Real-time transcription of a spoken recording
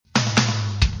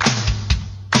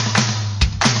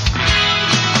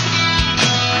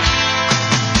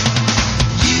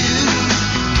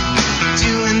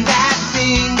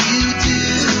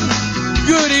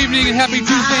happy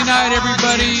Tuesday night,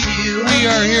 everybody. We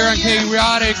are here on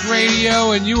Chaotic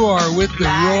Radio, and you are with the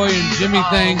Roy and Jimmy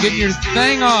thing. Get your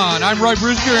thing on. I'm Roy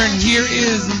Brewster, and here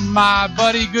is my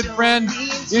buddy, good friend,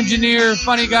 engineer,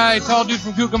 funny guy, tall dude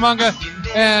from Cucamonga,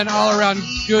 and all-around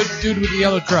good dude with the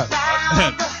yellow truck.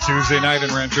 Tuesday night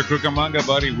in Rancho Cucamonga,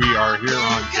 buddy. We are here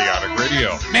on Chaotic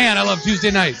Radio. Man, I love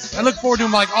Tuesday nights. I look forward to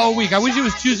them like all week. I wish it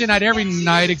was Tuesday night every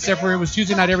night, except for it was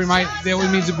Tuesday night every night. That only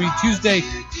means it would be Tuesday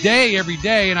day every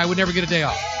day, and I would never get a day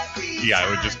off. Yeah, it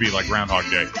would just be like Groundhog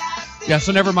Day. Yeah,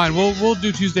 so never mind. We'll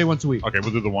do Tuesday once a week. Okay,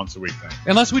 we'll do the once a week thing.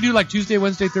 Unless we do like Tuesday,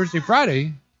 Wednesday, Thursday,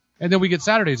 Friday, and then we get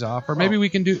Saturdays off, or maybe we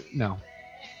can do no.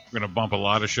 We're going to bump a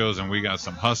lot of shows, and we got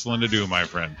some hustling to do, my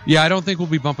friend. Yeah, I don't think we'll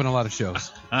be bumping a lot of shows.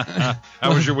 How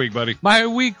was your week, buddy? My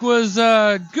week was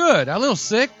good. A little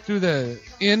sick through the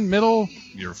middle.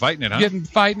 You were fighting it, huh?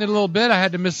 Fighting it a little bit. I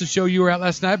had to miss the show you were at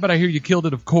last night, but I hear you killed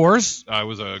it, of course. It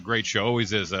was a great show.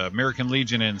 Always is. American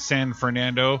Legion in San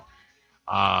Fernando.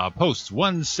 Post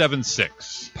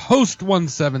 176. Post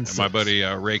 176. And my buddy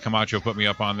Ray Camacho put me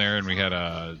up on there, and we had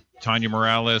Tanya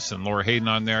Morales and Laura Hayden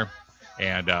on there.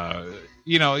 And,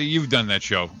 you know, you've done that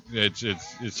show. It's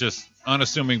just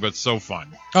unassuming, but so fun.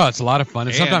 Oh, it's a lot of fun.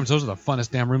 And sometimes those are the funnest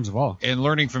damn rooms of all. And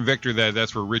learning from Victor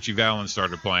that's where Richie Valens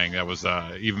started playing. That was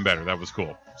even better. That was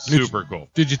cool. Super cool.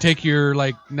 Did you take your,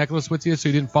 necklace with you so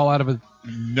you didn't fall out of it?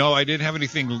 No, I didn't have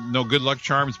anything, no good luck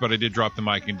charms, but I did drop the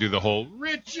mic and do the whole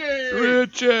Richie!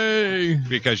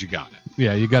 Because you got it.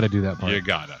 Yeah, you got to do that part. You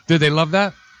got it. Did they love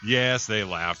that? Yes, they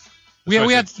laughed. We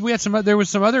had some. There was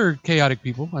some other chaotic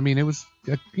people. I mean, it was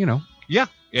Yeah,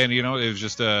 and it was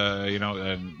just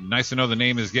nice to know the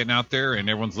name is getting out there and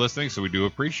everyone's listening. So we do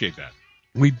appreciate that.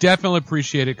 We definitely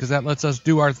appreciate it because that lets us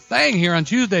do our thing here on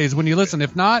Tuesdays when you listen.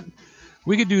 If not,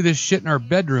 we could do this shit in our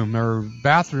bedroom or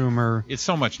bathroom or. It's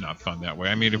so much not fun that way.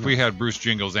 I mean, if we had Bruce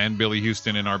Jingles and Billy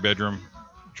Houston in our bedroom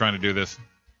trying to do this.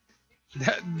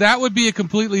 That would be a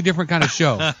completely different kind of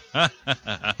show. I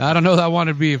don't know that I want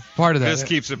to be a part of that. This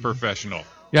keeps it professional.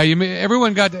 Yeah,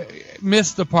 everyone got to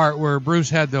miss the part where Bruce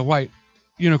had the white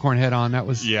unicorn head on. That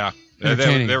was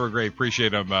entertaining. They were great. Appreciate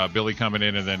them. Billy coming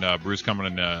in and then Bruce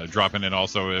coming and dropping in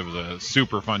also. It was a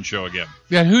super fun show again.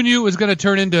 Yeah, who knew it was going to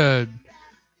turn into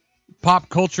pop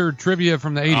culture trivia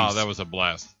from the 80s? Oh, that was a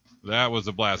blast. That was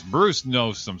a blast. Bruce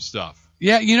knows some stuff.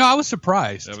 Yeah, I was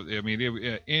surprised.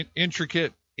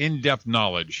 Intricate, in-depth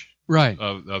knowledge right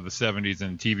of the 70s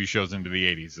and TV shows into the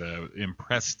 80s.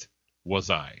 Impressed was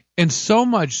I. And so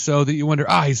much so that you wonder,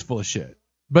 he's full of shit.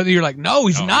 But you're like, no,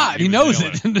 he's not. He knows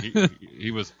it.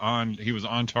 he was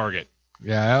on target.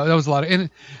 Yeah, that was a lot. And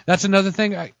that's another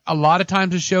thing. A lot of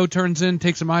times a show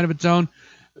takes a mind of its own,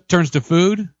 turns to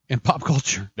food and pop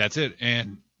culture. That's it.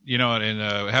 And,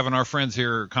 having our friends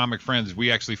here, comic friends,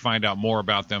 we actually find out more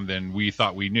about them than we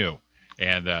thought we knew.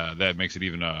 And that makes it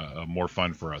even more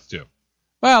fun for us, too.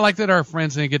 Well, I like that our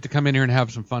friends didn't get to come in here and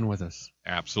have some fun with us.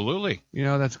 Absolutely.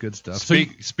 That's good stuff.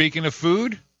 Speaking of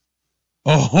food.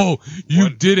 Oh,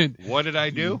 you didn't. What did I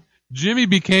do? Jimmy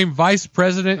became vice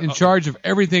president in charge of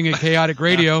everything at Chaotic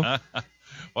Radio. Well,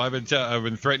 I've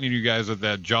been threatening you guys with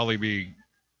that Jollibee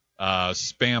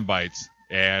spam bites,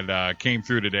 and came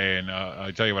through today. And I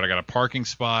tell you what, I got a parking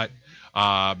spot.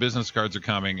 Business cards are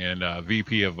coming, and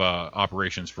VP of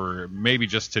operations for maybe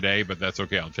just today, but that's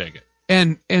okay. I'll take it.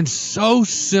 And so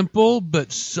simple,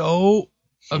 but so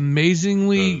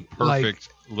amazingly perfect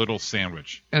little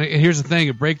sandwich. And here's the thing: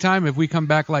 at break time, if we come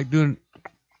back doing,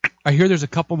 I hear there's a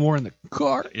couple more in the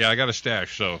car. Yeah, I got a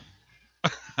stash. So,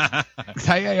 I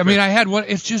mean, I had one.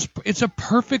 It's a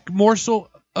perfect morsel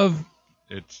of.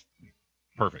 It's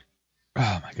perfect.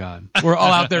 Oh my God, we're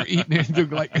all out there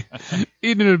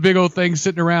eating a big old thing,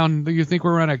 sitting around. You think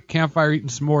we're around a campfire eating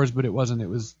s'mores, but it wasn't. It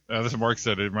was. This Mark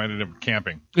said it reminded him of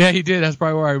camping. Yeah, he did. That's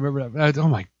probably where I remember that. Oh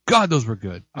my God, those were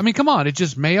good. I mean, come on, it's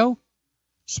just mayo,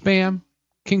 spam,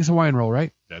 King's Hawaiian roll,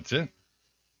 right? That's it.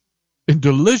 And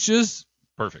delicious.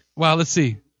 Perfect. Well, let's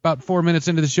see. About 4 minutes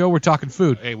into the show, we're talking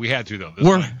food. Hey, we had to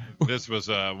though. This was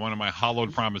one of my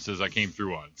hollowed promises I came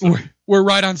through on. So. We're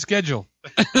right on schedule.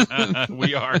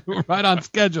 We are right on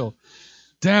schedule.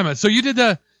 Damn it! So you did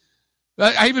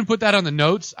I even put that on the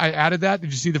notes. I added that.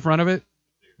 Did you see the front of it?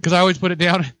 Because I always put it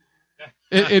down.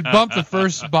 It bumped the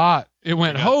first spot. It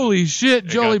went, holy shit,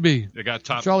 Jollibee. It got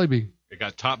top. Jollibee. It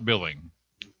got top billing.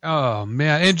 Oh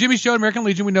man! And Jimmy showed American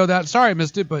Legion. We know that. Sorry, I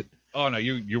missed it, but. Oh no,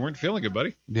 you weren't feeling good,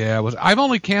 buddy. Yeah, I've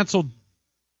only canceled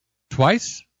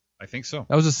twice. I think so.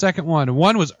 That was the second one.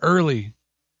 One was early.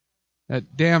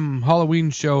 That damn Halloween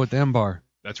show at the M Bar.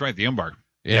 That's right, the M Bar.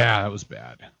 Yeah, that was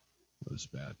bad. It was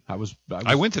bad.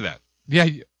 I went to that. Yeah.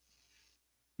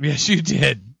 Yes, you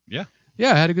did. Yeah.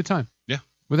 Yeah, I had a good time. Yeah.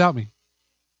 Without me.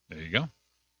 There you go.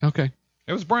 Okay.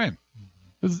 It was Brian.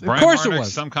 Of Brian course Marnick, it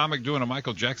was. some comic doing a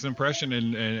Michael Jackson impression,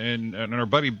 and our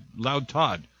buddy Loud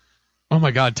Todd. Oh,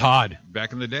 my God, Todd.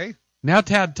 Back in the day? Now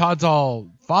Todd's all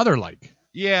father-like.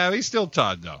 Yeah, he's still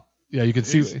Todd, though. Yeah, you can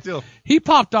see. Still, he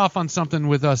popped off on something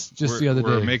with us just the other day.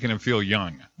 We're making him feel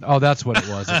young. Oh, that's what it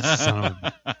was.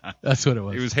 That's what it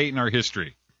was. He was hating our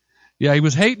history. Yeah, he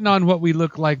was hating on what we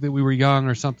looked like, that we were young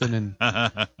or something, and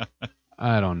I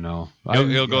don't know.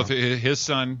 He'll go through. His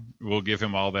son will give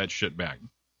him all that shit back.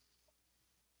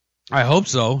 I hope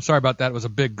so. Sorry about that. It was a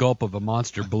big gulp of a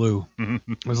Monster Blue.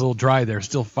 It was a little dry there.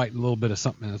 Still fighting a little bit of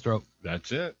something in his throat.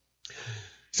 That's it.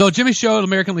 So Jimmy's show at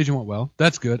American Legion went well.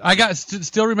 That's good. I got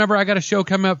still remember I got a show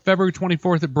coming up February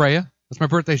 24th at Brea. That's my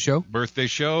birthday show. Birthday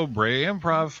show, Brea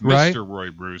Improv, Right. Mr.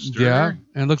 Roy Brewster. Yeah,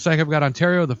 and it looks like I've got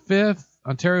Ontario the 5th,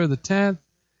 Ontario the 10th,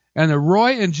 and the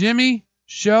Roy and Jimmy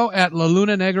show at La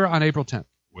Luna Negra on April 10th.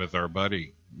 With our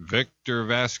buddy Victor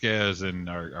Vasquez and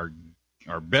our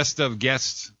best of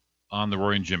guests on the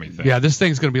Roy and Jimmy thing. Yeah, this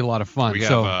thing's going to be a lot of fun. We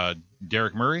have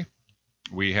Derek Murray.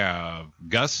 We have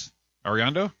Gus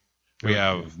Ariando. We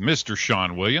have Mr.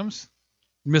 Sean Williams.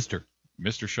 Mr.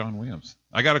 Sean Williams.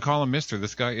 I got to call him Mr.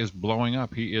 This guy is blowing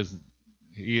up.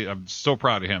 I'm so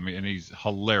proud of him, and he's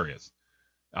hilarious.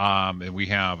 And we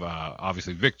have,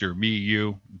 obviously, Victor, me,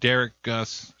 you, Derek,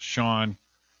 Gus, Sean.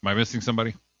 Am I missing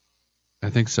somebody? I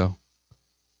think so.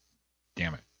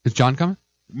 Damn it. Is John coming?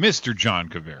 Mr. John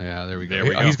Caver. Yeah, there we go. There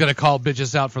we go. He's going to call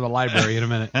bitches out for the library in a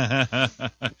minute.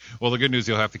 Well, the good news,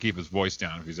 he'll have to keep his voice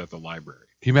down if he's at the library.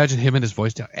 Can you imagine him and his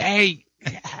voice down? Hey,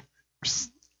 psst,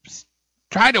 psst.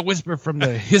 Try to whisper from the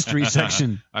history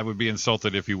section. I would be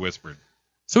insulted if he whispered.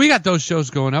 So we got those shows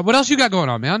going up. What else you got going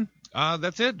on, man?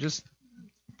 That's it. Just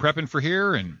prepping for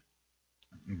here and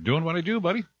doing what I do,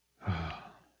 buddy.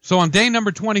 So on day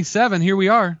number 27, here we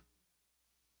are.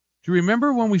 Do you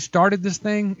remember when we started this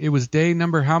thing? It was day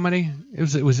number how many?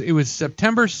 It was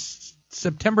September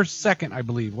 2nd, I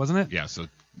believe, wasn't it? Yeah, so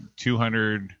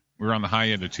 200. We're on the high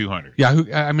end of 200. Yeah,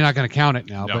 I'm not going to count it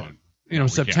now, No, but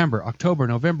September, October,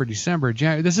 November, December,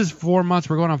 January. This is 4 months.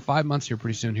 We're going on 5 months here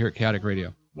pretty soon here at Chaotic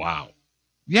Radio. Wow.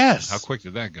 Yes. How quick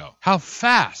did that go? How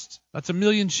fast? That's a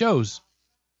million shows.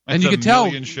 That's and you a can tell.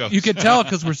 million shows. You can tell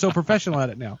because we're so professional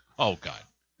at it now. Oh God.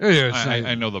 Yes,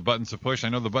 I know the buttons to push. I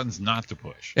know the buttons not to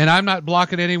push. And I'm not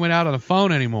blocking anyone out on the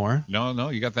phone anymore. No,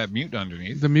 you got that mute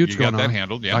underneath. The mute's going on. You got that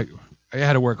handled, yeah. I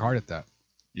had to work hard at that.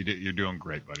 You're doing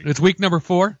great, buddy. It's week number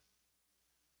 4.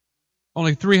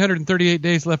 Only 338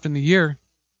 days left in the year.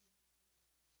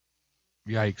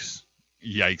 Yikes.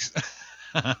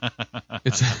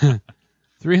 It's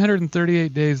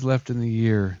 338 days left in the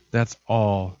year. That's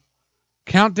all.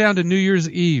 Countdown to New Year's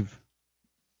Eve.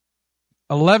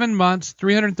 11 months,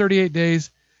 338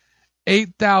 days,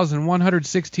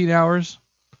 8,116 hours.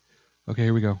 Okay,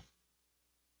 here we go.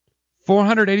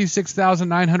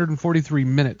 486,943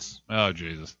 minutes. Oh,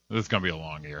 Jesus. This is going to be a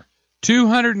long year.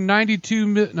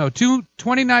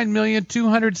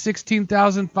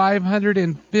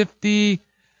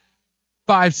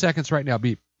 29,555 seconds right now.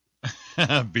 Beep.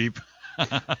 Beep.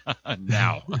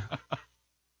 Now.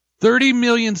 30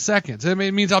 million seconds. I mean,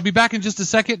 it means I'll be back in just a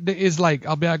second. Is like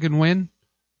I'll be back and win.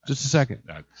 Just a second.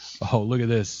 Oh, look at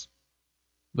this.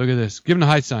 Look at this. Give him the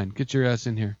high sign. Get your ass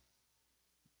in here.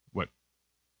 What?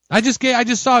 I just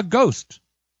saw a ghost.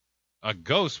 A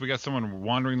ghost? We got someone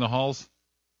wandering the halls?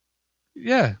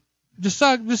 Yeah. Just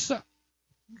saw. What's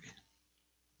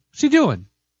he doing?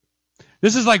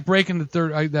 This is like breaking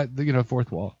the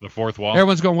fourth wall. The fourth wall?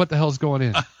 Everyone's going, what the hell's going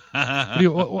in?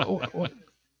 What?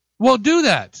 Well, do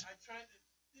that.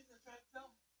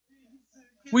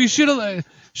 We should have.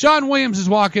 Sean Williams is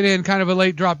walking in, kind of a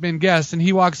late drop-in guest, and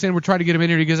he walks in. We're trying to get him in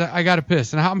here. He goes, I got to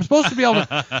piss. And I'm supposed to be able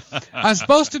to. I'm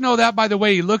supposed to know that by the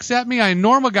way he looks at me. A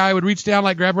normal guy would reach down,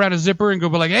 like grab around a zipper, and go,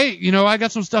 but like, hey, I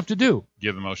got some stuff to do.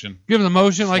 Give the motion. Give him the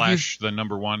motion, Flash the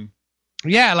number one.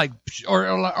 Yeah, like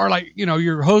or like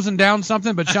you're hosing down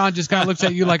something, but Sean just kind of looks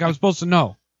at you like I'm supposed to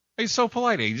know. He's so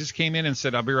polite. He just came in and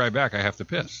said, "I'll be right back. I have to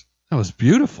piss." That was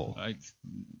beautiful.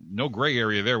 No gray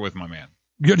area there with my man.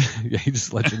 Good. Yeah, he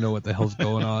just let you know what the hell's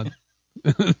going on.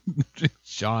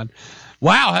 Sean.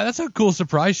 Wow, that's a cool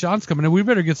surprise. Sean's coming in. We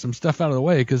better get some stuff out of the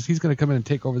way because he's going to come in and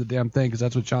take over the damn thing because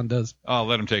that's what Sean does. Oh,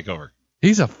 let him take over.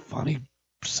 He's a funny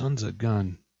son's a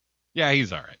gun. Yeah,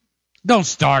 he's all right. Don't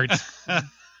start.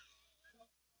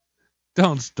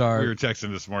 Don't start. We were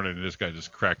texting this morning and this guy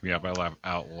just cracked me up. I laughed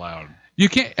out loud. You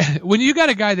can't when you got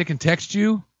a guy that can text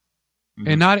you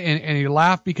and he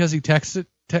laugh because he texts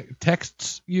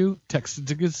you.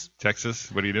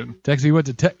 Texas, what are you doing? Texas. He went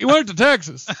to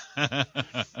Texas.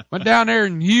 Went down there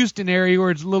in Houston area where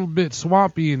it's a little bit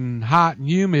swampy and hot and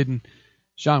humid. And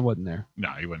Sean wasn't there. No,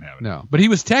 he wouldn't have it. No, but he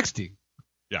was texting.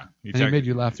 Yeah. And he made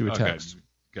you laugh through a text.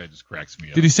 Guy just cracks me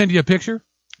up. Did he send you a picture?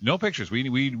 No pictures. We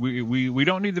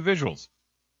don't need the visuals.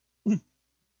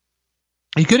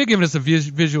 He could have given us a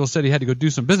visual, said he had to go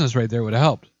do some business right there. Would have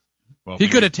helped. Well, he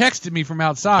could have texted me from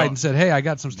outside and said, hey, I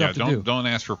got some stuff to do. Don't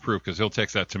ask for proof because he'll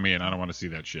text that to me and I don't want to see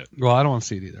that shit. Well, I don't want to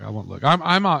see it either. I won't look. I'm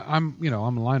on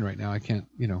the line right now. I can't,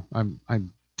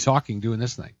 I'm talking, doing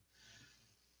this thing.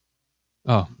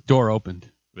 Oh, door opened.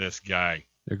 This guy.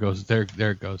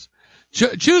 There it goes.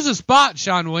 Choose a spot,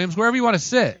 Sean Williams, wherever you want to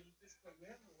sit.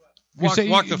 Walk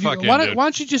the fuck in, why dude.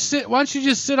 don't you just sit? Why don't you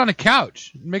just sit on a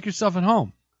couch and make yourself at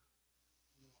home?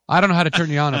 I don't know how to turn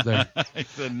you on up there.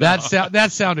 Said, no.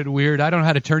 That sounded weird. I don't know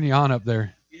how to turn you on up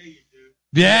there.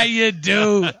 Yeah, you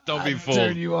do. Don't be fooled.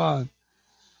 Turn you on.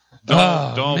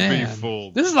 Don't be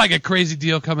fooled. This is like a crazy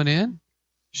deal coming in.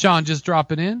 Sean just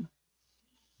dropping in.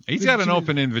 He's got an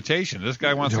open invitation. This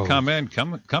guy wants to come in.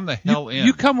 Come the hell in.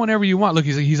 You come whenever you want. Look,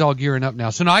 he's all gearing up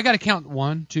now. So now I got to count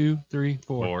 1, 2, 3,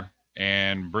 4. 4.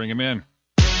 And bring him in.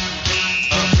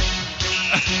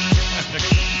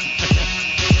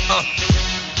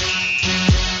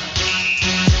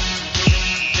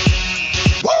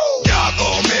 Y'all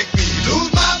gonna make me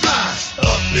lose my mind.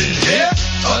 Up in here,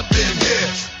 up in here.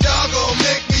 Y'all gonna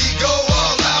make me go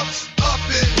all out. Up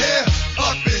in here,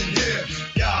 up in here.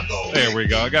 Y'all gonna There we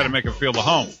go. I got to make him feel the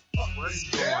home. What's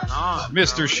going on?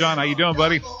 Mr. Sean, how you doing,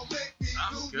 buddy?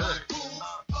 I'm good.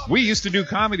 We used to do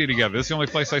comedy together. This is the only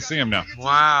place I see him now.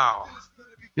 Wow.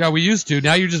 Yeah, we used to.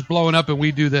 Now you're just blowing up and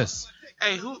we do this.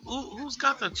 Hey, who's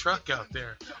got the truck out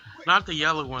there? Not the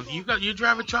yellow one. You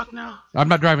drive a truck now? I'm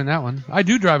not driving that one. I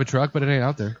do drive a truck, but it ain't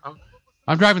out there. Oh.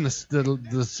 I'm driving the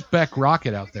spec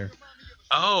rocket out there.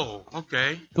 Oh,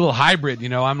 okay. The little hybrid,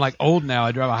 I'm like old now.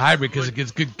 I drive a hybrid because it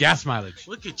gets good gas mileage.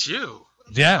 Look at you.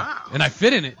 Yeah, Wow. and I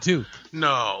fit in it too.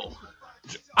 No.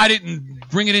 I didn't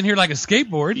bring it in here like a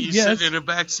skateboard. You Yes. sitting in the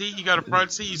back seat? You got a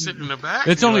front seat? You sitting in the back?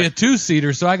 It's only a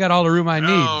 2-seater, so I got all the room I need.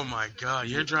 Oh, my God.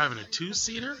 You're driving a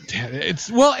 2-seater?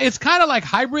 It's kind of like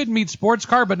hybrid meets sports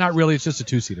car, but not really. It's just a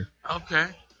 2-seater. Okay.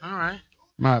 All right.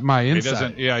 My He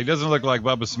inside. he doesn't look like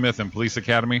Bubba Smith in Police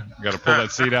Academy. Got to pull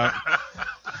that seat out.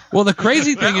 Well, the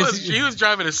crazy thing is, He was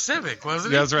driving a Civic,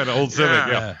 wasn't he? Yeah, that's right, an old Civic.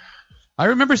 Yeah. I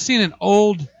remember seeing an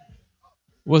old.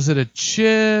 Was it a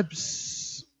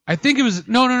Chips? I think it was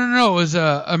no. It was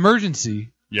a Emergency.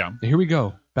 Yeah. Here we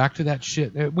go. Back to that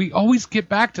shit. We always get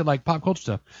back to like pop culture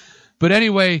stuff. But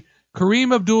anyway,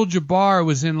 Kareem Abdul-Jabbar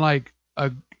was in like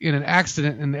in an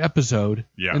accident in the episode.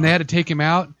 Yeah. And they had to take him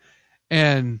out.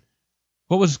 And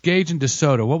what was Gage and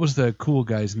DeSoto? What was the cool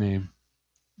guy's name?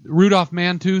 Rudolph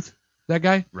Mantooth. That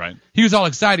guy? Right. He was all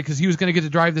excited because he was going to get to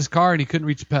drive this car and he couldn't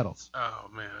reach the pedals. Oh,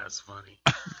 man, that's funny.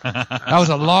 That was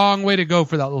a long way to go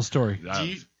for that little story.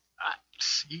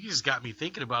 You just got me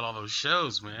thinking about all those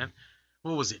shows, man.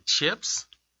 What was it, Chips?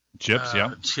 Chips,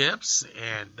 yeah. Chips,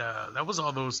 and that was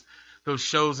all those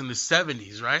shows in the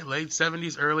 70s, right? Late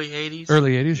 70s, early 80s.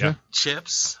 Early 80s, yeah.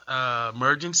 Chips,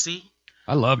 Emergency.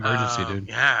 I love Emergency, dude.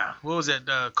 Yeah. What was it,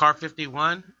 Car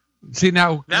 51? See,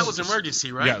 now. That was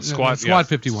Emergency, right? Yeah, Squad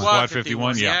 51. Squad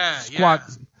 51, yeah. Squad.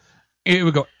 It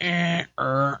would go. And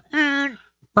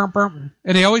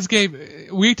they always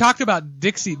gave. We talked about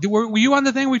Dixie. Were you on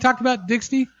the thing we talked about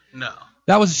Dixie? No.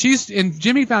 That was and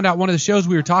Jimmy found out one of the shows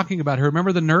we were talking about her.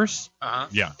 Remember the nurse? Uh-huh.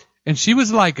 Yeah. And she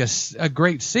was like a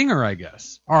great singer, I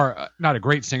guess, or not a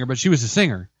great singer, but she was a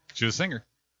singer. She was a singer.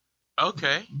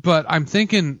 Okay. But I'm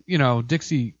thinking,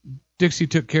 Dixie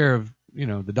took care of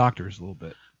the doctors a little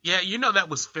bit. Yeah, that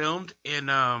was filmed in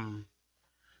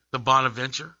the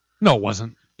Bonaventure. No, it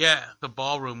wasn't. Yeah, the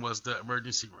ballroom was the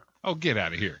emergency room. Oh, get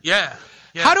out of here. Yeah.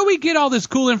 How do we get all this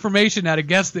cool information out of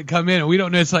guests that come in and we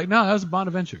don't know? It's like, no, that was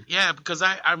Bonaventure. Yeah, because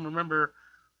I remember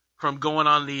from going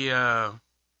on the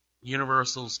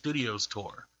Universal Studios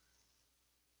tour.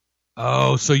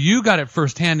 Oh, so you got it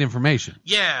firsthand information.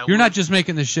 Yeah. You're not just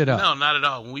making this shit up. No, not at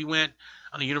all. When we went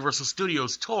on the Universal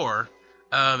Studios tour,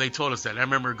 they told us that. I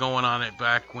remember going on it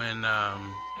back when,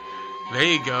 there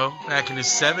you go, back in the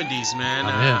 70s,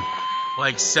 man.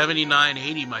 Like 79,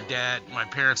 80, my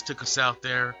parents took us out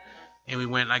there, and we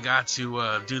went and I got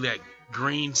to do that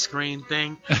green screen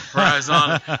thing where I was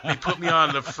they put me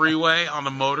on the freeway on the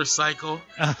motorcycle,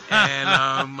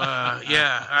 and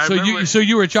yeah. So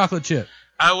you were a chocolate chip.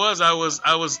 I was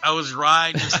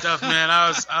riding and stuff, man.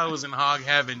 I was in hog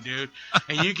heaven, dude.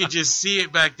 And you could just see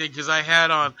it back then because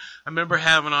I remember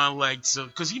having on like, so,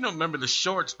 because remember the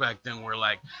shorts back then were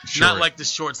like, not like the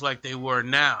shorts like they were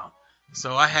now.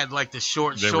 So I had like the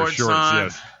shorts on.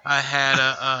 Yes. I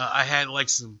had like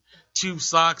some tube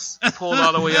socks pulled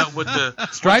all the way up with the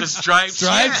Stripes? stripes.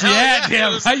 Yeah,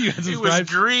 damn it right, you had some was, it was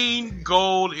stripes. green,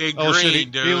 gold, and Oh green,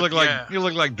 shit! dude. He looked like yeah. he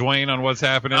looked like Dwayne on What's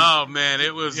Happening. Oh man,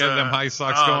 it was. You had them high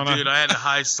socks oh, going on? dude, I had the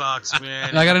high socks, man.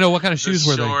 And I got to know what kind of shoes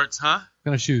were they? What Shorts, huh?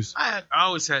 kind of shoes? I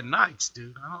always had Nikes,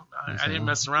 dude. I didn't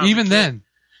mess around. Even as a kid. then.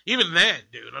 Even then,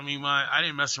 dude. I mean, I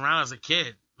didn't mess around as a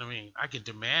kid. I mean, I could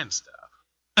demand stuff.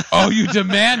 Oh, you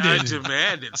demanded. I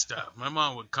demanded stuff. My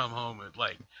mom would come home with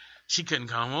she couldn't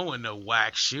come home with no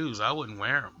wax shoes. I wouldn't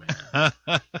wear them,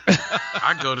 man.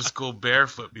 I'd go to school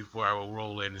barefoot before I would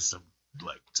roll into some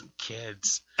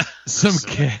kids. Some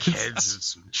kids. And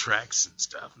some Treks and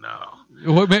stuff.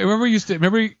 No. Remember you used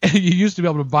to be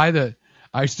able to buy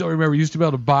I still remember you used to be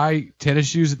able to buy tennis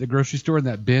shoes at the grocery store in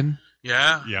that bin.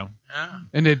 Yeah. Yeah. Yeah.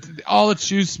 And all its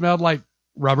shoes smelled like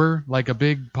rubber, like a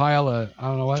big pile of, I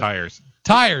don't know what. Tires.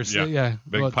 Yeah.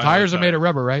 Big Well, pile tires of are made tires. of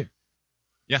rubber, right?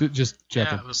 Yeah. Just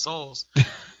checking. Yeah, the soles.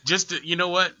 You know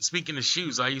what? Speaking of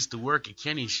shoes, I used to work at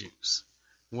Kenny Shoes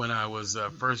when I was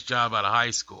first job out of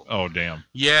high school. Oh damn.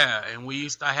 Yeah, and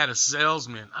I had a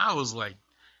salesman. I was like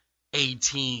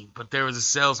 18, but there was a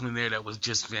salesman there that was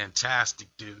just fantastic,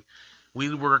 dude.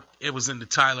 It was in the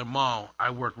Tyler Mall. I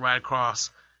worked right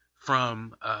across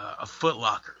from a Foot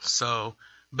Locker. So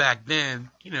back then,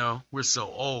 we're so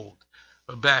old.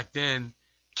 But back then,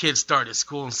 kids started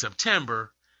school in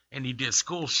September, and he did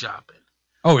school shopping.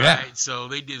 Oh, yeah. Right? So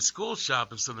they did school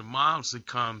shopping, so the moms would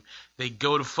come. They'd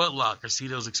go to Foot Locker, see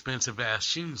those expensive-ass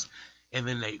shoes, and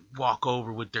then they walk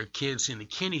over with their kids in the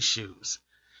Kenny Shoes.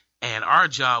 And our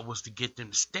job was to get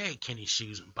them to stay at Kenny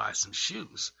Shoes and buy some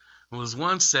shoes. There was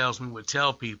one salesman would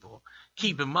tell people,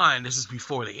 keep in mind, this is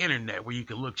before the internet where you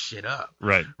could look shit up.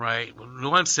 Right. Right?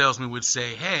 One salesman would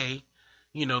say, hey,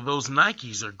 those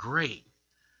Nikes are great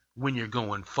when you're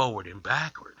going forward and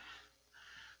backward.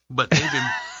 But they've been,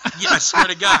 I swear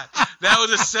to God, that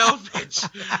was a sales pitch.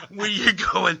 When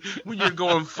you're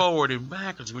going forward and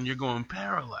backwards, when you're going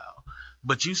parallel.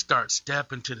 But you start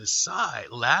stepping to the side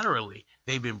laterally,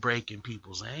 they've been breaking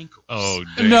people's ankles. Oh,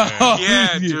 damn. No.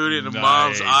 Yeah, dude, and the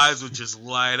mom's eyes would just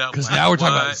light up. Because like, now we're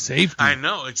talking what? about safety. I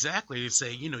know, exactly. They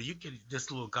say, you get this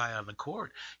little guy on the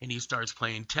court, and he starts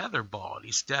playing tetherball, and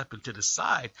he's stepping to the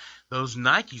side. Those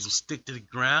Nikes will stick to the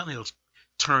ground, he'll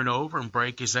turn over and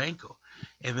break his ankle.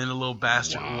 And then the little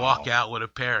bastard will walk out with a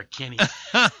pair of Kenny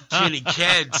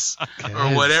Keds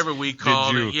or whatever we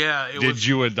called it. Yeah, Did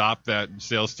you adopt that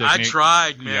sales technique? I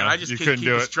tried, man. Yeah, I just you couldn't keep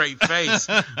do a it. straight face.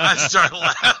 I started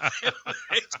laughing.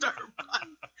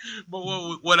 But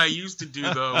what I used to do,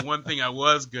 though, one thing I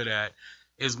was good at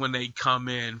is when they come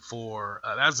in for,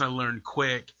 that's I learned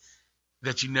quick,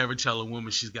 that you never tell a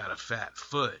woman she's got a fat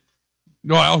foot.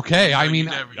 No, okay. You know, I you mean,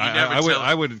 never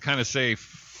I would kind of say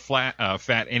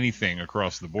fat anything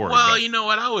across the board. Well, but- you know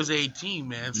what? I was 18,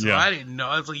 man, so Yeah. I didn't know.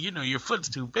 I was like, your foot's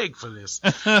too big for this.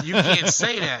 You can't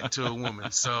say that to a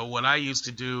woman. So what I used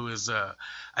to do is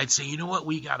I'd say, you know what?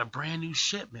 We got a brand new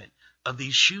shipment of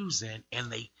these shoes in,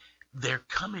 and they're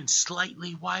coming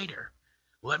slightly wider.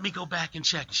 Let me go back and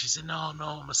check. And she said, no, I'm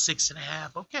a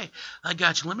 6.5. Okay, I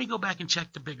got you. Let me go back and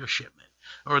check the bigger shipment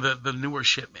or the newer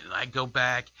shipment. And I go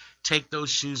back, take those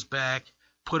shoes back,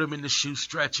 put them in the shoe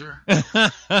stretcher,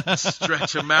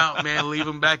 stretch them out, man, leave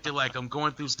them back there like I'm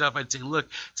going through stuff. I'd say, look,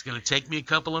 it's going to take me a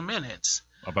couple of minutes.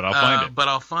 But I'll find it. But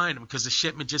I'll find them because the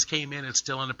shipment just came in. It's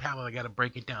still on the pallet. I got to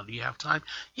break it down. Do you have time?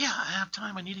 Yeah, I have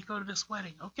time. I need to go to this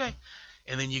wedding. Okay.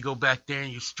 And then you go back there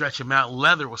and you stretch them out.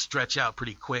 Leather will stretch out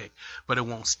pretty quick, but it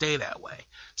won't stay that way.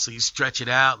 So you stretch it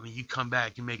out, and then you come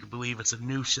back. You make her believe it's a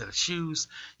new set of shoes.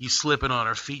 You slip it on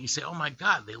her feet, and you say, oh, my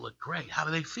God, they look great. How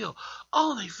do they feel?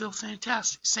 Oh, they feel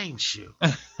fantastic. Same shoe.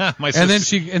 and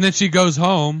then she goes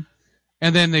home,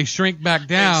 and then they shrink back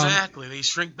down. Exactly. They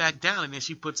shrink back down, and then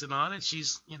she puts it on, and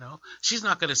she's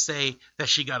not going to say that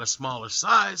she got a smaller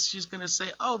size. She's going to say,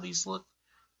 oh, these look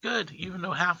good, even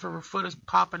though half of her foot is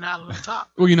popping out of the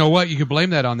top. Well, you know what? You can blame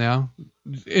that on now.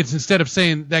 It's instead of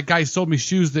saying that guy sold me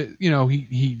shoes that,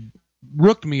 he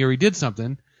rooked me or he did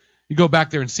something, you go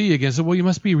back there and see again. So, well, you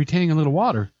must be retaining a little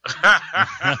water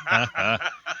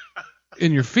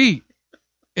in your feet.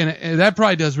 And that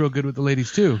probably does real good with the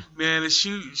ladies, too. Man, the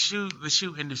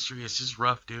shoe industry is just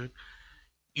rough, dude.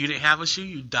 You didn't have a shoe,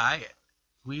 you dye it.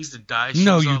 We used to dye shoes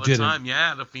all the time.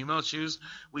 Yeah, the female shoes,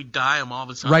 we dye them all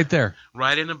the time. Right there.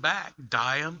 Right in the back.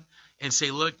 Dye them and say,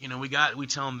 look, we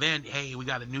tell them then, hey, we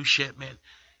got a new shipment,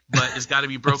 but it's got to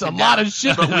be broken It's a down. lot of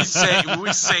shit. But we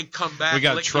say come back. We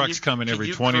got like, trucks coming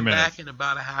every 20 come minutes. back in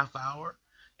about a half hour,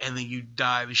 and then you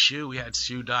dye the shoe. We had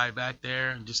shoe dye back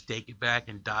there, and just take it back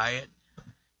and dye it.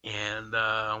 And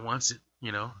once it,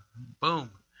 boom.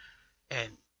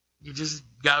 And you just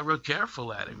got real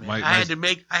careful at it, man. I had to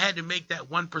make that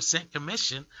 1%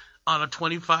 commission on a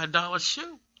 $25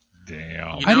 shoe.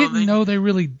 Damn. I didn't know they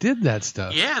really did that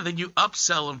stuff. Yeah, then you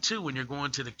upsell them too when you're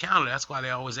going to the counter. That's why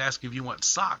they always ask you if you want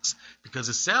socks, because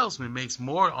the salesman makes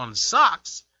more on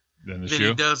socks than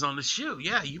he does on the shoe.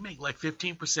 Yeah, you make like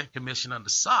 15% commission on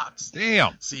the socks.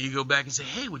 Damn. So you go back and say,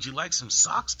 hey, would you like some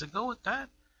socks to go with that?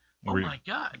 My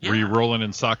God! Yeah. Were you rolling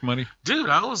in sock money, dude?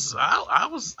 I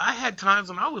had times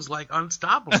when I was like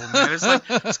unstoppable, man.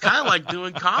 It's kind of like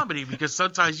doing comedy, because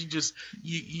sometimes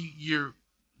you're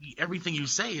everything you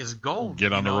say is gold.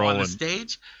 Get on the roll on the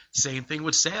stage. Same thing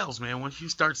with sales, man. Once you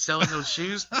start selling those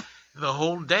shoes, the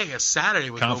whole day, a Saturday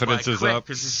would confidence go by is quick,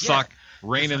 up.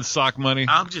 Raining sock money.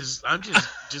 I'm just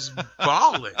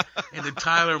balling in the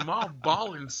Tyler Mall,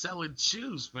 balling, selling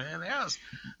shoes, man.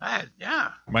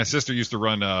 My sister used to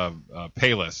run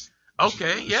Payless.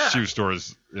 Okay, yeah. Shoe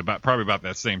stores probably about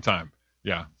that same time.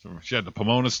 Yeah, so she had the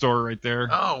Pomona store right there.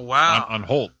 Oh wow. On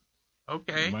Holt.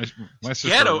 Okay. My sister,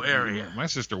 ghetto area. My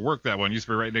sister worked that one. Used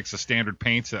to be right next to Standard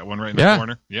Paints, that one right in the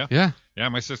corner. Yeah.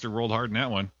 My sister rolled hard in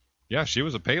that one. Yeah, she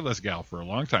was a Payless gal for a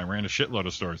long time. Ran a shitload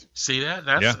of stores. See that?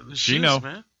 That's the shoes,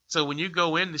 man. So when you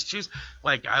go in the shoes,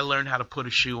 like I learned how to put a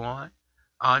shoe on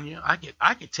you.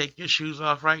 I could take your shoes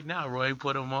off right now, Roy,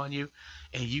 put them on you,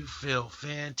 and you feel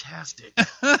fantastic.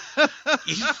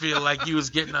 You feel like you was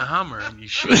getting a Hummer in your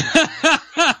shoes.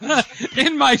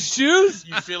 In my shoes?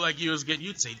 You feel like you'd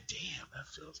say, damn, that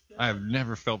feels good. I have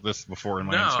never felt this before in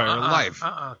my entire life.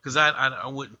 Because I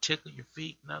wouldn't tickle your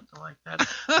feet, nothing like that.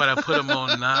 But I put them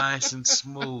on nice and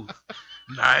smooth.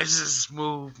 Nice and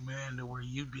smooth, man, to where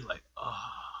you'd be like, oh.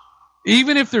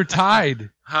 Even if they're tied.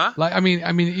 Huh? Like, I mean,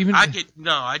 even.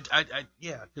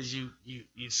 Because you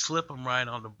slip them right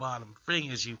on the bottom. The thing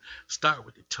is, you start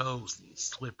with the toes, and you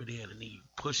slip it in, and then you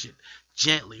push it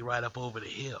gently right up over the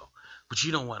heel. But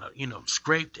you don't want to,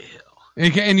 scrape the heel.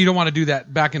 And you don't want to do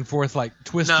that back and forth, like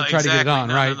twist to try to get it on,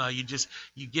 right? No. You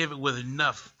give it with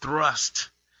enough thrust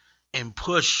and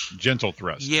push. Gentle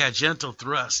thrust. Yeah, gentle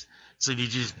thrust. So you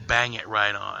just bang it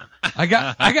right on. I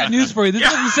got news for you. This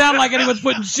doesn't sound like anyone's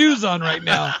putting shoes on right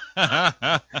now.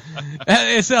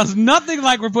 It sounds nothing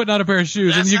like we're putting on a pair of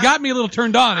shoes. And you got me a little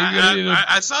turned on.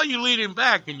 I saw you leaning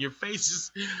back, and your face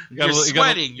is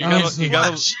sweating. You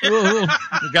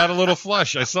got a little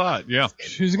flush. I saw it. Yeah.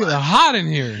 Shoes getting hot in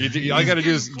here. All I got to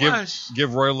do is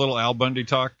give Roy a little Al Bundy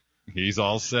talk. He's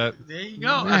all set. There you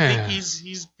go. Man. I think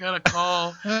he's gonna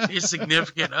call his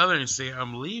significant other and say,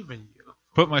 "I'm leaving you."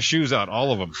 Put my shoes out,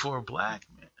 all of them. For a black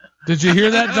man. Did you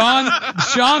hear that, Don?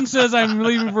 Sean says I'm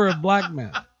leaving for a black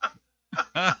man.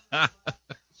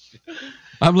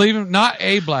 I'm leaving, not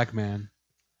a black man.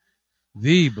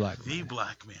 The black man. The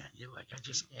black man. You're like, I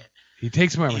just can't. He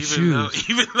takes away my shoes.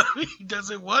 Even though he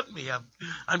doesn't want me,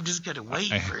 I'm just going to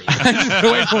wait for him.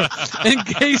 In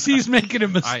case he's making a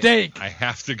mistake. I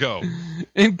have to go.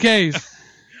 In case.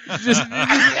 Just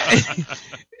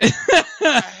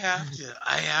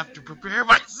I have to prepare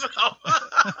myself.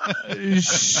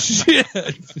 Shit.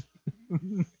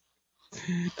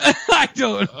 I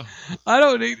don't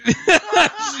need.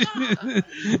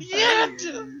 You have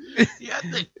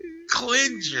to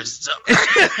cleanse yourself.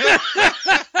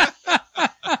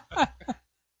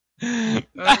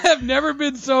 I have never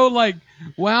been so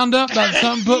wound up about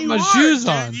something putting my shoes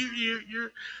on.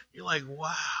 You're like,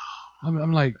 wow.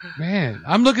 I'm like, man,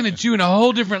 I'm looking at you in a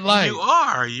whole different light. You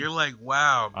are. You're like,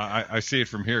 wow. I see it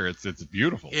from here. It's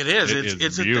beautiful. It is.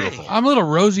 It's beautiful. A thing. I'm a little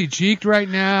rosy cheeked right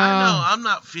now. I know. I'm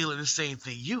not feeling the same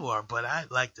thing you are, but I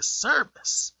like the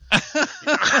service.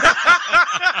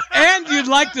 And you'd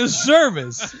like the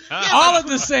service all at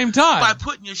the same time by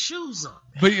putting your shoes on.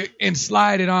 But and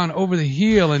slide it on over the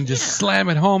heel and just slam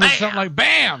it home and something like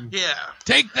bam. Yeah.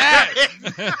 Take that.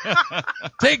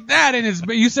 Take that. And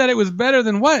you said it was better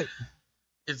than what?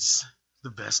 It's the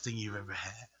best thing you've ever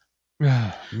had.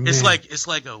 It's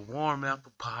like a warm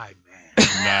apple pie, man.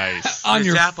 Nice. On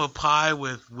your apple pie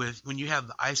with when you have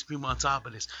the ice cream on top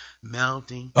and it's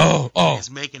melting. Oh. It's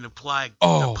making the pie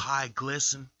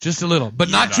glisten. Just a little, but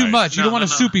not too much. You don't want a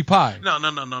soupy pie. No.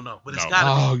 But it's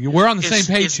got to be. We're on the same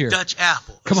page it's here. Dutch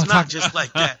apple. Come on, it's not just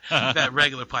like that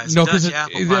regular pie. It's Dutch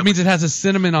apple pie. That means it has a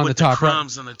cinnamon on the top,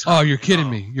 crumbs right? On the top. Oh, you're kidding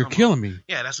me. You're killing me.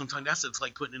 Yeah, that's what I'm talking. It's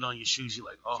like putting it on your shoes. You're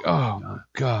like, oh my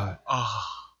God.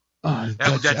 Oh,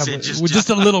 that's it. Just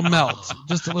a little melt.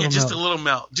 Just a little melt. Just a little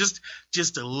melt.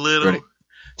 Just a little.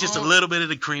 Just a little bit of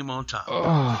the cream on top.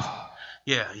 Oh.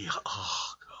 Yeah.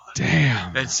 Oh God.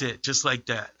 Damn. That's it. Just like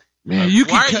that. Man, you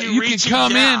Why can are you you can reaching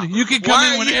come down? in. You can Why come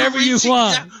are in whenever you reaching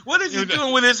want. down? What is he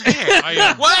doing with his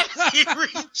hand? Why is he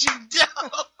reaching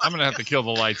down? I'm gonna have to kill the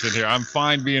lights in here. I'm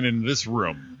fine being in this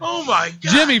room. Oh my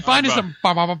God. Jimmy, find us some.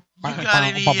 got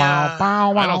any,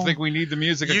 I don't think we need the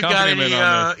music You got accompaniment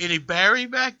on this. any Barry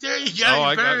back there? You got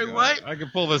any Barry White? I can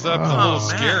pull this up. It's a Oh, little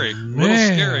man. scary. A Man. little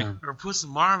scary. Or put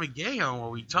some Marvin Gaye on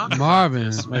while we talking Marvin,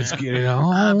 about this, man. let's get it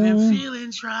I've been on.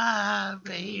 feeling dry,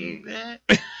 baby.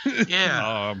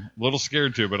 Yeah. A little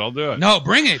scared too, but I'll do it. No,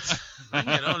 bring it.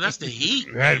 That's the heat.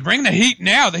 Bring the heat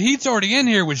now. The heat's already in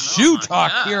here with shoe my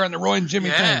talk God. here on the Roy and Jimmy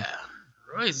Yeah. thing.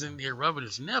 Roy's in there rubbing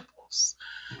his nipples.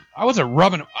 I wasn't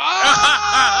rubbing.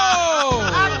 Oh!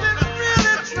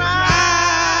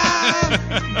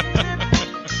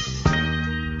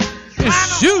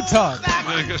 It's shoe talk.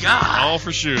 God. All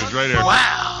for shoes, right here.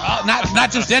 Wow.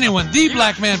 Not just anyone. The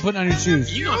black man putting on your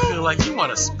shoes. You gonna feel like you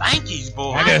want to spankies,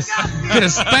 boy. I guess gonna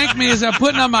spank me as I'm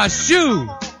putting on my shoe.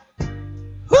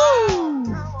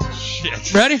 Woo!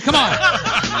 Shit. Ready? Come on.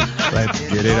 Let's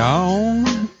get it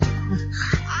on.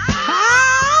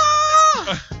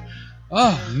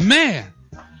 Oh man,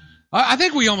 I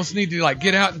think we almost need to like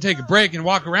get out and take a break and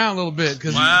walk around a little bit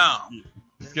because Wow.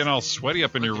 It's getting all sweaty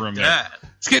up in your room there. That.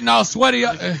 it's getting all sweaty.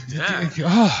 Up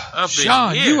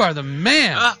Sean, in you here. are the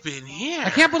man. Up in here. I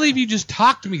can't believe you just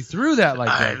talked me through that like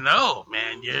I that. know,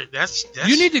 man. That's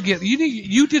You need to get.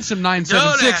 You did some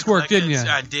 976 work, didn't you?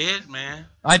 I did, man.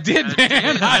 I did,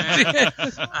 man. I did.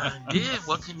 I did.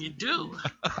 What can you do?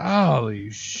 Holy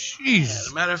As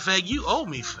jeez. a matter of fact, you owe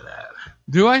me for that.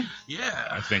 Do I? Yeah.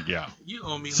 I think, yeah. You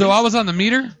owe me. So I was on the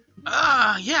meter.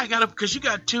 Yeah, I gotta, because you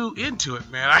got too into it,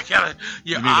 man. Your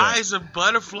You need eyes are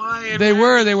butterflying. They man.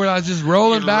 were. They were. I was just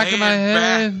rolling You're back in my laying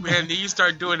head. back, man. Then you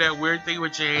start doing that weird thing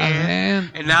with your hand.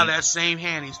 hand, and now that same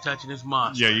hand he's touching his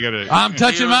monster. Yeah, you gotta. I'm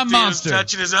touching my He was monster.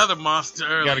 touching his other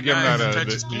monster. You gotta give him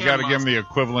that. You gotta give him the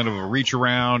equivalent of a reach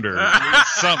around or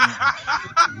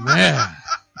something. Man.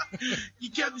 You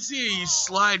kept seeing you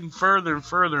sliding further and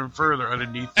further and further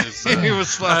underneath this. He was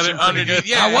sliding underneath.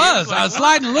 Yeah, I was. I was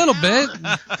sliding a little bit.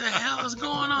 What the hell is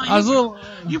going on? I was a little.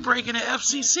 You breaking the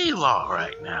FCC law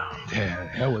right now. Yeah,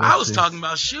 hell with I that was shit. talking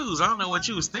about shoes. I don't know what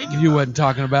you was thinking. You about. wasn't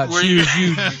talking about Were shoes, you-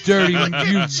 you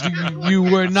dirty. You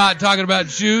were not talking about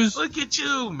shoes. Look at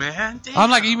you, man. Damn. I'm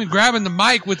like even grabbing the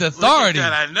mic with authority. Look at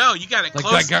that. I know. You got it Like,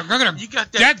 close. I'm gonna you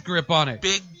got that death grip on it.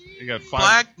 big You got five.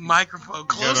 black microphone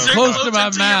closer, Close to closer my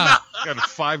your mouth. Got a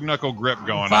 5-knuckle grip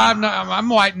going on. I'm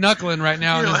white knuckling right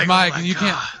now You're on this like, mic, oh and you my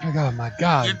can't. Oh my Your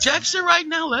god! text her right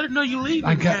now. Let her know you leaving.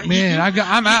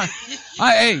 I'm out.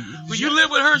 Hey, When you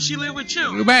live with her, she live with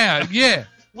you. man, yeah.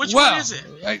 Which well, one is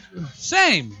it?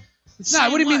 Same. It's not.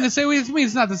 Same What do you mean what? the same? What do you mean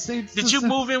it's not the same? Did you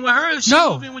move in with her? Or she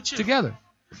No, moved in with you? together,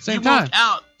 same You time. moved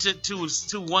out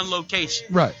to one location.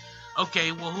 Right.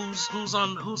 Okay, well who's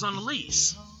on the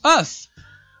lease? Us.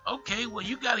 Okay, well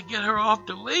you got to get her off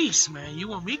the lease, man.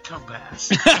 You and me come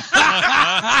past.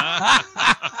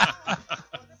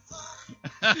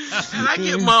 And I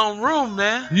get my own room,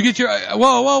 man. You get your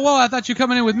whoa! I thought you were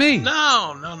coming in with me.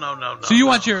 No. So you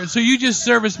want so you just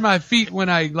service my feet when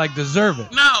I like deserve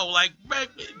it. No, like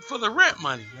for the rent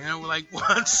money, like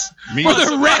once. Me- For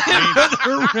the rent, Means- for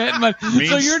the rent money. So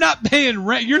Means- you're not paying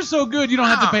rent. You're so good you don't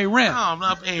have to pay rent. No, I'm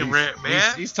not paying rent,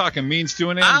 man. He's talking means to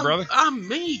an end, brother. I'm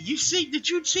me. Did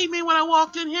you see me when I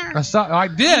walked in here? I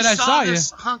did. I saw you. This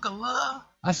hunk of love.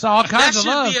 I saw all kinds of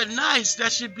love.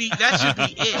 That should be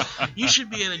it. You should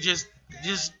be able to just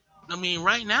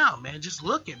right now, man, just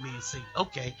look at me and say,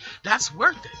 okay, that's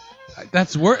worth it.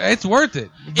 It's worth it.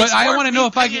 But It's I worth want to me know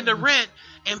if I paying get the rent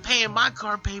and paying my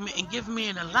car payment and giving me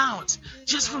an allowance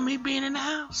just for me being in the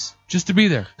house. just to be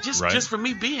there. Just for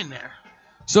me being there.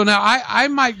 So now I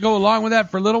might go along with that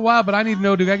for a little while, but I need to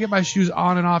know, do I get my shoes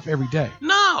on and off every day?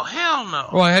 No, hell no.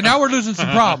 Well, now we're losing some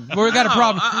problems. We got a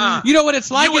problem. You know what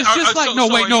it's like? You would- It's just like,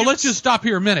 so let's just stop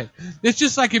here a minute. It's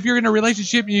just like if you're in a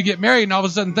relationship and you get married and all of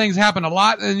a sudden things happen a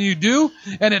lot and you do,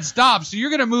 and it stops. So you're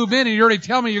going to move in and you already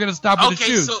tell me you're going to stop with the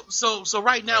Okay, shoes. so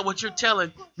right now what you're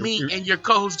telling me and your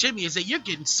co-host Jimmy is that you're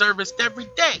getting serviced every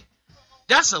day.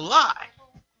 That's a lie.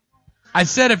 I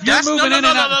said if you're moving in and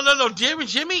out. No.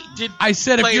 Jimmy did. I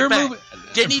said if play it you're back. moving.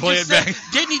 Didn't he Play just it say? back.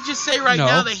 Didn't he just say right No.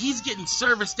 now that he's getting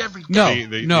serviced every day?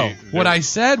 No, The- what I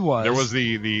said was. There was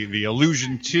the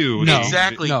allusion to. No.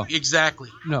 Exactly. No. Exactly.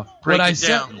 No. Break What I it said.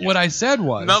 down. What I said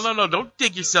was. No. Don't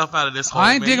dig yourself out of this hole.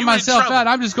 I ain't man. digging You in myself trouble. out.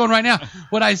 I'm just going right now.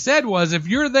 What I said was, if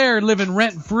you're there living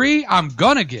rent free, I'm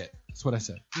gonna get. That's what I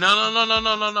said.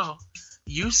 No.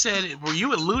 You said it. Well,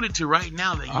 you alluded to right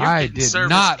now that you're I getting did serviced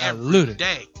not every allude it.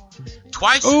 day.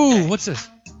 Twice a Ooh, day. what's this?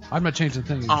 I'm not changing the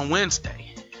thing. On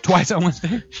Wednesday. Twice on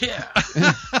Wednesday? Yeah.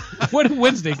 What did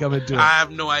Wednesday come into it? I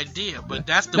have no idea, but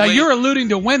that's the Now, way. you're alluding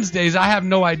to Wednesdays. I have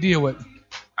no idea what.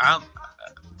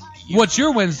 What's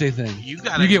your Wednesday thing? You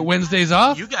get Wednesdays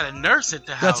off? You got a nurse at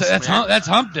the house. That's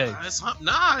hump day.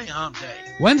 Nah, it ain't hump day.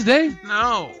 Wednesday?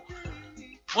 No.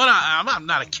 Well, I'm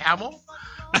not a camel.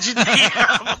 What you think?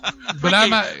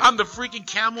 I'm the freaking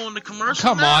camel in the commercial.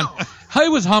 Come on.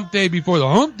 It was hump day before the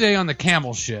hump day on the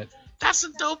camel shit. That's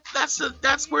a dope.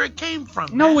 That's where it came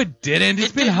from. No, man. it didn't.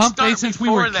 It's been didn't hump day start since we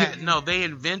before were that. kids. No, they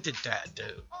invented that,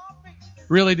 dude.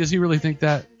 Really? Does he really think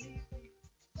that?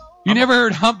 You never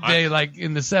heard hump day like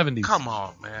in the 70s? Come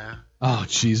on, man. Oh,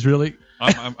 jeez, really?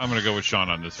 I'm going to go with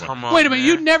Sean on this one. Come on, Wait a minute,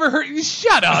 man. you never heard...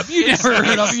 Shut up. You never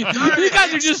heard of it. You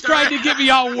guys are just trying to get me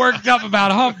all worked up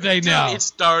about hump day now. Dude, it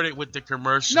started with the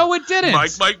commercial. No, it didn't.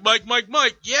 Mike.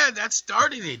 Yeah, that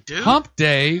started it, dude. Hump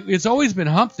day. It's always been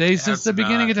hump day since the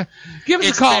beginning of time. Give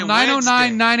us a call,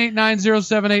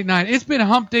 909-989-0789. It's been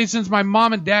hump day since my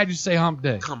mom and dad used to say hump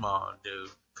day. Come on, dude.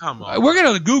 Come on. We're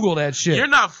going to Google that shit. You're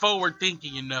not forward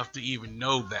thinking enough to even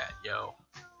know that, yo.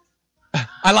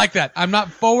 I like that. I'm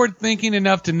not forward thinking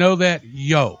enough to know that,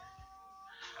 yo.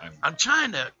 I'm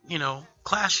trying to,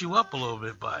 class you up a little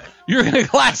bit by it. You're going to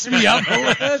class me up a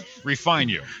little bit? Refine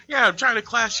you. Yeah, I'm trying to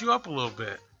class you up a little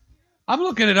bit. I'm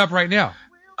looking it up right now.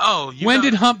 Oh, when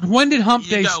did hump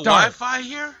day start? Wi-Fi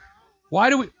here? Why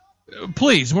do we?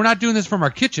 Please, we're not doing this from our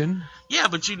kitchen. Yeah,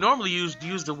 but you normally use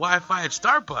the Wi-Fi at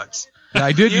Starbucks.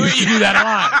 I did used to do that a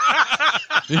lot.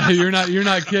 Yeah, you're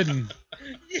not kidding.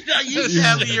 You should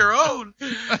have your own.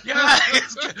 Yeah,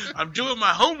 I'm doing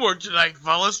my homework tonight,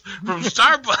 fellas, from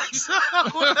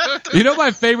Starbucks. You know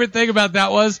my favorite thing about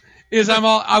that is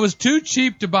I was too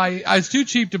cheap to buy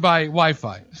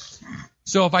Wi-Fi.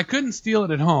 So if I couldn't steal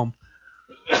it at home,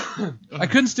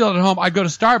 I'd go to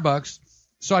Starbucks.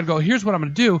 So I'd go, here's what I'm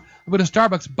going to do. I'm going to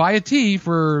Starbucks, buy a tea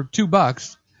for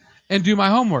 $2 and do my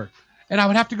homework. And I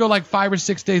would have to go like 5 or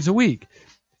 6 days a week.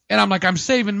 And I'm like, I'm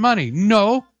saving money.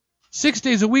 No. 6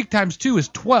 days a week times 2 is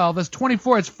 12. That's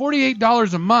 24. It's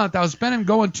 $48 a month. I was spending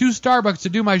going to Starbucks to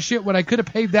do my shit when I could have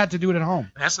paid that to do it at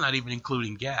home. That's not even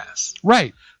including gas.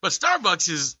 Right. But Starbucks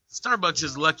is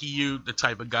lucky you, the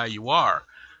type of guy you are,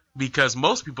 because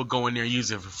most people go in there and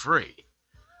use it for free.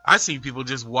 I see people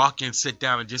just walk in, sit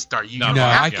down, and just start using it. No,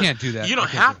 I can't do that. You don't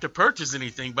have to purchase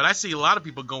anything, but I see a lot of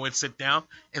people go in, sit down,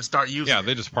 and start using it. Yeah,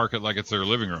 they just park it like it's their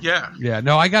living room. Yeah. Yeah,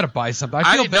 no, I got to buy something.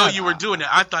 I didn't know you were doing it.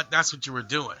 I thought that's what you were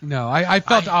doing. No, I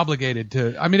felt obligated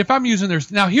to. I mean, if I'm using their...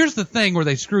 Now, here's the thing where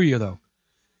they screw you, though.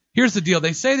 Here's the deal.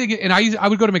 They say they get... And I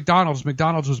would go to McDonald's.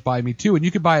 McDonald's was by me, too. And you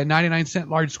could buy a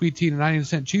 99-cent large sweet tea and a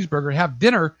 99-cent cheeseburger and have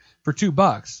dinner for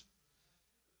 $2.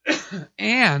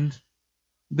 And...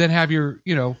 then have your,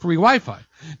 free Wi-Fi.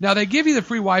 Now, they give you the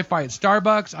free Wi-Fi at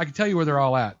Starbucks. I can tell you where they're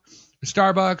all at.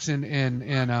 Starbucks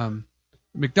and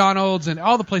McDonald's and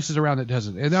all the places around that does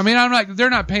it. And, I mean, they're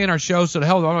not paying our show, so the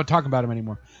hell, I'm not talking about them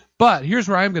anymore. But here's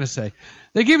where I'm going to say.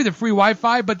 They give you the free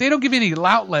Wi-Fi, but they don't give you any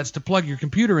outlets to plug your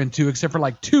computer into except for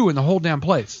like 2 in the whole damn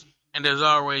place. And there's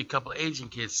already a couple of Asian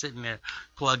kids sitting there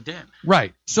plugged in.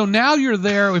 Right. So now you're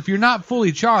there. If you're not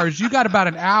fully charged, you got about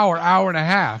an hour and a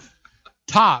half.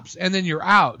 Tops, and then you're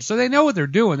out. So they know what they're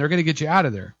doing. They're going to get you out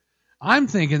of there. I'm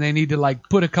thinking they need to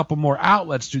put a couple more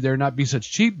outlets through there, not be such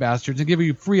cheap bastards, and give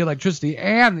you free electricity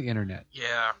and the internet.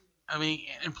 Yeah, I mean,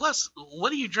 and plus,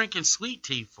 what are you drinking sweet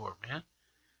tea for, man?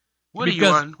 What are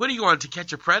you on to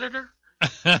catch a predator?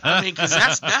 I mean, because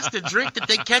that's the drink that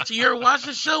they catch. You ever watch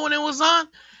the show when it was on?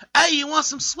 Hey, you want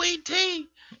some sweet tea?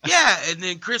 Yeah, and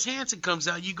then Chris Hansen comes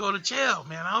out. You go to jail,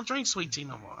 man. I don't drink sweet tea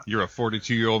no more. You're a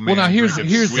 42-year-old man. Well, now here's sweet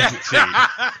tea. Exactly.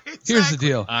 Here's the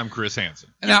deal. I'm Chris Hansen.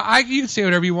 Now you can say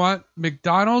whatever you want.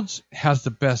 McDonald's has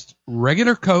the best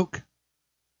regular Coke.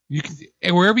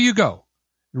 And wherever you go,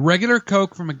 regular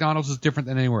Coke from McDonald's is different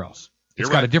than anywhere else. It's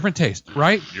got a different taste,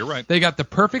 right? You're right. They got the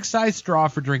perfect size straw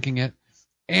for drinking it,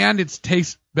 and it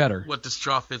tastes better. What, the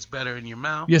straw fits better in your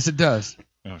mouth? Yes, it does.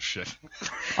 Oh shit.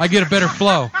 I get a better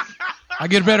flow. I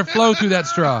get a better flow through that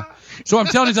straw. So I'm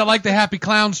telling you, I like the Happy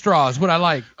Clown straw is what I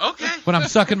like. Okay. When I'm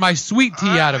sucking my sweet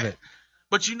tea out of it.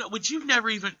 But you've never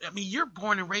even, you're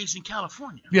born and raised in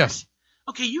California. Right? Yes.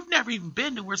 Okay, you've never even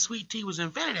been to where sweet tea was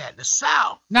invented at, the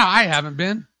South. No, I haven't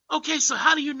been. Okay, so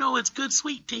how do you know it's good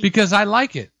sweet tea? Because I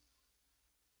like it.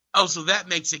 Oh, so that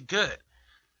makes it good.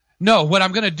 No, what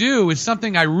I'm going to do is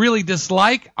something I really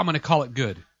dislike, I'm going to call it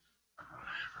good. Man,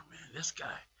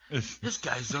 this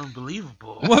guy's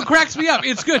unbelievable. What cracks me up?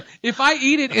 It's good. If I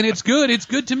eat it and it's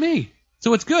good to me.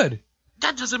 So it's good.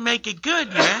 That doesn't make it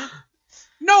good, man.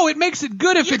 No, it makes it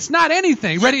good if it's not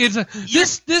anything. Ready?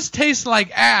 This tastes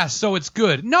like ass, so it's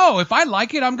good. No, if I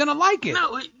like it, I'm gonna like it.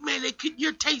 No, man,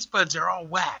 your taste buds are all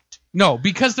whacked. No,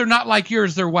 because they're not like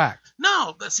yours, they're whacked.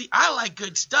 No, but see, I like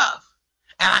good stuff.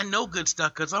 And I know good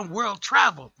stuff because I'm world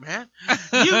traveled, man.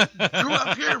 You grew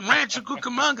up here in Rancho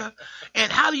Cucamonga,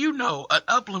 and how do you know an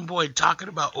upland boy talking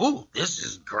about, "Ooh, this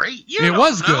is great"? It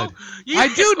was good.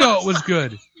 I do know it was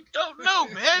good. You don't know,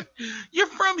 man. You're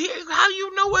from here. How do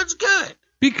you know what's good?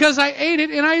 Because I ate it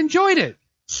and I enjoyed it.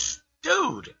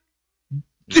 Dude,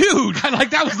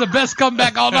 that was the best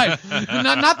comeback all night.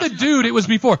 Not the dude, it was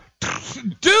before.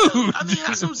 Dude. I mean,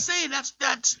 that's what I'm saying.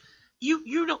 That's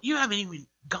you haven't even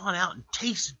gone out and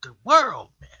tasted the world,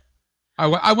 man.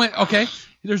 I went, okay,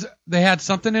 they had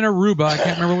something in Aruba, I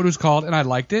can't remember what it was called, and I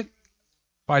liked it.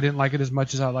 But I didn't like it as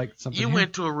much as I liked something You here.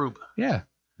 went to Aruba. Yeah.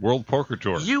 World Poker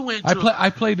Tour. You went to I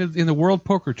played in the World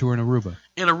Poker Tour in Aruba.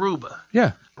 In Aruba.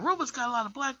 Yeah. Aruba's got a lot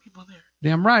of black people there.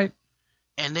 Damn right.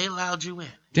 And they allowed you in.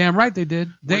 Damn right they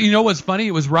did. You know what's funny?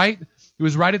 It was right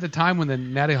at the time when the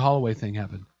Natty Holloway thing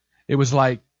happened. It was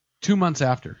like 2 months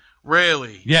after.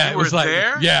 Really? Yeah, you it was were like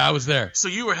there? Yeah, I was there. So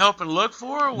you were helping look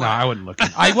for her? Or what? No, I wasn't looking.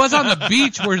 I was on the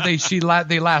beach where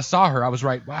they last saw her. I was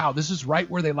right. Wow, this is right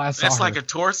where they last saw her. That's like a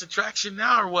tourist attraction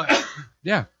now, or what?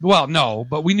 Yeah. Well, no,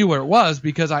 but we knew where it was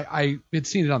because I had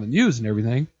seen it on the news and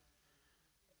everything.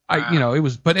 It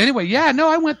was. But anyway, yeah, no,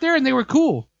 I went there and they were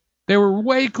cool. They were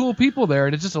way cool people there,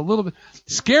 and it's just a little bit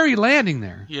scary landing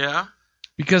there. Yeah.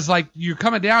 Because like you're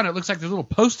coming down, it looks like there's a little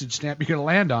postage stamp you're gonna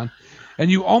land on. And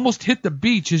you almost hit the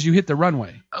beach as you hit the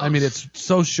runway. I mean, it's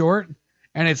so short,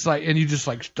 and it's like, and you just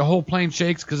like the whole plane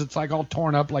shakes because it's like all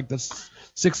torn up like the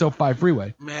 605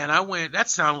 freeway. Man, that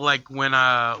sounded like when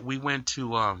we went to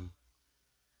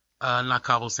not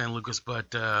Cabo San Lucas,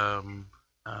 but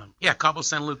Cabo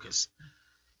San Lucas.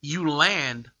 You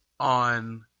land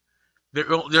on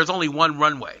there's only one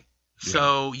runway,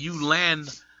 so you land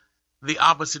the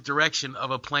opposite direction of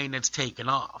a plane that's taken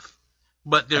off.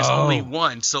 But there's only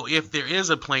one, so if there is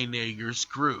a plane there, you're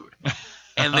screwed.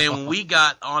 And then when we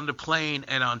got on the plane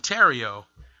in Ontario,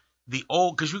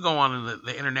 because we go on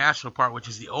the international part, which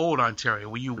is the old Ontario,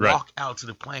 where you walk out to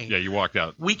the plane. Yeah, you walked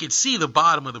out. We could see the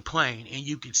bottom of the plane, and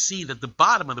you could see that the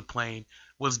bottom of the plane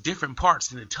was different parts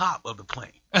than the top of the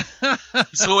plane.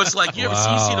 So it's like you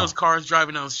see those cars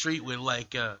driving down the street with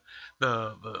like the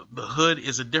hood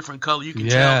is a different color. You can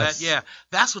tell that. Yeah,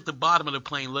 that's what the bottom of the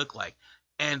plane looked like.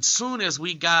 And soon as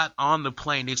we got on the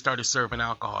plane, they started serving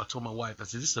alcohol. I told my wife, I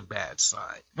said, this is a bad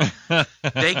sign.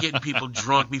 They getting people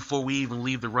drunk before we even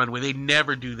leave the runway. They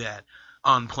never do that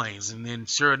on planes. And then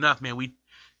sure enough, man, we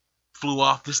flew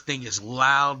off. This thing is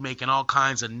loud, making all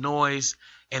kinds of noise.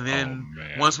 And then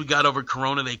once we got over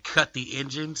Corona, they cut the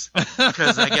engines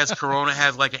because I guess Corona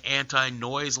has like an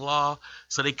anti-noise law.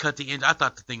 So they cut the engine. I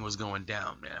thought the thing was going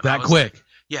down, man. That quick.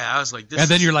 I was like, and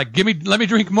then you're like, let me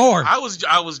drink more. I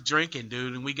was drinking,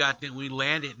 dude, and we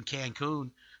landed in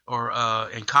Cancun or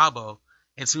in Cabo.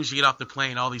 And as soon as you get off the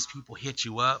plane, all these people hit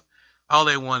you up. All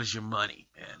they want is your money,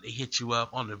 man. They hit you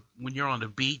up when you're on the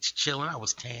beach chilling. I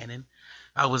was tanning.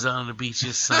 I was on the beach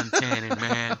just sun tanning,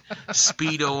 man.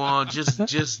 Speedo on, just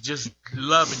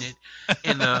loving it,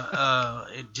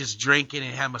 and just drinking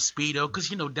and have my Speedo, because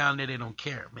down there they don't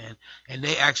care, man, and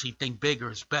they actually think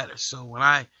bigger is better. So when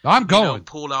I'm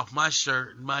pulled off my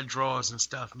shirt and my drawers and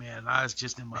stuff, man, I was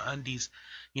just in my undies,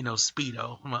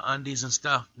 Speedo, my undies and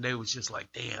stuff. And they was just like,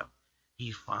 damn,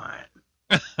 he's fine.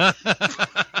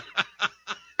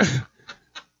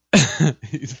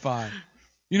 He's fine.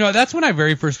 That's when I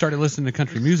very first started listening to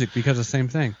country music because of the same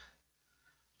thing.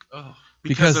 Oh,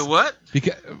 because of what?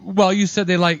 Well, you said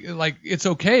they like it's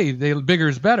okay. Bigger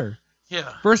is better. Yeah.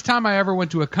 First time I ever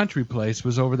went to a country place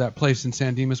was over that place in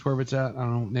San Dimas, wherever it's at. I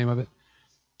don't know the name of it.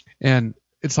 And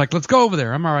it's like, let's go over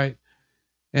there. I'm all right.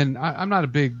 And I'm not a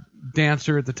big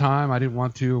dancer at the time. I didn't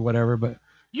want to or whatever, but.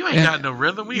 You ain't got no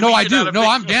rhythm. No, I do. No,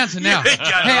 I'm dancing now. Hey,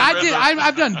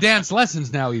 I've done dance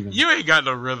lessons now even. You ain't got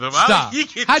no rhythm. Stop.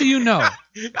 How do you know?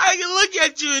 I can look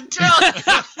at you and tell you.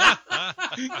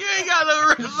 You ain't got no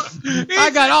rhythm.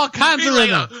 I got all kinds of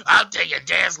rhythm. I'll take a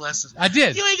dance lesson. I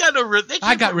did. You ain't got no rhythm.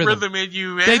 I got rhythm in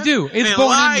you, man. They do. It's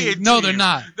born in me. No, they're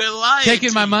not. They're lying.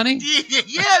 Taking my money?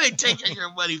 Yeah, they taking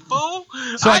your money, fool.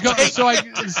 So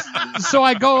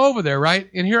I go over there, right?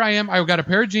 And here I am. I got a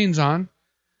pair of jeans on.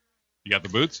 You got the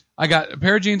boots? I got a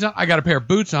pair of jeans on. I got a pair of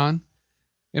boots on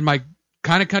and my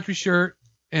kind of country shirt.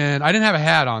 And I didn't have a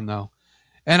hat on, though.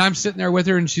 And I'm sitting there with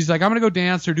her, and she's like, I'm going to go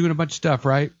dance. They're doing a bunch of stuff,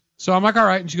 right? So I'm like, all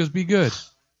right. And she goes, be good.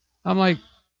 I'm like,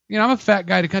 I'm a fat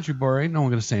guy at a country bar. Ain't no one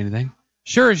going to say anything.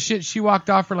 Sure as shit, she walked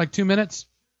off for like 2 minutes.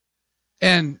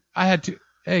 And I had to,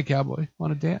 hey, cowboy,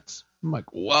 want to dance? I'm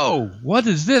like, whoa, what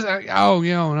is this? And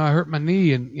I hurt my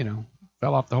knee and,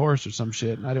 fell off the horse or some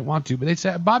shit, and I didn't want to. But they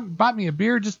said, bought me a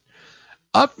beer just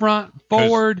up front,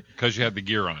 forward. Because you had the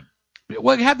gear on.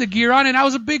 Well, I had the gear on, and I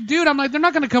was a big dude. I'm like, they're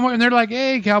not going to come over. And they're like,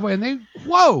 hey, cowboy. And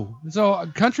whoa. So, a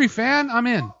country fan, I'm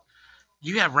in.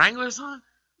 You have Wranglers on?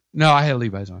 No, I had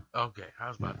Levi's on. Okay, I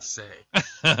was about to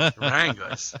say.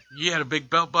 Wranglers. You had a big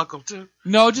belt buckle, too?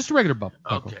 No, just a regular buckle.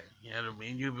 Okay. Yeah, I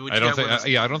mean,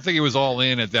 I don't think it was all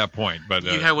in at that point. But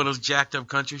you had one of those jacked up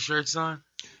country shirts on?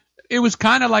 It was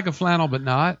kind of like a flannel, but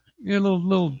not. A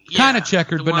little kind of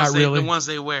checkered, but not really. The ones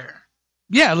they wear.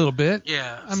 Yeah, a little bit.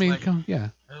 Yeah. I mean, yeah.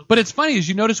 But it's funny, as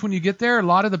you notice when you get there, a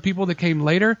lot of the people that came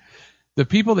later, the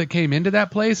people that came into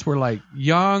that place were like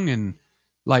young and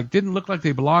like didn't look like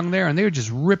they belonged there, and they were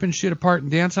just ripping shit apart and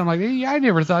dancing. I'm like, hey, I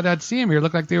never thought I'd see them here. It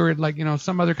looked like they were at like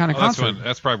some other kind of concert.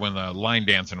 That's probably when the line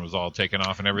dancing was all taken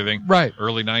off and everything. Right.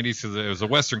 Early 90s, because it was a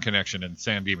Western connection in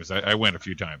San Dimas. I went a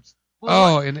few times.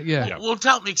 Well,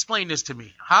 explain this to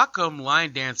me. How come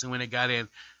line dancing, when it got in,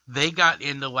 they got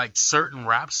into like certain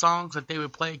rap songs that they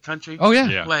would play country? Oh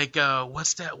yeah. Like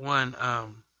what's that one?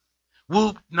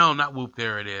 Whoop. No, not Whoop.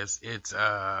 There it is. It's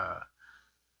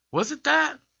was it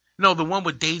that? No, the one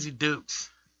with Daisy Dukes.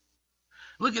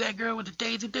 Look at that girl with the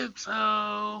Daisy Dukes.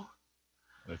 Oh.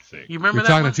 Let's see. You remember You're that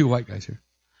talking one? to two white guys here.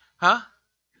 Huh?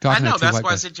 I know. That's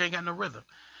why I said you ain't got no rhythm.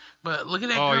 But look at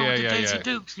that girl with the Daisy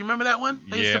Dukes. You remember that one?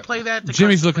 They used to play that.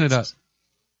 Jimmy's looking it up.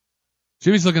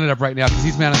 Jimmy's looking it up right now because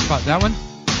he's man on the spot. That one?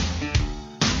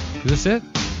 Is this it?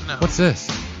 No. What's this?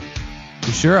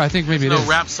 You sure? I think maybe There's it is.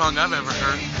 no rap song I've ever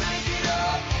heard.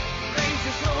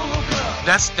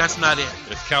 That's not it.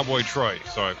 It's Cowboy Troy.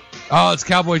 So it's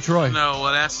Cowboy Troy. No,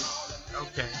 well that's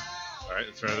okay. All right,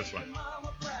 let's try this one.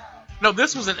 No,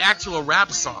 this was an actual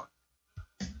rap song.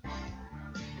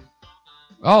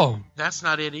 Oh. That's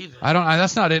not it either.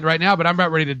 That's not it right now, but I'm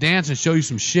about ready to dance and show you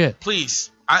some shit.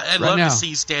 Please. I'd love to see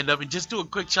you stand up and just do a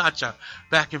quick cha-cha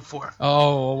back and forth.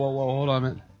 Oh, whoa, hold on a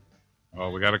minute. Oh,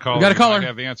 we got a caller. We got a caller. We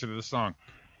have the answer to the song.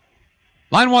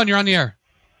 Line 1, you're on the air.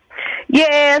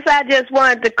 Yes, I just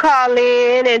wanted to call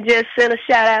in and just send a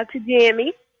shout out to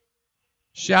Jimmy.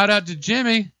 Shout out to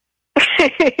Jimmy.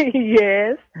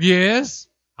 Yes. Yes.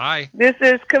 Hi. This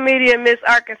is comedian Miss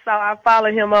Arkansas. I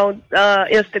follow him on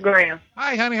Instagram.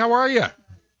 Hi, honey. How are you?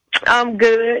 I'm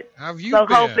good. How have you so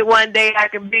been? hopefully one day I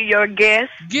can be your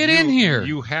guest. Get in here.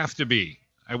 You have to be.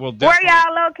 I will Where definitely.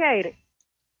 y'all located?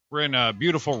 We're in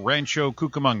beautiful Rancho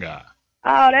Cucamonga.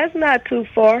 Oh, that's not too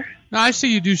far. No, I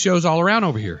see you do shows all around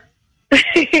over here.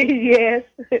 Yes.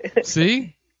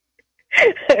 See?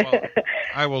 Well,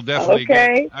 I will definitely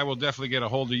Okay. get a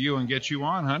hold of you and get you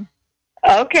on, hon.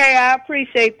 Okay, I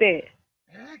appreciate that.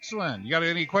 Excellent. You got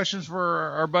any questions for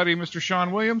our buddy, Mr.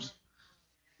 Sean Williams?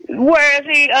 Where is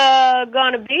he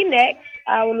going to be next?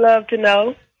 I would love to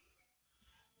know.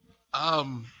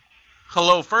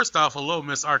 Hello. First off, hello,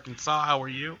 Miss Arkansas. How are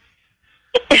you?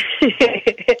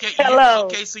 Hello.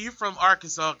 Okay, so you're from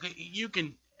Arkansas. You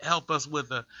can help us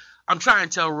with I'm trying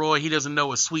to tell Roy he doesn't know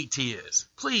what sweet tea is.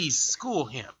 Please school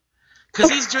him. Because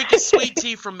he's drinking sweet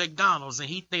tea from McDonald's, and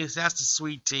he thinks that's the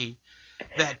sweet tea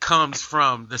that comes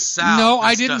from the South. No,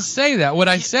 I didn't say that. What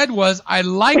I said was I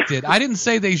liked it. I didn't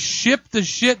say they shipped the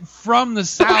shit from the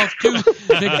South to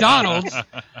McDonald's.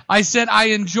 I said I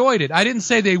enjoyed it. I didn't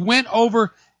say they went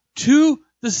over to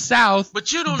the South,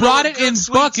 but you don't brought know it what in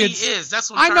sweet buckets. Tea is. That's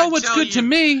what I I'm know trying what's to good tell to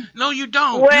me. No, you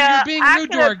don't. Well, You're being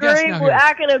rude to our guest now here.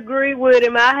 I can agree with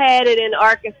him. I had it in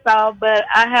Arkansas, but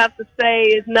I have to say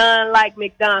it's none like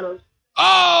McDonald's.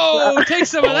 Oh, take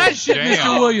some of that shit, damn.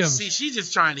 Mr. Williams. See, she's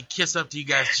just trying to kiss up to you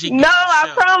guys. No,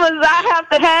 I promise I have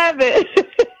to have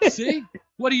it. See?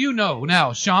 What do you know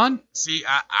now, Sean? See,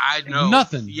 I know.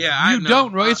 Nothing. Yeah, I know. You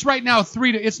don't, Roy. It's right now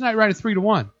 3 to. It's not right at 3 to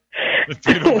 1.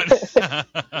 3 to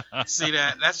 1. See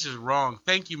that? That's just wrong.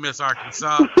 Thank you, Miss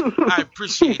Arkansas. I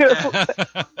appreciate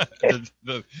that.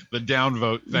 the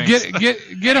downvote. Thanks.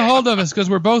 Get a hold of us because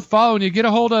we're both following you. Get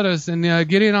a hold of us and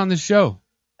get in on the show.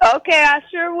 Okay, I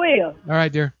sure will. All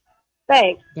right, dear.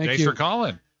 Thanks. Thanks for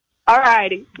calling. All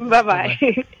righty.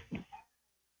 Bye-bye.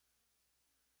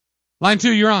 Line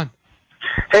 2, you're on.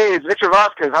 Hey, it's Victor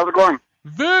Vasquez. How's it going?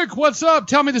 Vic, what's up?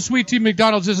 Tell me the sweet tea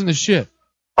McDonald's isn't the shit.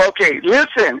 Okay,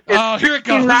 listen. It's here it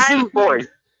goes. 69 boys.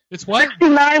 It's what?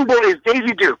 69 boys,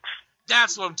 Daisy Dukes.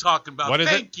 That's what I'm talking about. What is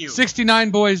Thank it? you.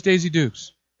 69 boys, Daisy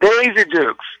Dukes. Daisy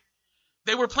Dukes.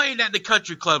 They were playing that in the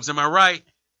country clubs. Am I right?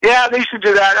 Yeah, they should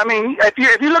do that. I mean, if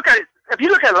you look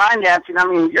at line dancing, I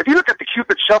mean, if you look at the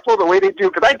Cupid Shuffle, the way they do,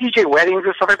 because I DJ weddings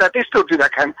and stuff like that, they still do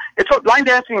that kind. Line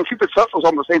dancing and Cupid Shuffle is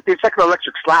almost the same thing. It's like an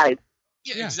electric slide.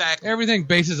 Yeah, exactly. Everything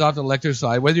bases off the electric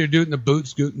side. Whether you're doing the boot,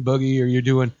 scoot, and boogie, or you're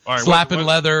doing slapping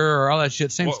leather or all that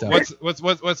shit, same stuff.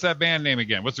 What's that band name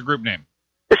again? What's the group name?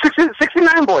 It's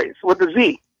 69 Boys with a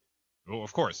Z. Oh,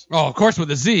 of course. Oh, of course,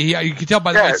 with a Z. Yeah, you can tell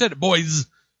by the way I said it, boys.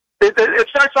 It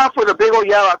starts off with a big old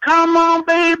yell, "Come on,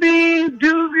 baby, do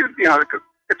you know?"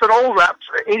 It's an old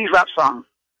 80s rap song,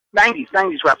 90s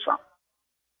rap song.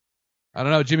 I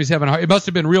don't know. Jimmy's having a hard. It must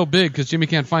have been real big because Jimmy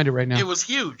can't find it right now. It was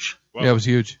huge. Well, yeah, it was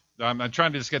huge. I'm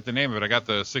trying to just get the name of it. I got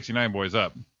the 69 Boys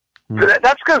up.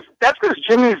 That's because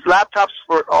Jimmy's laptops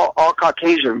were all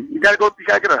Caucasian. You gotta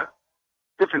get a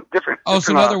different. Oh,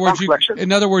 so in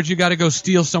other words, you got to go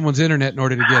steal someone's internet in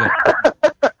order to get it.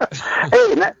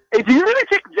 Hey, do you really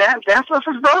take dance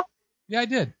lessons, bro? Yeah, I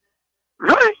did.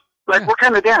 Really? Like what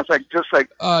kind of dance? Like just like?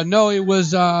 No, it was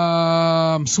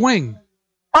swing.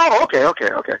 Oh, okay.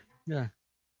 Yeah.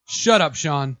 Shut up,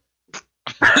 Sean.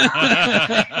 All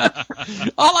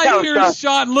I hear is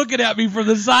Sean looking at me from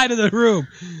the side of the room.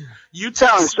 You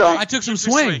tell him, Sean. I took some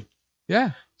swing.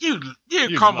 Yeah. You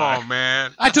come on,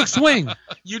 man. I took swing.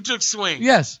 You took swing.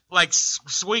 Yes. Like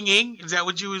swinging? Is that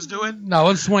what you was doing? No, I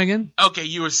was swinging. Okay,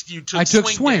 you took I took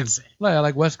swing. Dancing.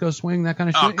 Like West Coast swing, that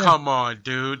kind of shit. Oh, come on,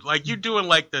 dude. Like you doing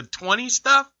like the 20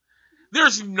 stuff?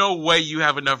 There's no way you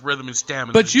have enough rhythm and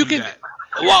stamina. But you can. That.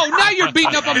 Whoa! Now you're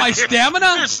beating up on my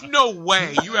stamina. There's no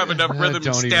way you have enough rhythm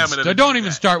and stamina. Don't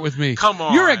even start with me. Come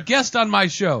on. You're a guest on my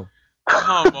show.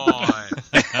 Come on.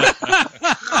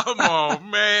 Come on,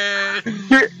 man.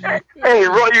 Hey,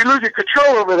 Roy, you're losing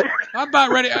control over there. I'm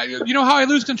about ready. You know how I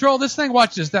lose control of this thing?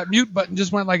 Watch this. That mute button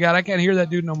just went like that. I can't hear that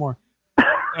dude no more.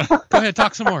 Go ahead,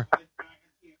 talk some more.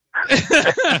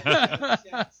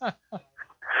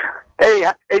 Hey,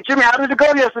 Jimmy, how did it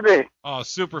go yesterday? Oh,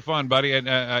 super fun, buddy. And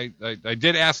I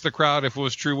did ask the crowd if it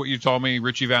was true what you told me,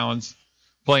 Richie Valens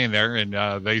playing there,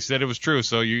 and they said it was true.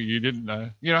 So you didn't,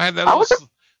 I had that. I wasn't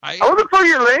for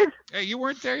your legs. Hey, you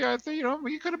weren't there. I think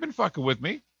you could have been fucking with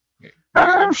me.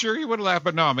 I'm sure you would have laughed,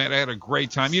 but no, man, I had a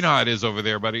great time. You know how it is over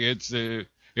there, buddy. It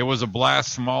was a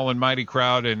blast, small and mighty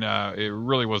crowd, and it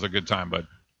really was a good time, bud.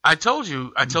 I told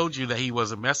you that he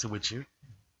wasn't messing with you.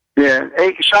 Yeah.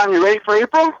 Hey, Sean, you ready for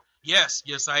April? Yes,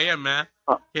 I am, man.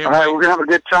 All right, we're gonna have a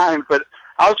good time. But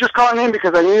I was just calling in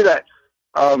because I knew that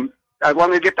I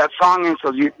wanted to get that song in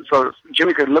so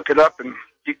Jimmy could look it up and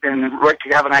Roy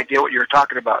could have an idea what you were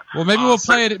talking about. Well, maybe we'll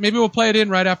play it. Maybe we'll play it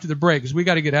in right after the break because we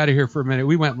got to get out of here for a minute.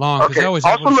 We went long because I always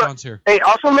have one Sean's here. Hey,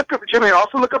 also look up Jimmy.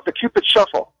 Also look up the Cupid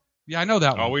Shuffle. Yeah, I know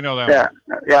that one. Oh, we know that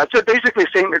one. Yeah. It's basically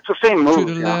same. It's the same move.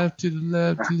 To the left, to the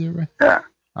left, to the right. Yeah.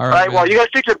 All right. Well, you guys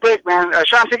take your break, man.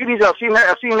 Sean, take it easy. I'll see you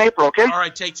in April. Okay. All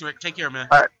right. Take care, man.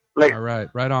 All right. Later. All right.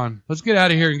 Right on. Let's get out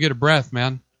of here and get a breath,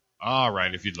 man. All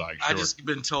right, if you'd like. Sure. I just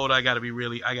been told I got to be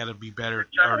better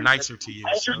or nicer to you.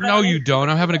 So. No, you don't.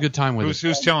 I'm having a good time with it.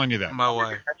 Who's telling you that? My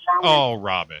wife. Oh,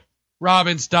 Robin.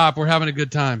 Robin, stop. We're having a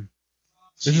good time.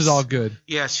 This is all good.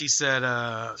 Yeah, she said,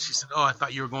 oh, I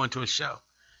thought you were going to a show.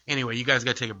 Anyway, you guys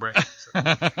got to take a break. So.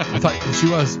 I thought she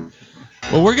was.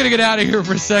 Well, we're going to get out of here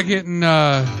for a second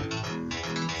and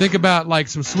think about like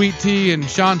some sweet tea and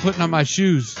Sean putting on my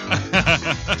shoes.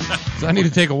 So I need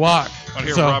to take a walk. I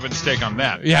hear Robin's take on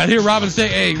that. Yeah, I hear Robin's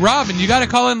take. Hey, Robin, you got to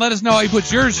call in and let us know how you put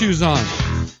your shoes on.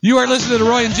 You are listening to the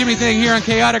Roy and Jimmy Thing here on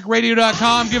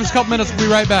chaoticradio.com. Give us a couple minutes. We'll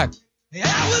be right back.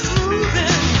 I was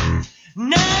moving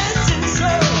nice and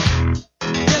slow,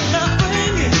 and my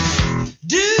fingers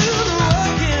do the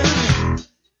walking,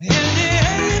 and it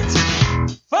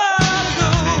ain't far to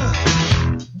go.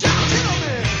 Don't tell me.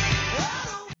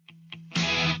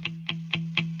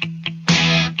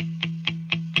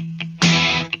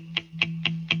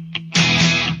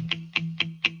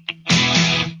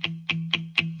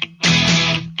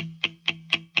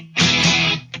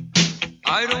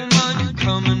 I don't mind you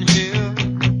coming here,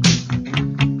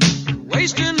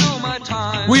 wasting all my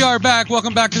time. We are back.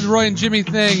 Welcome back to the Roy and Jimmy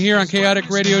Thing here on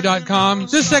chaoticradio.com.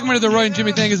 This segment of the Roy and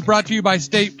Jimmy Thing is brought to you by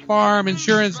State Farm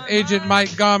Insurance Agent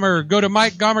Mike Gomer. Go to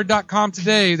MikeGomer.com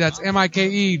today. That's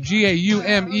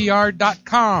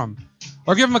MikeGaumer.com.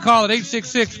 Or give him a call at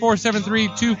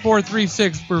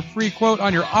 866-473-2436 for a free quote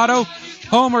on your auto,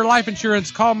 home, or life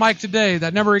insurance. Call Mike today.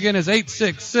 That number again is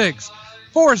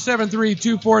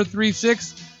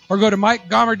 866-473-2436. Or go to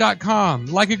MikeGomer.com.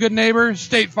 Like a good neighbor,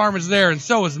 State Farm is there, and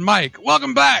so is Mike.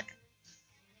 Welcome back.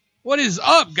 What is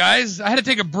up, guys? I had to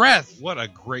take a breath. What a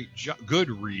great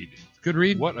good read. Good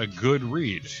read? What a good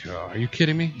read. Oh, are you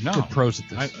kidding me? No. We're pros at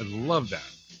this. I love that.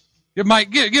 Give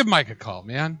Mike a call,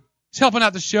 man. He's helping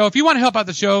out the show. If you want to help out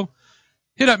the show,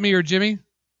 hit up me or Jimmy.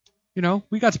 You know,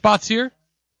 we got spots here.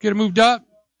 Get it moved up.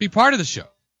 Be part of the show.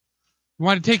 You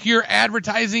want to take your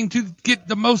advertising to get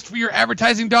the most for your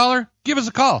advertising dollar? Give us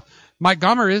a call. Mike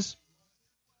Gomer is.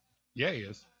 Yeah, he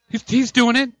is. He's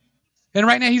doing it. And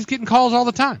right now he's getting calls all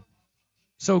the time.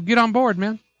 So get on board,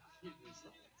 man.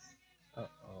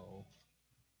 Uh-oh.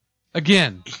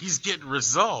 Again. He's getting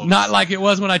results. Not like it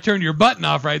was when I turned your button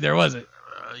off right there, was it?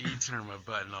 You turned my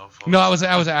button off. No,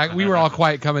 we were all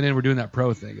quiet coming in. We're doing that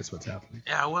pro thing. That's what's happening.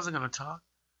 Yeah, I wasn't going to talk.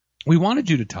 We wanted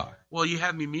you to talk. Well, you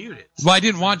had me muted. Well, I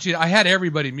didn't want you. I had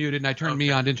everybody muted, and I turned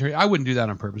me on. I wouldn't do that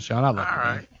on purpose, Sean. I love you. All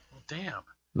right. Damn.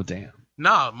 Well, damn.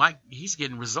 No, Mike, he's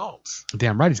getting results.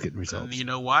 Damn right he's getting results. You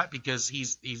know why? Because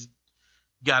he's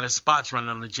got his spots running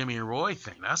on the Jimmy and Roy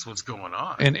thing. That's what's going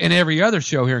on. And every other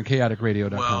show here in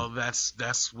chaoticradio.com. Well,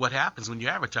 that's what happens when you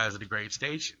advertise at a great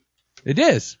station. It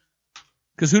is.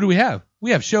 Because who do we have?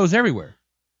 We have shows everywhere.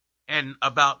 And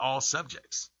about all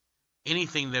subjects.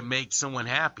 Anything that makes someone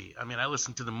happy. I mean, I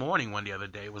listened to The Morning one the other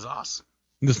day. It was awesome.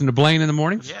 Listen to Blaine in the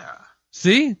mornings? Yeah.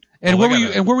 See? And where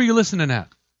were you listening at?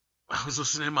 I was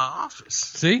listening in my office.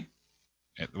 See?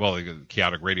 Well,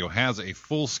 Chaotic Radio has a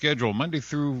full schedule Monday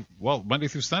through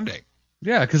Sunday.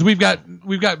 Yeah, because we've got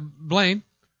Blaine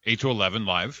 8 to 11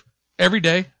 live every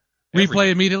day.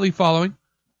 Replay immediately following.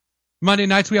 Monday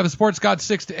nights we have a Sports God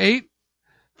 6 to 8,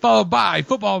 followed by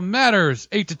Football Matters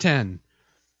 8 to 10.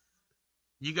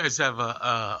 You guys have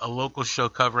a local show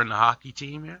covering the hockey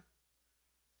team here?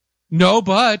 No,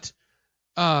 but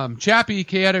Chappie,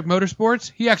 Chaotic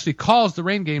Motorsports, he actually calls the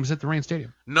rain games at the Rain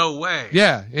Stadium. No way.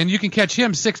 Yeah, and you can catch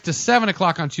him 6 to 7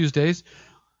 o'clock on Tuesdays.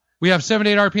 We have 7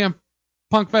 to 8 RPM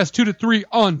Punk Fest 2 to 3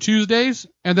 on Tuesdays,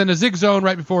 and then a Zig Zone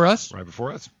right before us. Right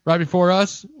before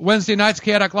us. Wednesday nights,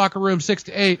 Chaotic Locker Room 6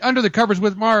 to 8. Under the Covers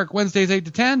with Mark, Wednesdays 8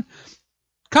 to 10.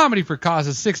 Comedy for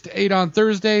Causes 6 to 8 on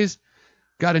Thursdays.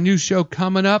 Got a new show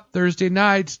coming up Thursday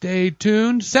night. Stay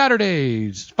tuned.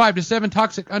 Saturdays, 5 to 7,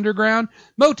 Toxic Underground.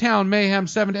 Motown Mayhem,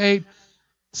 7 to 8.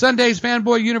 Sundays,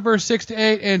 Fanboy Universe, 6 to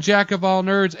 8. And Jack of All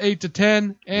Nerds, 8 to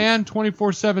 10. And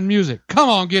 24/7 music. Come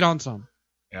on, get on some.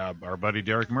 Yeah, our buddy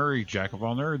Derek Murray, Jack of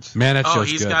All Nerds. Man, that show's good. Oh,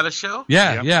 he's got a show?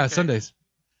 Yeah, Okay. Sundays.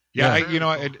 Yeah,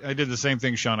 I did the same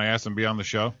thing, Sean. I asked him to be on the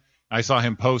show. I saw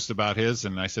him post about his,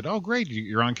 and I said, oh, great,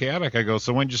 you're on Chaotic. I go,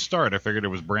 so when did you start? I figured it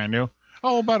was brand new.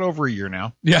 Oh, about over a year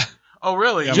now. Yeah. Oh,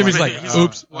 really? Yeah, Jimmy's like,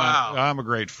 oops. Wow. I'm a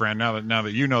great friend now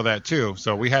that you know that too.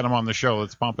 So we had him on the show.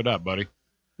 Let's pump it up, buddy.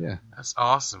 Yeah. That's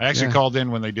awesome. I actually called in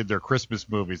when they did their Christmas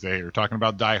movies. They were talking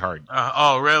about Die Hard.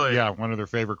 Oh, really? Yeah, one of their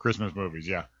favorite Christmas movies.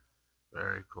 Yeah.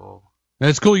 Very cool. And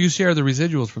it's cool you share the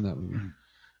residuals from that movie.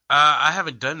 I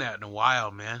haven't done that in a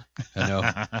while, man. I know.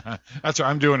 That's right.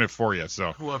 I'm doing it for you.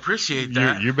 So. Well, appreciate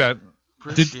that. You bet.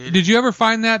 Did you ever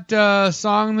find that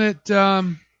song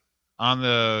that?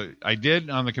 I did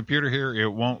on the computer here. It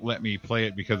won't let me play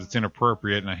it because it's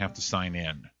inappropriate and I have to sign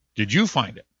in. Did you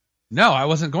find it? No, I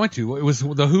wasn't going to. It was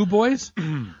the Who Boys?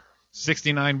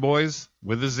 69 Boys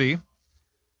with a Z.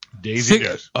 Daisy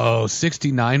Dukes. Oh,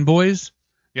 69 Boys?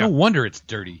 Yeah. No wonder it's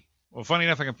dirty. Well, funny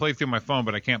enough, I can play through my phone,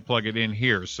 but I can't plug it in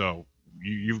here. So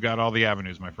you've got all the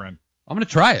avenues, my friend. I'm going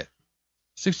to try it.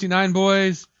 69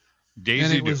 Boys. Daisy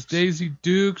and it Dukes. was Daisy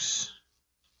Dukes.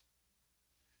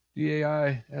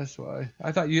 DAISY.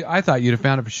 I thought you'd have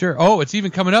found it for sure. Oh, it's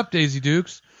even coming up, Daisy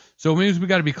Dukes. So it means we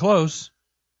got to be close.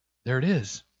 There it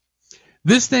is.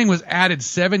 This thing was added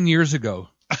 7 years ago.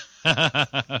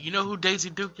 You know who Daisy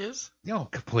Duke is? No,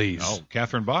 please. Oh,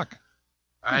 Catherine Bach.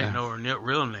 I didn't know her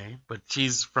real name, but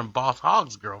she's from Boss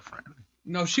Hogg's girlfriend.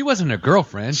 No, she wasn't a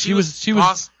girlfriend. She was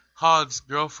Boss Hogg's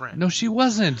girlfriend. No, she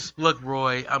wasn't. Look,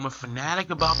 Roy, I'm a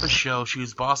fanatic about the show. She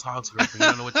was Boss Hogg's girlfriend. You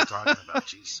don't know what you're talking about.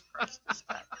 Jesus Christ.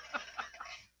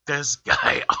 This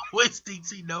guy always thinks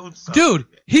he knows something. Dude,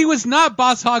 he was not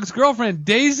Boss Hogg's girlfriend.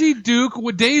 Daisy Duke,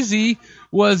 Daisy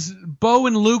was Bo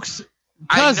and Luke's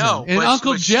cousin. I know, and but,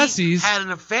 Uncle but Jesse's. She had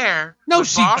an affair. No, with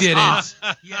she Boss didn't.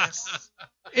 Hogg. Yes.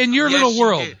 In your Yes, little she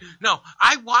world. did. No,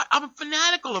 I'm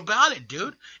fanatical about it,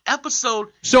 dude. So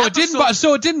it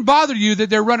didn't bother you that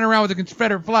they're running around with a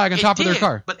Confederate flag on top of their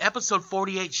car. But episode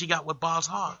 48, she got with Boss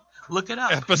Hogg. Look it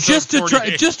up. Just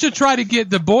to try to get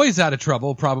the boys out of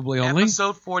trouble, probably only.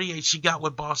 Episode 48, she got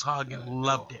with Boss Hogg and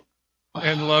loved it.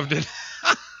 And loved it.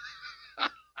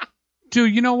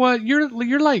 Dude, you know what?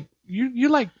 You're like.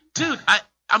 Dude,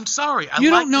 I'm sorry. I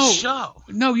you like don't know. the show.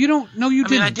 No, you don't. No, you I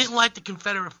didn't. mean, I didn't like the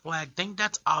Confederate flag thing.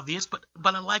 That's obvious. But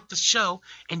I liked the show.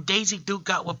 And Daisy Duke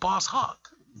got with Boss Hogg.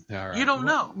 All right. You don't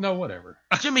know. No, whatever.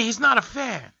 Jimmy, he's not a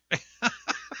fan.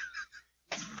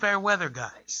 Fair weather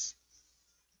guys.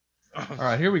 All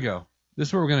right, here we go. This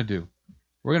is what we're gonna do.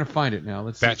 We're gonna find it now.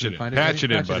 Let's patch see if it we can find in. it. Patch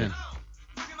it in, buddy.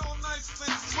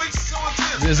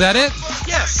 Is that it?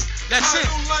 Yes, that's it.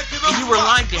 And you were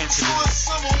line dancing.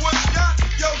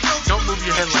 Don't move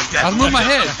your head like that. I'll move my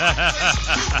head.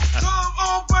 Come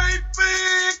on, baby,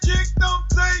 kick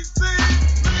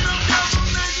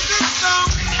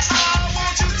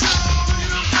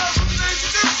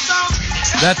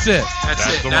That's it. That's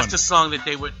it. the That's one. the song that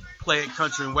they would play at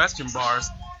country and western bars.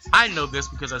 I know this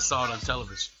because I saw it on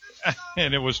television.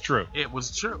 And it was true. It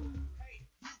was true.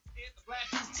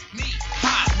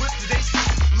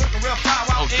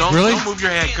 Oh, don't Really? move your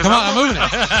head. 'cause Come on, I'm moving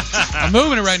it. I'm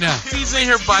moving it right now. He's in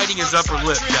here biting his upper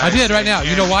lip, guys. I did right now.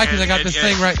 You know why? Because I got this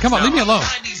thing right. Come on, leave me alone.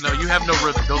 No, you have no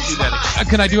rhythm. Don't do that again.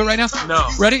 Can I do it right now? No.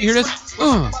 Ready? Here it is.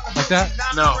 Like that.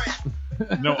 No.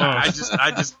 No, I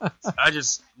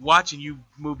just watching you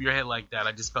move your head like that.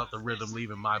 I just felt the rhythm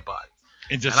leaving my body,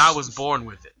 and and I was born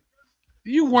with it.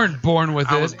 You weren't born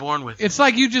with it. I was born with it. It's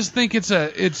like you just think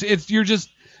you're just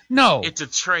no. It's a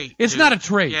trait. It's dude. not a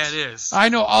trait. Yeah, it is. I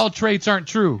know all traits aren't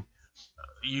true.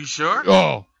 You sure?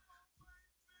 Oh,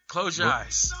 Close your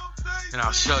eyes, and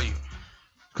I'll show you.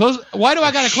 close. Why do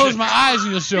I gotta close my eyes and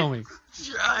you'll show me?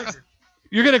 Your eyes.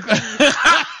 You're gonna.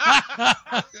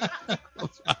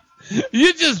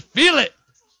 You just feel it.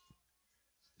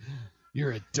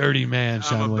 You're a dirty man,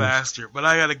 Sean I'm a Williams. bastard, but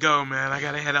I gotta go, man. I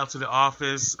gotta head out to the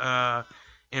office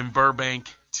in Burbank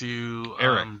to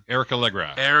Eric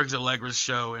Allegra. Eric's Allegra's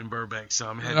show in Burbank. So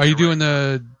I'm heading. Are you there doing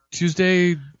the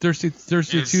Tuesday, Thursday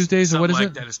It's Tuesdays, or what is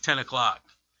something it? like that. It's 10 o'clock.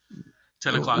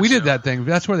 10 o'clock. We did show. that thing.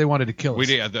 That's where they wanted to kill us. We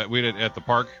did at the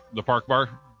park bar.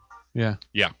 Yeah.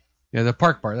 Yeah. Yeah, the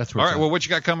park bar. That's where. All it's right. at. Well, what you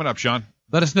got coming up, Sean?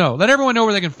 Let us know. Let everyone know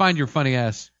where they can find your funny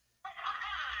ass.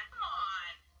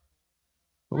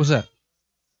 What was that?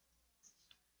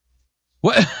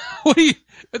 What? What are you?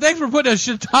 Thanks for putting a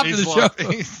shit top to the show.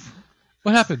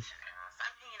 What happened?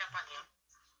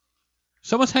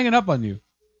 Someone's hanging up on you.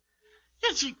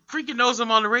 Yeah, she freaking knows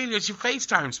I'm on the radio. She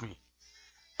FaceTimes me.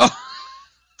 Oh.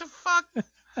 The fuck?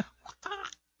 What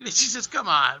the? She says, "Come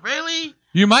on, really?"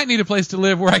 You might need a place to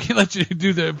live where I can let you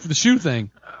do the shoe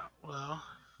thing. Well,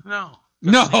 no.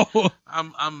 No.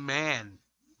 I'm man.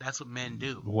 That's what men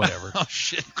do. Whatever. Oh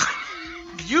shit.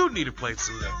 You need a place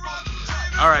to live.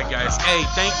 All right, guys. Hey,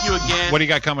 thank you again. What do you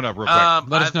got coming up, real quick?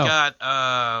 Let us I've know.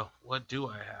 got what do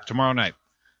I have? Tomorrow night.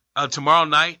 Tomorrow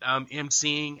night, I'm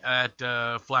emceeing at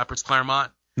Flappers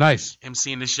Claremont. Nice.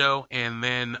 emceeing the show, and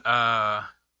then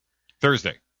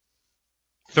Thursday.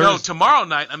 no, tomorrow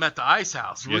night I'm at the Ice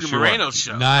House, Yes, Rudy you are. Moreno's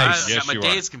show. Nice. I Yes, got my you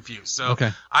days confused. So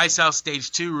Okay. Ice House Stage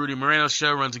 2, Rudy Moreno's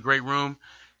show, runs a great room.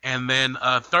 And then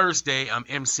Thursday I'm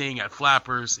emceeing at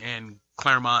Flappers in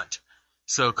Claremont.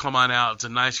 So come on out. It's a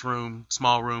nice room,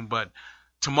 small room, but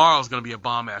tomorrow's going to be a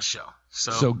bomb-ass show.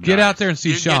 So get out there and see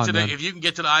You can get Sean, to man. if you can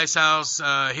get to the Ice House,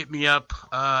 hit me up,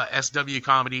 SW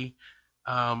Comedy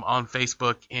on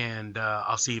Facebook, and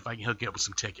I'll see if I can hook you up with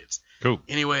some tickets. Cool.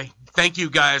 Anyway, thank you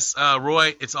guys.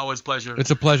 Roy, it's always a pleasure.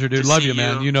 It's a pleasure, dude. to Love see you,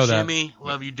 man. You know that. Jimmy,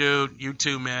 love you, dude. You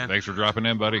too, man. Thanks for dropping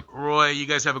in, buddy. Roy, you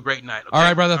guys have a great night. Okay? All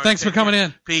right, brother. Thanks for take coming care.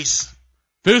 in. Peace.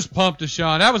 Fist pump to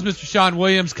Sean. That was Mr. Sean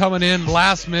Williams coming in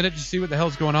last minute to see what the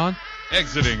hell's going on.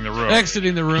 Exiting the room.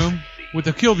 Exiting the room with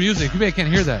the kill music. You may can't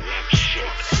hear that.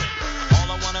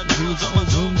 Boom,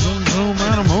 boom, boom, boom,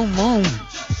 boom, boom, boom.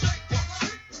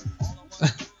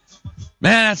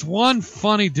 Man, that's one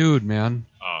funny dude, man.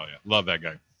 Oh yeah, love that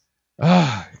guy.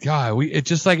 Ah, God, it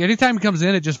just like anytime he comes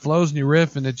in, it just flows and you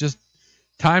riff, and it just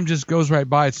time just goes right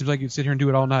by. It seems like you'd sit here and do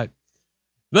it all night.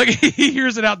 Look, he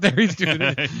hears it out there. He's doing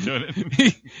it. He's doing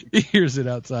it. he hears it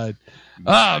outside.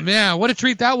 Oh man, what a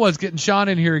treat that was getting Sean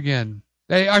in here again.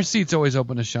 Hey, our seat's always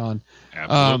open to Sean.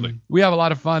 Absolutely. We have a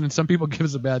lot of fun, and some people give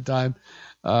us a bad time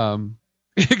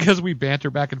because we banter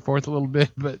back and forth a little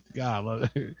bit. But God,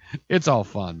 it's all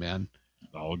fun, man.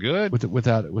 All good.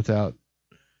 Without.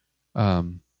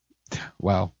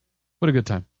 Wow, what a good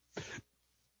time.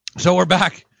 So we're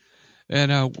back,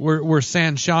 and we're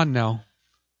San Sean now.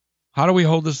 How do we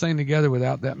hold this thing together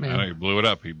without that I know, man? he blew it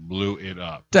up. He blew it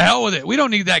up. To hell with it. We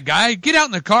don't need that guy. Get out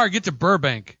in the car. Get to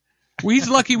Burbank. He's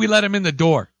lucky we let him in the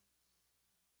door.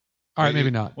 All right, maybe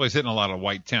not. Well, he's hitting a lot of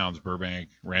white towns: Burbank,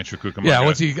 Rancho Cucamonga. Yeah,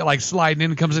 what's he like sliding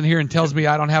in, comes in here and tells me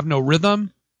I don't have no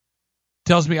rhythm?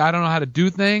 Tells me I don't know how to do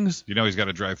things? You know he's got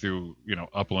to drive through,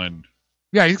 Upland.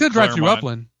 Yeah, he's going to drive through Claremont.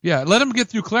 Upland. Yeah, let him get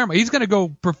through Claremont. He's going to go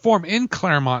perform in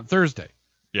Claremont Thursday.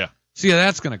 Yeah. See how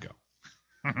that's going to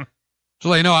go.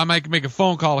 So, I might make a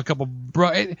phone call, a couple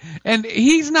and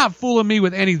he's not fooling me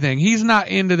with anything. He's not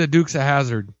into the Dukes of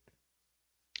Hazzard.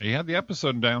 He had the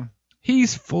episode down.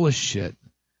 He's full of shit.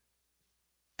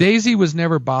 Daisy was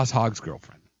never Boss Hogg's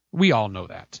girlfriend. We all know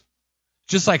that.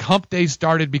 Just like Hump Day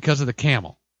started because of the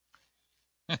camel.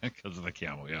 Because of the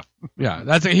camel, yeah.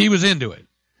 Yeah, he was into it.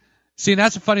 See, and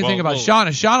that's the funny thing about Sean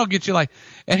is Sean will get you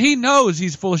and he knows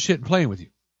he's full of shit and playing with you.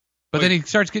 But then he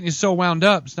starts getting you so wound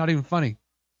up, it's not even funny.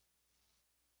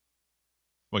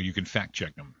 Well, you can fact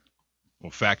check him. We'll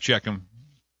fact check him.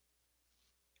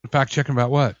 Fact checking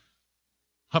about what?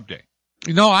 Hump Day.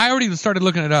 No, I already started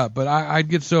looking it up, but I'd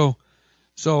get so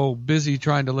busy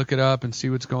trying to look it up and see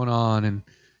what's going on,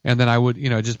 and then I would,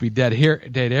 just be dead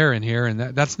air in here, and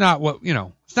that's not what,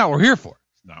 it's not what we're here for.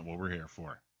 It's not what we're here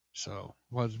for. So,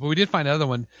 but we did find another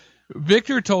one.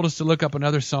 Victor told us to look up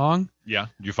another song. Yeah,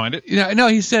 did you find it? No,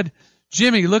 he said,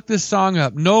 Jimmy, look this song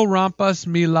up. No rompas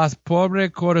mi las pobre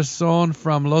corazón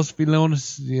from Los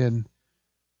Filones.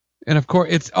 And of course,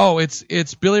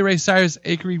 it's Billy Ray Cyrus,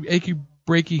 Achy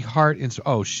Breaky Heart.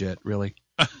 Oh, shit, really?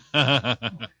 All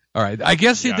right, I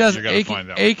guess he does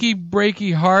Achy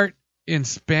Breaky Heart in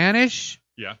Spanish.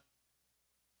 Yeah.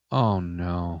 Oh,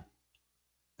 no.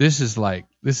 This is like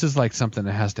something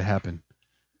that has to happen.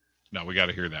 No, we got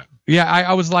to hear that. Yeah,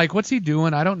 I was like, what's he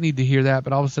doing? I don't need to hear that.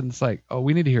 But all of a sudden it's like, oh,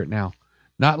 we need to hear it now.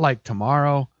 Not like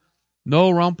tomorrow.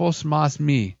 No rompos mas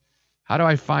mi. How do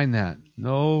I find that?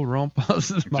 No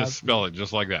rompos mas mi. Just spell it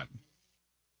just like that.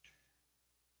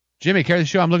 Jimmy, carry the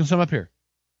show. I'm looking some up here.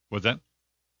 What's that?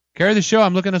 Carry the show.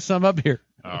 I'm looking at some up here.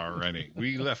 All righty.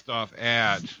 We left off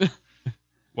at...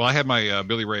 Well, I had my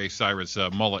Billy Ray Cyrus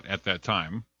mullet at that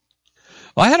time.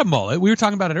 Well, I had a mullet. We were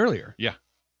talking about it earlier. Yeah.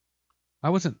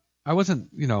 I wasn't, I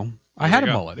had a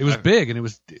mullet. It was big and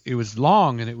it was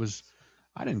long and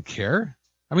I didn't care.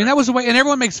 I mean, that was the way, and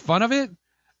everyone makes fun of it.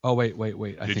 Oh, wait.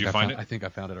 Did you find it? I think I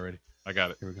found it already. I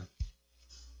got it. Here we go.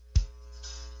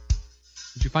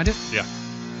 Did you find it? Yeah.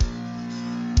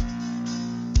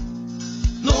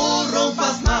 No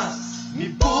rompas más, mi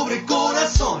pobre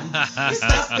corazón.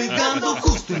 Estás pegando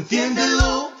justo,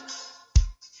 entiéndelo.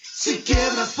 Si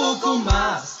quiebras poco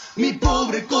más, mi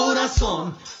pobre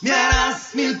corazón, me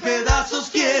harás mil pedazos,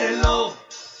 quiérelo.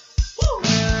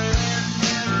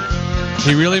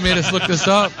 He really made us look this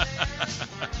up.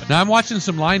 Now I'm watching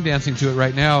some line dancing to it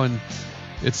right now, and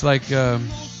it's like. It's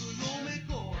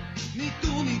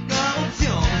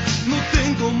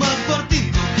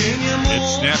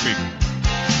snappy.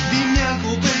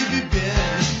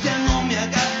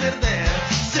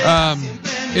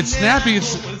 It's snappy.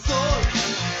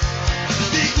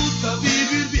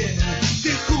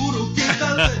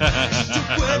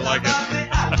 I like it.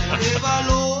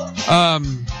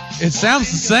 It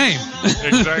sounds the same.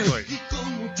 Exactly.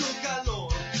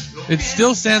 It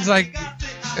still sounds like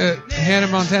Hannah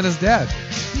Montana's dad.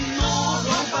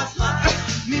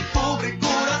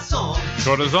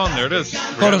 Corazon, there it is.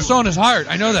 Corazon is hard.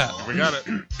 I know that. We got it.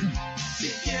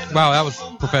 Wow, that was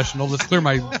professional. Let's clear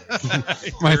my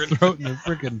throat in the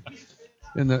freaking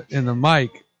in the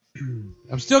mic.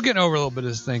 I'm still getting over a little bit of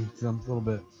this thing, a little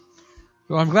bit.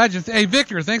 So I'm glad you. Hey,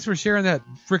 Victor, thanks for sharing that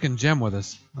freaking gem with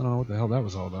us. I don't know what the hell that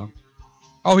was all about.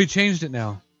 Oh, he changed it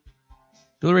now.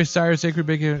 Billy Ray Cyrus, Sacred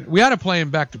Bacon. We ought to play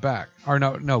him back to back. Or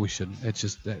no, we shouldn't. It's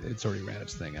just it's already ran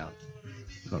its thing out.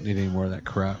 We don't need any more of that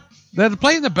crap.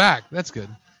 Play in the back. That's good.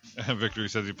 Victor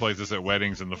says he plays this at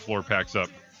weddings and the floor packs up.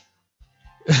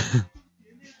 Yeah,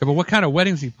 but what kind of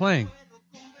weddings is he playing?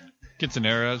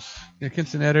 Quinceaneras. Yeah,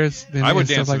 quinceaneras. I would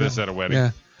dance to this at a wedding.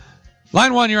 Yeah.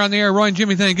 Line 1, you're on the air. Roy and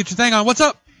Jimmy Thing. Get your thing on. What's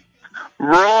up?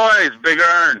 Roy's Big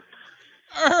Earn.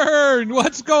 Earn,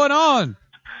 what's going on?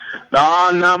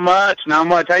 No, not much.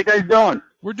 How you guys doing?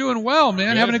 We're doing well,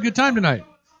 man. Good. Having a good time tonight.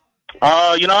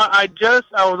 I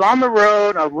was on the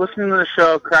road. I was listening to the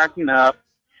show, cracking up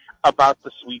about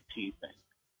the sweet tea thing.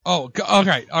 Oh, okay. All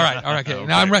right. Okay. Okay.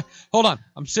 Now I'm right. Hold on.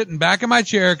 I'm sitting back in my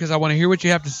chair because I want to hear what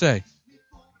you have to say.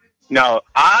 No,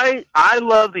 I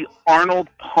love the Arnold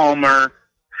Palmer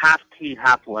half tea,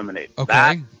 half lemonade. Okay.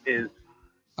 That is.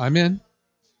 I'm in.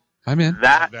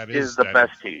 That is the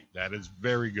best tea. That is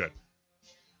very good.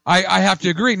 I have to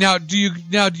agree. Now, do you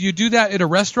do that at a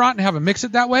restaurant and have them mix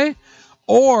it that way,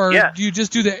 or Yes. do you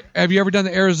just do the? Have you ever done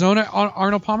the Arizona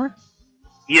Arnold Palmer?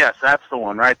 Yes, that's the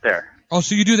one right there. Oh,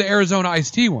 so you do the Arizona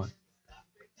iced tea one?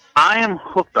 I am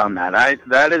hooked on that.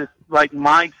 That is like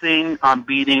my thing on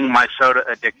beating my soda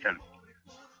addiction.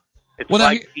 It's Well,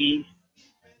 like tea.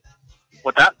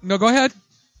 What that? No, go ahead.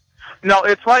 No,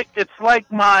 it's like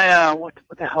my what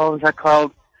the hell is that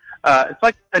called? It's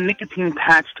like a nicotine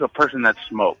patch to a person that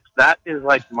smokes. That is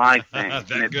like my thing.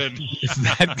 That good. It's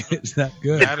that good. It's that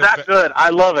good. It's that good.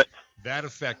 I love it. That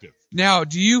effective. Now,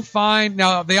 do you find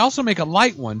they also make a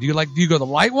light one? Do you go the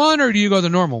light one or do you go the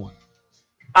normal one?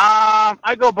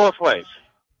 I go both ways.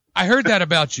 I heard that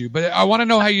about you, but I want to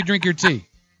know how you drink your tea.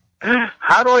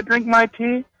 How do I drink my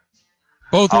tea?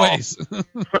 Both ways.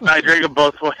 I drink it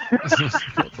both ways.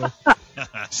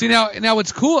 See, now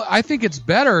it's cool. I think it's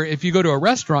better if you go to a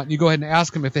restaurant and you go ahead and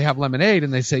ask them if they have lemonade,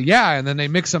 and they say yeah, and then they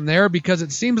mix them there because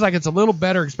it seems like it's a little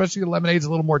better, especially the lemonade's a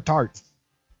little more tart.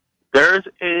 There's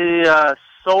a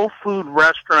soul food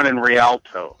restaurant in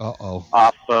Rialto. Uh-oh.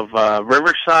 Off of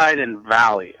Riverside and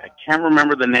Valley. I can't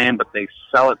remember the name, but they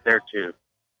sell it there too.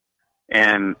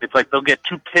 And it's like they'll get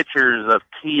 2 pitchers of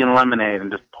tea and lemonade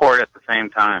and just pour it at the same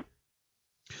time.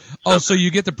 So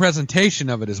you get the presentation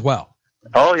of it as well.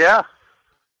 Oh yeah.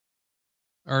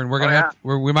 And we're gonna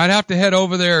we might have to head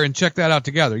over there and check that out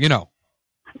together. You know.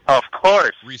 Of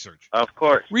course. Research. Of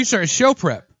course. Research, show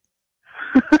prep.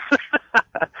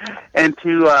 And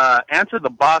to answer the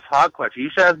Boss Hog question, you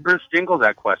should ask Bruce Jingles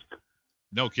that question.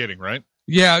 No kidding, right?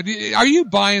 Yeah. Are you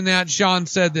buying that? Sean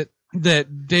said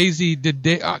that Daisy did.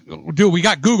 Dude, we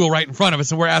got Google right in front of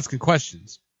us, and we're asking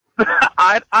questions.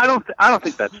 I don't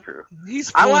think that's true. He's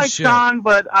full I of like shit. Sean,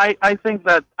 but I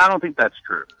don't think that's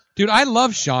true. Dude, I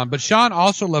love Sean, but Sean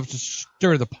also loves to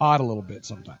stir the pot a little bit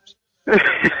sometimes.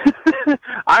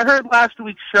 I heard last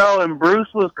week's show, and Bruce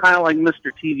was kind of like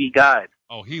Mr. TV Guide.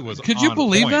 Oh, he was. Could you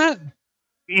believe point. that?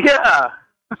 Yeah.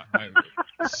 I'm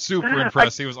super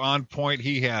impressed. He was on point.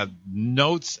 He had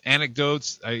notes,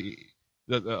 anecdotes, a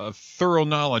thorough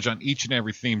knowledge on each and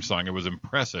every theme song. It was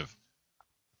impressive.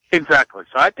 Exactly.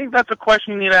 So I think that's a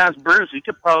question you need to ask Bruce. He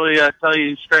could probably tell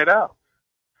you straight out,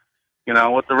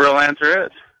 what the real answer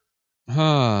is.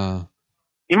 Huh.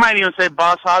 He might even say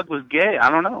Boss Hogg was gay. I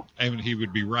don't know. And he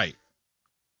would be right.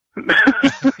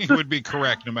 He would be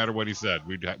correct no matter what he said.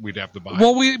 We'd have to buy.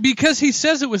 Well, because he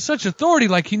says it with such authority,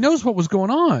 like he knows what was going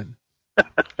on.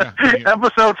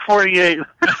 Episode 48.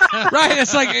 Right.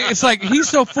 It's like he's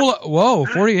so full of. Whoa,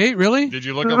 48, really? Did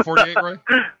you look up 48, Roy?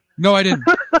 No, I didn't.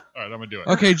 All right, I'm gonna do it.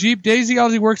 Okay, Jeep. Daisy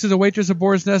Ozzy works as a waitress at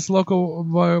Boar's Nest. Local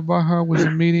bar was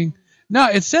a meeting. No,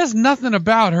 it says nothing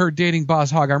about her dating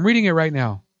Boss Hogg. I'm reading it right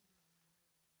now.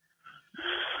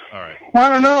 All right. I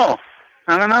don't know.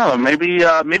 Maybe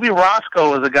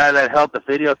Roscoe was the guy that held the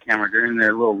video camera during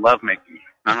their little lovemaking.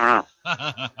 I don't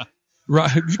know.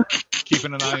 Right.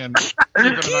 Keeping an eye on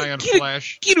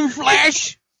Flash. Get him,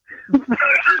 Flash.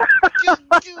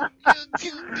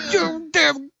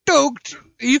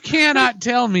 You cannot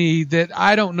tell me that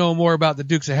I don't know more about the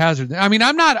Dukes of Hazzard. I mean,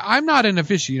 I'm not an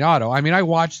aficionado. I mean, I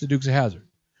watch the Dukes of Hazzard,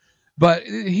 but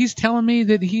he's telling me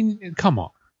that come on.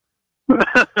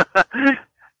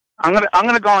 I'm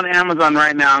gonna go on Amazon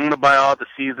right now. I'm gonna buy all the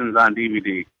seasons on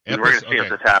DVD. And we're gonna see if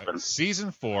this happens.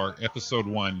 Season 4, Episode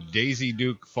 1. Daisy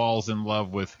Duke falls in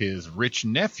love with his rich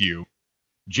nephew,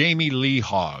 Jamie Lee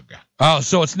Hogg. Oh,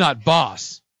 so it's not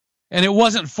Boss, and it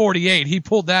wasn't 48. He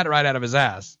pulled that right out of his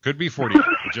ass. Could be 48.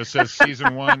 It just says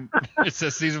Season 1. It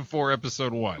says Season 4,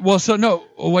 Episode 1. Well, so no.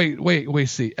 Wait.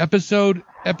 See, episode.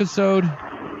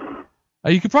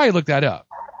 You could probably look that up.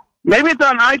 Maybe it's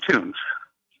on iTunes.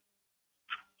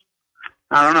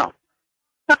 I don't know.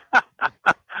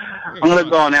 I'm going to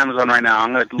go on Amazon right now.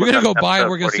 You're going to go buy it.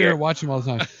 We're going to sit here and watch him all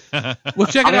the time. We'll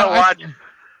check it out. Watch.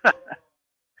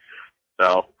 So,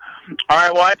 all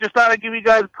right. Well, I just thought I'd give you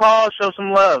guys a call, show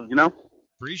some love,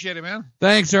 Appreciate it, man.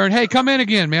 Thanks, Ern. Hey, come in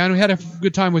again, man. We had a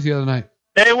good time with you the other night.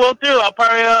 Hey, will do. I'll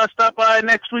probably stop by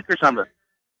next week or something.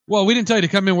 Well, we didn't tell you to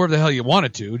come in wherever the hell you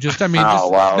wanted to.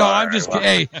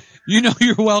 Hey,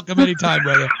 you're welcome anytime,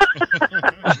 brother.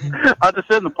 I'll just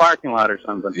sit in the parking lot or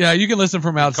something. Yeah, you can listen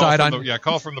from outside.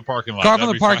 Call from the parking lot. Call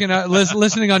from the parking lot,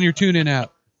 listening on your TuneIn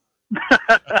app.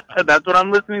 That's what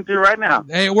I'm listening to right now.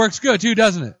 Hey, it works good, too,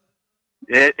 doesn't it?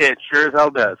 It sure as hell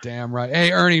does. Damn right.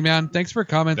 Hey, Ernie, man, thanks for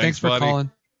coming. Thanks for calling.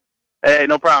 Hey,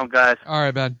 no problem, guys. All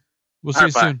right, man. We'll see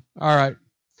you soon. All right.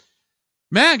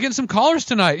 Man, getting some callers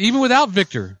tonight, even without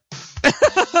Victor.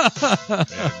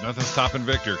 Nothing's stopping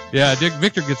Victor. Yeah,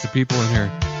 Victor gets the people in here.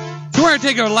 So we're going to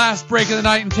take our last break of the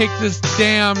night and take this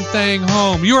damn thing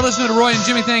home. You are listening to Roy and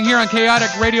Jimmy Thing here on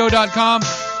chaoticradio.com.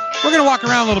 We're going to walk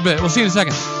around a little bit. We'll see you in a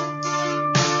second.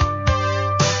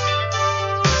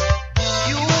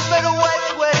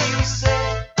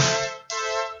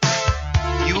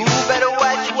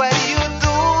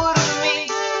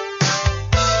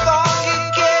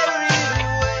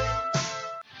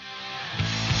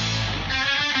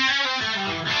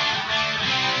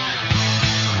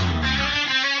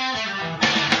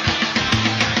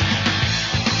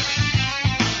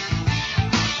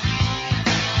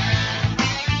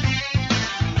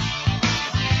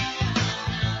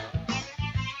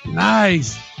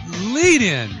 Nice lead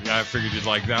in. Yeah, I figured you'd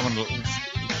like that one.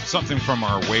 Something from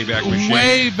our Wayback Machine.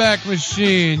 Wayback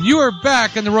Machine. You are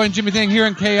back on the Roy and Jimmy Thing here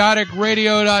on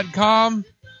chaoticradio.com.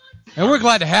 And we're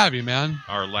glad to have you, man.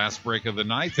 Our last break of the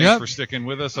night. Thanks for sticking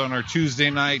with us on our Tuesday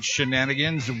night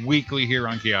shenanigans weekly here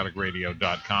on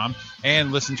chaoticradio.com.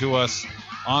 And listen to us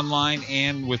online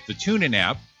and with the TuneIn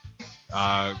app.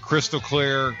 Crystal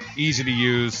clear, easy to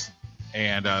use.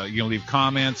 And you can leave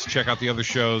comments, check out the other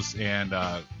shows, and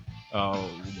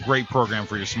Great program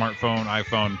for your smartphone,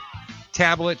 iPhone,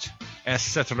 tablet,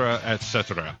 etc.,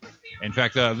 etc. In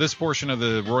fact, this portion of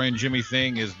the Roy and Jimmy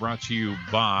thing is brought to you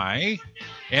by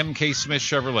MK Smith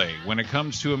Chevrolet. When it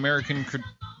comes to American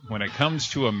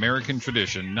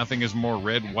tradition, nothing is more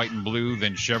red, white, and blue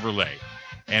than Chevrolet.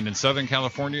 And in Southern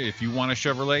California, if you want a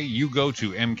Chevrolet, you go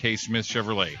to MK Smith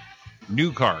Chevrolet.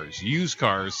 New cars, used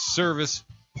cars, service,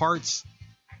 parts,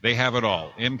 they have it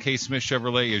all. MK Smith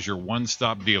Chevrolet is your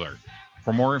one-stop dealer.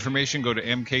 For more information, go to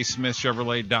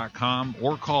mksmithchevrolet.com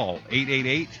or call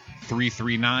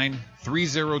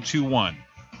 888-339-3021.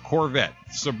 Corvette,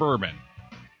 Suburban,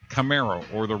 Camaro,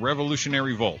 or the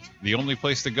Revolutionary Volt. The only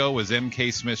place to go is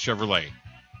MK Smith Chevrolet.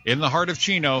 In the heart of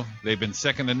Chino, they've been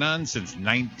second to none since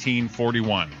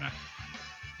 1941.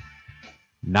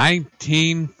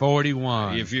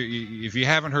 1941. If you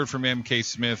haven't heard from MK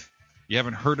Smith, you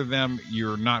haven't heard of them,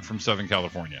 you're not from Southern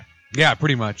California. Yeah,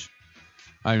 pretty much.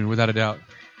 I mean, without a doubt.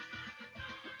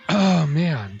 Oh,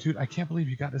 man. Dude, I can't believe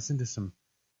you got us into some...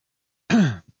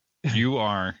 You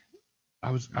are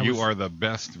You are the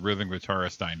best rhythm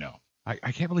guitarist I know.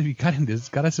 I can't believe you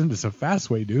got us into some fast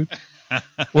way, dude.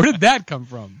 Where did that come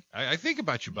from? I think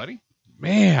about you, buddy.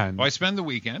 Man. Well, I spend the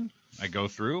weekend. I go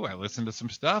through. I listen to some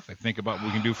stuff. I think about what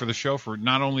we can do for the show for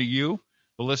not only you,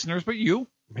 the listeners, but you.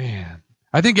 Man.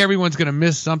 I think everyone's going to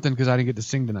miss something because I didn't get to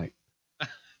sing tonight.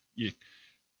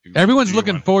 Everyone's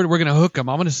looking forward. We're going to hook them.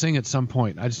 I'm going to sing at some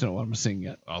point. I just don't know what I'm going to sing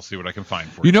yet. I'll see what I can find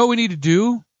for you. You know what we need to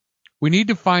do? We need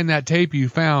to find that tape you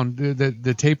found,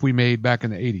 the tape we made back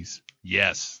in the 80s.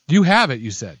 Yes. Do you have it, you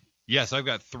said? Yes, I've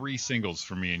got 3 singles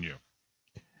for me and you.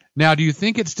 Now, do you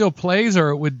think it still plays or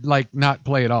it would, not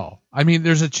play at all? I mean,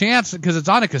 there's a chance, because it's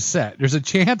on a cassette, there's a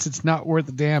chance it's not worth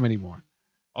a damn anymore.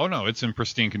 Oh, no, it's in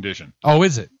pristine condition. Oh,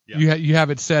 is it? Yeah. You have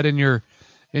it set in your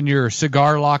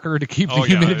cigar locker to keep the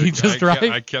humidity just right?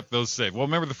 I kept those safe. Well,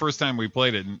 remember the first time we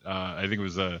played it, I think it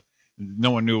was, no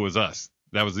one knew it was us.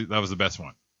 That was the best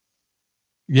one.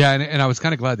 Yeah, and I was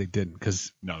kind of glad they didn't,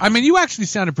 because, you actually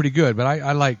sounded pretty good, but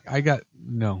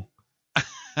no.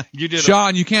 You did.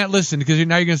 Sean, you can't listen, because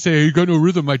now you're going to say, hey, you got no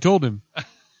rhythm, I told him.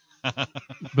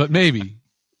 But maybe.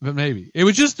 It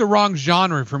was just the wrong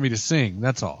genre for me to sing,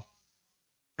 that's all.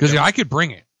 Because I could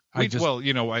bring it.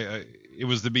 It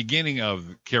was the beginning of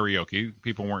karaoke.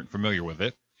 People weren't familiar with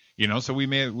it, so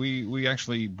we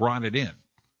actually brought it in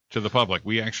to the public.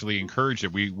 We actually encouraged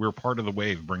it. We're part of the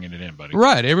wave bringing it in, buddy.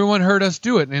 Right. Everyone heard us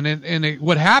do it. And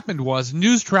what happened was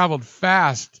news traveled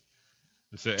fast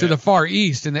to the Far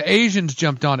East, and the Asians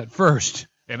jumped on it first.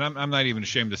 And I'm not even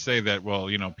ashamed to say that,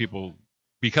 people,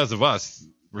 because of us,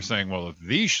 we're saying, well, if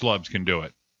these schlubs can do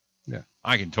it, yeah,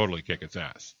 I can totally kick its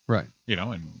ass. Right.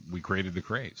 And we created the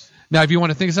craze. Now, if you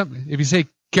want to think of something, if you say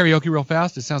karaoke real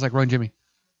fast, it sounds like Roy and Jimmy.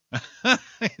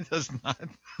 It does not.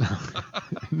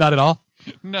 Not at all?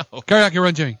 No. Karaoke Roy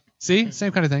and Jimmy. See?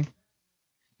 Same kind of thing.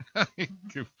 I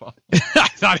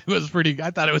thought it was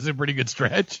a pretty good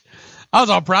stretch. I was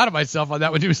all proud of myself on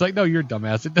that one. He was like, no, you're a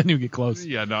dumbass. It doesn't even get close.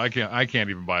 Yeah, no, I can't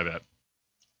even buy that.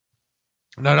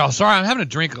 No, sorry. I'm having to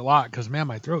drink a lot because, man,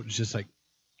 my throat is just like,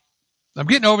 I'm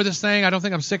getting over this thing. I don't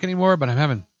think I'm sick anymore, but I'm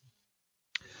having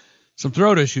some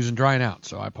throat issues and drying out.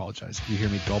 So I apologize if you hear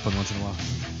me gulping once in a while.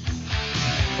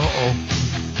 Uh-oh.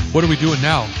 What are we doing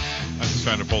now? I'm just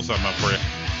trying to pull something up for you.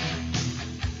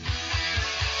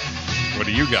 What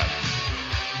do you got?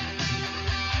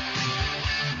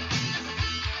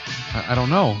 I don't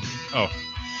know. Oh.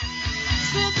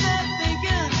 Sit there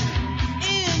thinking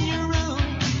in your room.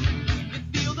 You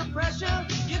feel the pressure.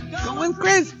 You're going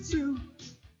crazy.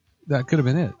 That could have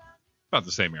been it. About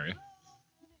the same area.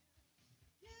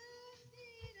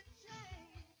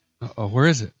 Uh-oh, where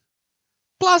is it?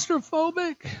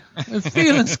 Claustrophobic and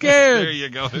feeling scared. There you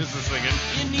go. Who's the singing?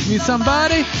 Need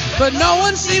somebody, but no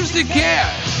one seems to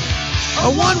care.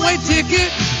 A one-way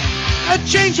ticket, a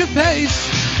change of pace.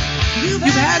 You've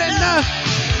had enough.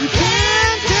 You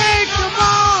can't take no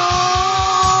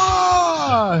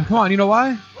more. Come on, you know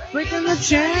why? Breaking the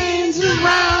chains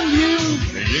around you.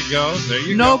 There you go.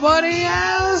 Nobody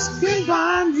else can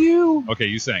find you. Okay,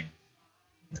 you sing.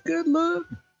 It's a good look.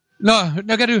 No,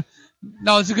 gotta do.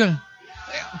 No, it's a good.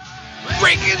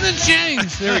 Breaking the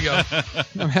chains. There we go.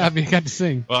 I'm happy I got to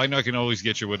sing. Well, I know I can always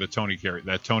get you with that Tony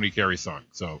Carey song.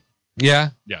 So yeah,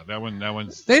 that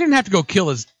one's. They didn't have to go kill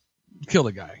the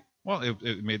guy. Well,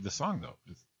 it made the song though.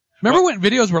 Remember when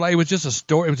videos were like it was just a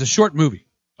story? It was a short movie.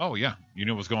 Oh yeah, you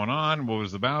knew what was going on, what it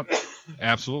was about.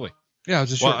 Absolutely. Yeah, it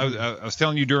was a short. Well, I was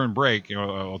telling you during break.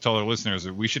 I'll tell our listeners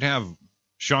that we should have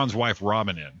Sean's wife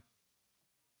Robin in.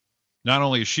 Not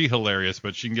only is she hilarious,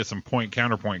 but she can get some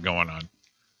counterpoint going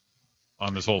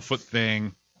on this whole foot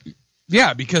thing.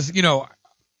 Yeah, because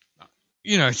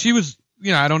she was,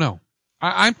 I don't know.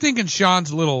 I'm thinking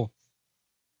Sean's a little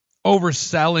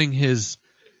overselling his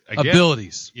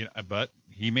abilities. But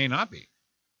he may not be.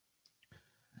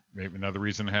 Maybe another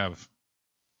reason to have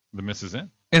the misses in.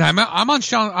 And I'm on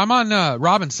Sean. I'm on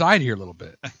Robin's side here a little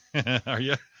bit. Are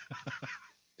you?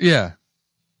 Yeah.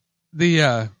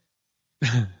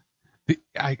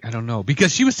 I don't know,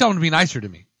 because she was telling him to be nicer to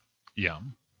me. Yeah.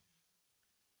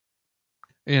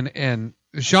 And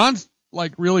Sean's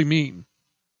like really mean,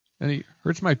 and he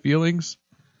hurts my feelings,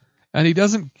 and he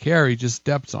doesn't care. He just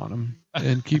steps on him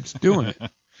and keeps doing it.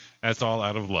 That's all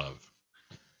out of love.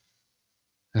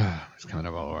 It's kind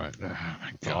of all right. Oh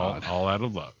my God. All out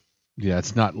of love. Yeah,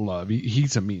 it's not love.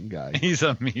 He's a mean guy. He's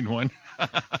a mean one.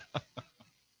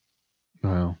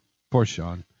 Well, poor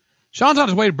Sean. Sean's on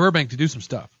his way to Burbank to do some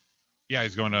stuff. Yeah,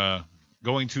 he's going to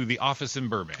the office in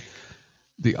Burbank.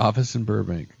 The office in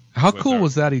Burbank. How cool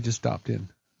was that? He just stopped in.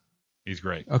 He's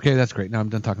great. Okay, that's great. Now I'm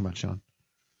done talking about Sean.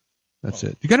 That's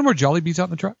it. You got any more Jollibees out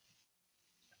in the truck?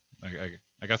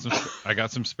 I got some. I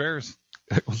got some spares.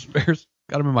 Spares.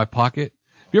 Got them in my pocket.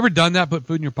 Have you ever done that? Put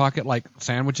food in your pocket, like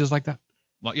sandwiches, like that?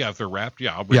 Well, yeah, if they're wrapped,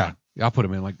 yeah, I'll bring them. Yeah, I'll put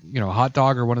them in, like a hot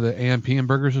dog or one of the AMPM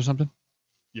burgers or something.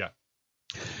 Yeah.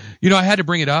 I had to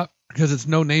bring it up because it's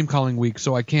no name calling week,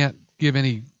 so I can't give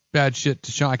any bad shit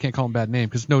to Sean. I can't call him bad name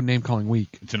because it's no name calling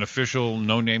week. It's an official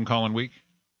no name calling week.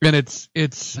 And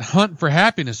it's Hunt for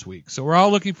Happiness week, so we're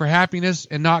all looking for happiness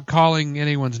and not calling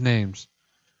anyone's names.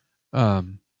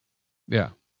 Yeah.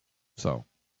 So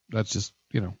that's just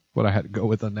what I had to go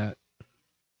with on that.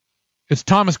 It's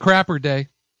Thomas Crapper Day.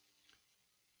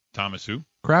 Thomas who?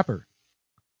 Crapper.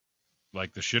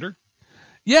 Like the shitter?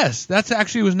 Yes, that's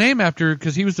actually was named after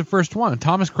because he was the first one.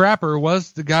 Thomas Crapper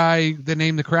was the guy they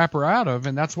named the crapper out of,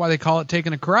 and that's why they call it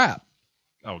taking a crap.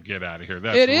 Oh, get out of here.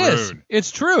 That's rude. Is.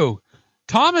 It's true.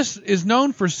 Thomas is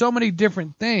known for so many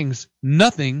different things.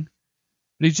 Nothing.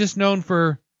 But he's just known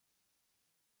for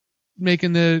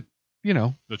making the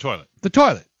toilet. The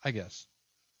toilet, I guess.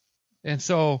 And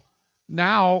so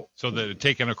now. So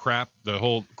taking a crap, the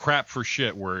whole crap for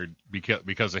shit word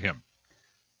because of him.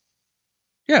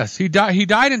 Yes, he died. He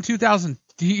died in 2000.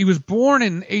 He was born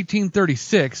in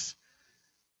 1836,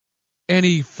 and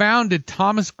he founded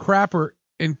Thomas Crapper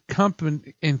and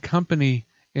Company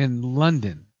in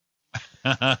London.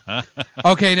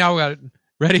 Okay, now we got it.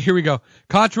 Ready? Here we go.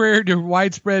 Contrary to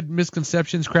widespread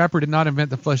misconceptions, Crapper did not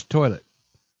invent the flush toilet.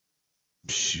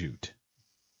 Shoot.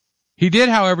 He did,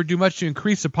 however, do much to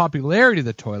increase the popularity of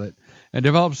the toilet and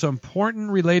develop some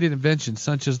important related inventions,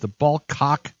 such as the ball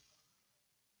cock.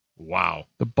 Wow.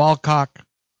 The ball cock.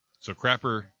 So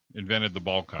Crapper invented the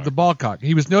ball cock. The ball cock.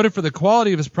 He was noted for the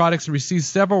quality of his products and received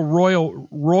several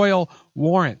royal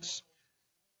warrants.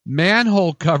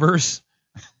 Manhole covers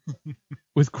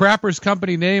with Crapper's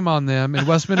company name on them in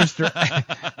Westminster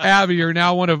Abbey are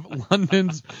now one of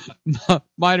London's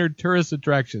minor tourist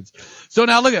attractions. So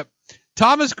now look at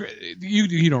Thomas.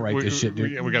 You don't write this shit,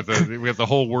 dude. We got the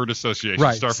whole word association.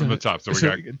 Right. Start from the top. So we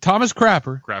got Thomas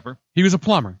Crapper. Crapper. He was a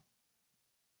plumber.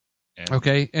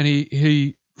 Okay, and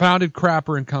he founded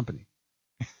Crapper and Company.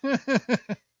 All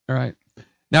right.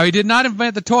 Now, he did not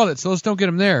invent the toilet, so let's don't get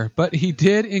him there. But he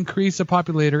did increase the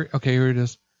popularity. Okay, here it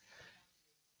is.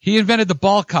 He invented the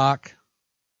ball cock,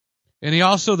 and he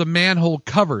also the manhole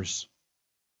covers.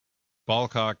 Ball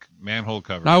cock, manhole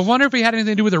covers. Now, I wonder if he had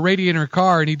anything to do with a radiator in a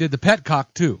car, and he did the pet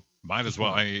cock, too. Might as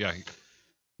well. Yeah.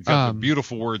 He's got the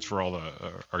beautiful words for all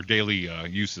our daily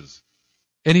uses.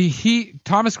 And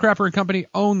Thomas Crapper and Company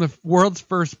owned the world's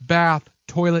first bath,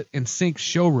 toilet, and sink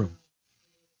showroom.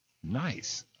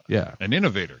 Nice. Yeah. An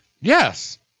innovator.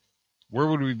 Yes. Where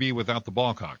would we be without the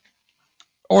ball cock?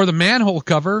 Or the manhole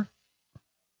cover.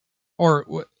 Or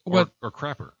what? Or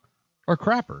Crapper. Or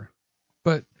Crapper.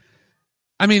 But,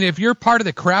 I mean, if you're part of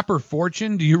the Crapper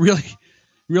fortune, do you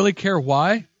really care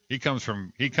why? He comes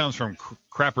from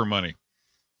Crapper money.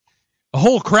 A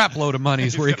whole crap load of money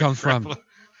is where he comes from.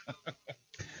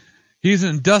 He's an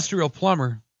industrial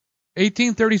plumber.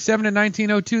 1837 to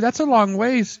 1902. That's a long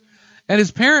ways. And his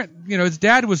parent, his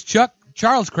dad was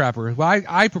Charles Crapper. Well,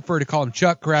 I prefer to call him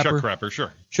Chuck Crapper. Chuck Crapper,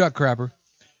 sure. Chuck Crapper.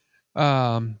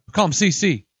 Call him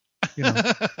CC.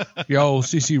 The old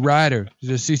CC Ryder. He's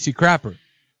a CC Crapper.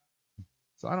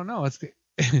 So I don't know.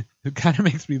 It kind of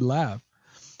makes me laugh.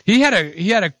 He had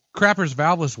a Crapper's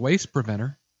valveless waste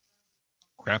preventer.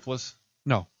 Crapless?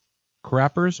 No.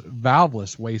 Crapper's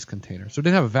valveless waste container. So it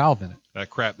didn't have a valve in it. That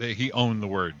crap, he owned the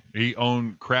word. He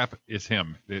owned crap is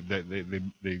him. They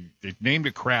named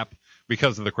it crap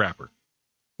because of the Crapper.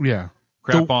 Yeah.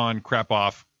 Crap on, crap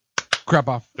off. Crap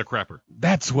off. The Crapper.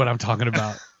 That's what I'm talking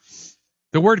about.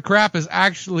 The word crap is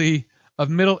actually of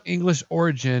Middle English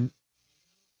origin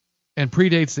and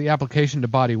predates the application to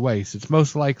body waste. It's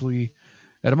most likely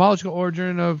etymological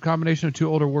origin of combination of two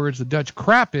older words, the Dutch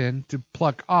crappen, to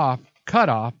pluck off, cut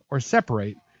off, or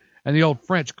separate, and the old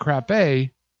French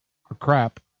crapé, or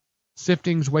crap,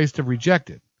 siftings, waste of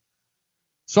rejected.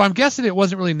 So I'm guessing it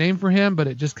wasn't really named for him, but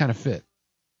it just kind of fit.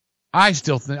 I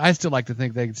still like to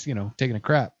think that it's, taking a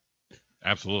crap.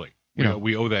 Absolutely.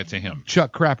 We owe that to him.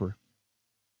 Chuck Crapper.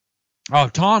 Oh,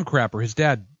 Tom Crapper. His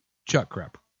dad, Chuck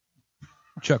Crapper.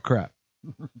 Chuck Crap.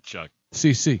 Chuck.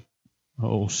 CC.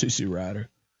 Oh, CC Rider.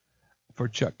 For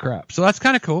Chuck Crap. So that's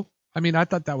kind of cool. I mean, I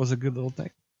thought that was a good little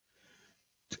thing.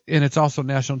 And it's also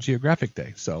National Geographic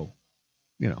Day. So,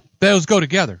 those go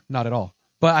together. Not at all.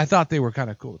 But I thought they were kind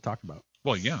of cool to talk about.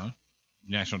 Well, yeah.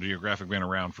 National Geographic been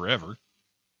around forever.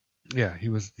 Yeah, he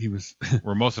was.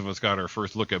 Where most of us got our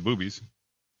first look at boobies.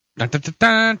 You can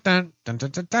still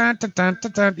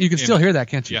hear that,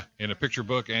 can't you? Yeah, in a picture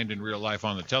book and in real life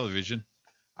on the television.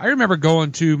 I remember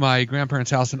going to my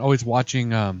grandparents' house and always watching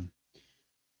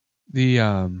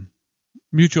the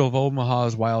Mutual of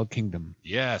Omaha's Wild Kingdom.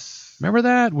 Yes. Remember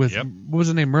that? With, Yep. what was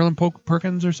his name, Merlin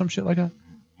Perkins or some shit like that?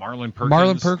 Marlon Perkins.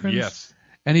 Marlon Perkins? Yes.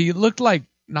 And he looked like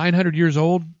 900 years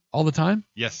old all the time.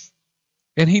 Yes.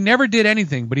 And he never did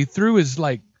anything, but he threw his,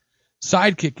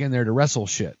 sidekick in there to wrestle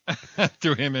shit.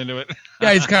 Threw him into it.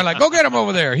 Yeah, he's kind of like, go get him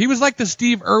over there. He was like the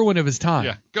Steve Irwin of his time.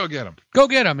 Yeah, go get him. Go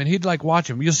get him. And he'd watch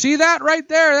him. You see that right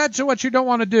there? That's what you don't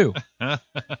want to do.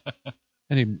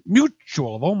 And he,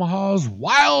 Mutual of Omaha's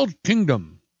Wild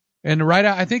Kingdom. And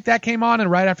I think that came on, and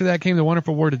right after that came The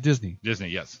Wonderful World of Disney. Disney,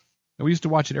 yes. And we used to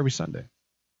watch it every Sunday.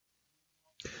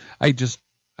 I don't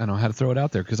know how to throw it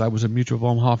out there because I was a Mutual of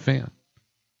Omaha fan.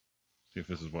 See if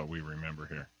this is what we remember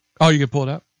here. Oh, you can pull it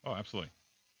up? Oh, absolutely.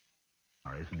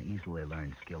 It's an easily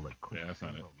learned skill that Yeah, that's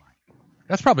not it.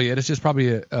 That's probably it. It's just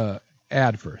probably a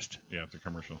ad first. Yeah, it's a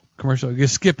commercial. Commercial. You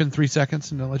skip in 3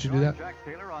 seconds and they'll let you do that? Jack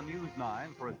Taylor on News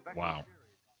 9 for a special Wow.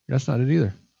 That's not it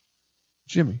either.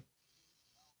 Jimmy.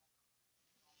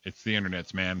 It's the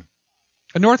internet's, man.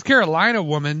 A North Carolina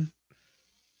woman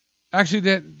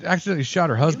accidentally shot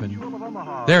her husband. Mutual of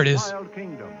Omaha, There it is. Wild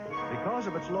Kingdom. Because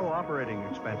of its low operating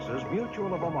expenses,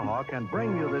 Mutual of Omaha can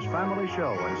bring you this family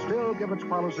show and still give its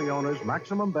policy owners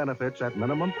maximum benefits at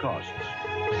minimum costs.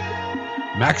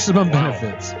 Maximum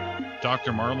benefits.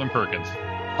 Dr. Marlon Perkins.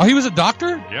 Oh, he was a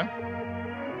doctor? Yeah.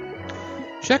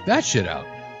 Check that shit out.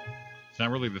 It's not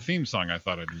really the theme song I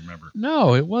thought I'd remember.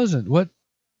 No, it wasn't. What?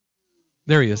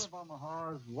 There he is. Mutual of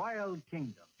Omaha's Wild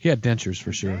Kingdom. He had dentures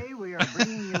for sure. Today we are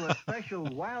bringing you a special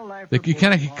wildlife You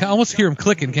report can almost hear him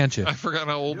clicking, can't you? I forgot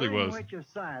how old he during was. which a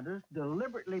scientist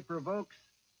deliberately provokes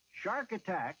shark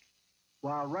attack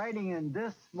while riding in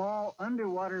this small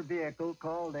underwater vehicle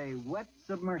called a wet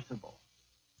submersible.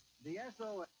 The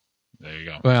SOS. There you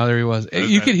go. Well, there he was.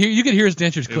 You could hear his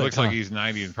dentures click. It looks like huh? he's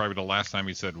 90 and probably the last time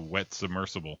he said wet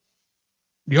submersible.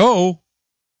 Yo.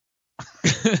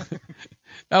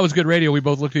 That was good radio. We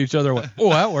both looked at each other and went, oh,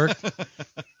 that worked.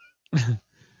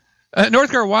 A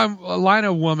North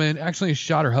Carolina woman actually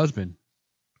shot her husband.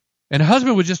 And her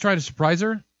husband was just trying to surprise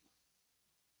her.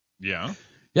 Yeah.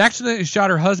 He accidentally shot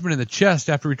her husband in the chest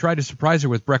after he tried to surprise her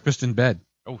with breakfast in bed.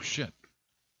 Oh, shit.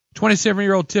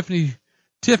 27-year-old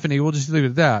Tiffany, we'll just leave it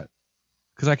at that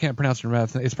because I can't pronounce her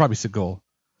last name. It's probably Segal.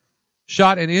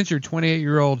 Shot and injured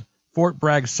 28-year-old Fort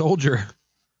Bragg soldier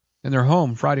in their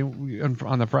home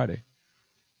on the Friday.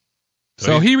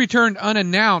 So he returned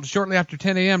unannounced shortly after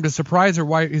 10 a.m. to surprise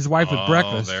his wife with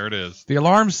breakfast. Oh, there it is. The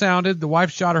alarm sounded. The wife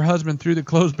shot her husband through the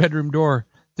closed bedroom door,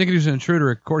 thinking he was an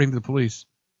intruder, according to the police.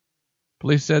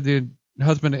 Police said the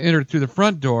husband entered through the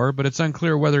front door, but it's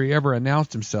unclear whether he ever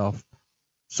announced himself.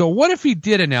 So what if he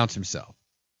did announce himself?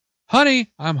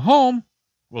 Honey, I'm home.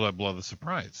 Well, that blow the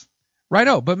surprise.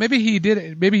 Righto, but maybe he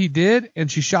did, and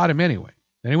she shot him anyway.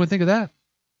 Anyone think of that?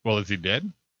 Well, is he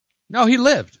dead? No, he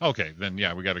lived. Okay, then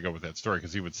yeah, we got to go with that story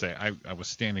because he would say, I was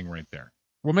standing right there.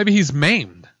 Well, maybe he's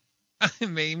maimed.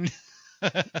 Maimed.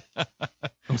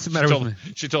 What's the matter with me?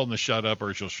 She told him to shut up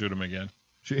or she'll shoot him again.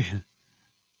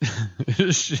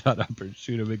 Shut up or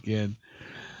shoot him again.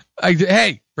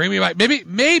 Hey, bring me back.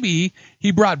 Maybe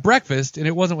he brought breakfast and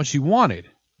it wasn't what she wanted.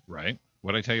 Right.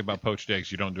 What I tell you about poached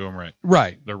eggs, you don't do them right.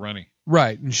 Right. They're runny.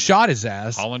 Right, and shot his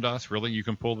ass. Hollandaise, really? You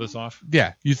can pull this off?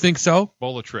 Yeah, you think so?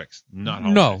 Bowl of tricks. Not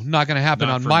No, Hollandaise. not going to happen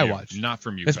Not on from my you. watch. Not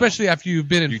from you. Especially after you've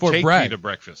been in you Fort take Bragg. me to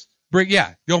breakfast.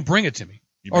 Don't bring it to me.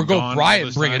 You've Or been go gone buy all it and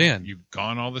this bring it time? in. You've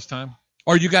gone all this time?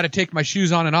 Or you got to take my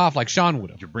shoes on and off like Sean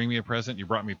would have. Did you bring me a present? You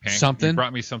brought me Something? You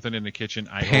brought me something in the kitchen.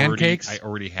 Pancakes? I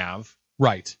already have.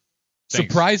 Right. Thanks.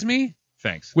 Surprise me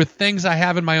Thanks. with things I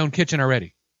have in my own kitchen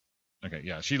already. Okay,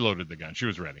 yeah, she loaded the gun. She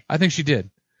was ready. I think she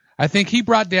did. I think he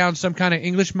brought down some kind of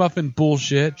English muffin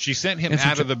bullshit. She sent him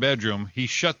out of the bedroom. He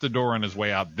shut the door on his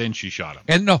way out. Then she shot him.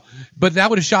 And no, but that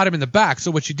would have shot him in the back. So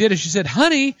what she did is she said,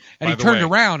 honey, and By he the turned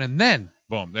way, around and then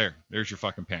boom, there's your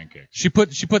fucking pancakes. she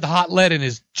put the hot lead in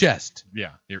his chest.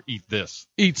 Yeah, here, eat this.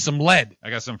 Eat some lead.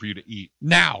 I got something for you to eat.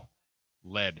 Now.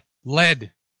 Lead.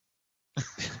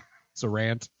 It's a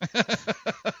rant.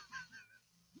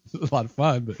 It was a lot of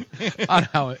fun, but I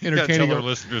don't know how entertaining. Tell our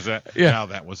listeners that. Yeah. Now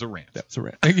that was a rant. That's a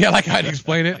rant. Yeah, like I'd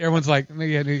explain it. Everyone's like,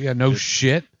 yeah, no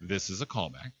shit. This is a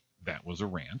callback. That was a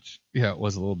rant. Yeah, it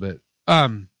was a little bit.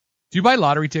 Do you buy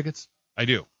lottery tickets? I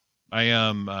do. I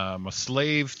am a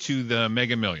slave to the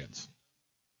Mega Millions.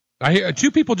 I hear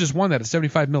 2 people just won that at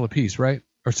 75 mil a piece, right?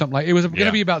 Or something like it was going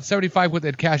to be about 75 with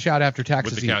that cash out after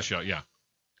taxes. With the cash out, yeah.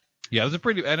 Yeah, it was a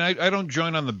pretty. And I don't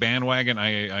join on the bandwagon.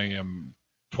 I am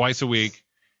twice a week.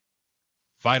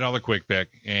 $5 quick pick,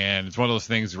 and it's one of those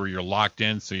things where you're locked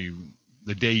in. So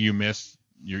the day you miss,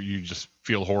 you just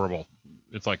feel horrible.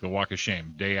 It's like the walk of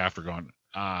shame. Day after going,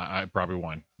 I probably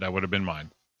won. That would have been mine.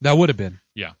 That would have been.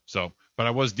 Yeah. So, but I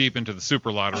was deep into the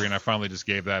super lottery, and I finally just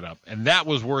gave that up. And that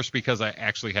was worse because I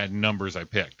actually had numbers I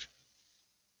picked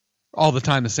all the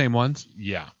time, the same ones.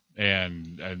 Yeah,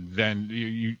 and then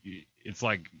you it's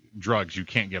like drugs. You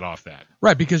can't get off that.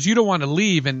 Right, because you don't want to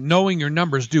leave, and knowing your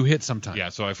numbers do hit sometimes. Yeah.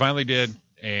 So I finally did.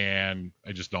 And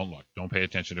I just don't look. Don't pay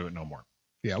attention to it no more.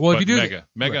 Yeah, well, if you do mega,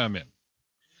 right. I'm in.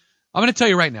 I'm going to tell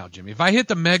you right now, Jimmy. If I hit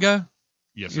the mega,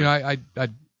 yes, sir. I'd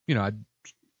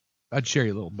share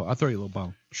you a little. I'd throw you a little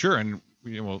bone. Sure, and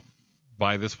we'll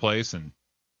buy this place and.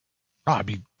 Oh,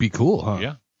 it'd be cool, huh?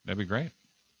 Yeah, that'd be great.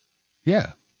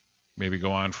 Yeah. Maybe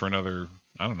go on for another,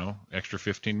 I don't know, extra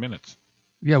 15 minutes.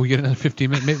 Yeah, we get another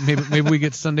 15 minutes. Maybe we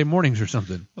get Sunday mornings or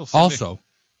something. Also.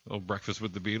 A little breakfast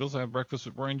with the Beatles. I have breakfast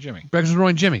with Roy and Jimmy. Breakfast with Roy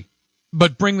and Jimmy.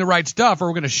 But bring the right stuff or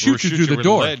we're going to shoot you through the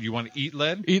door. Lead. You want to eat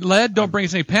lead? Eat lead? Don't bring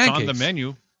us any pancakes. It's on the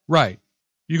menu. Right.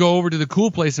 You go over to the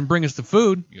cool place and bring us the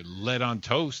food. You lead on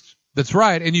toast. That's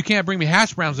right. And you can't bring me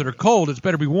hash browns that are cold. It's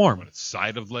better be warm. What, a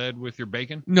side of lead with your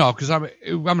bacon? No, because I'm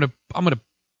gonna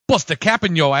bust a cap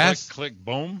in your ass. Click,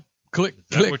 boom. Click,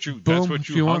 That's click, what you. boom, That's what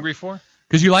you're hungry for.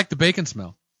 Because you like the bacon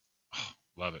smell. Oh,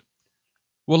 love it.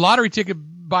 Well, lottery ticket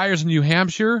buyers in New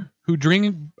Hampshire who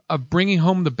dream of bringing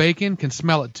home the bacon can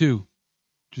smell it too.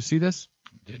 Did you see this?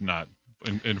 Did not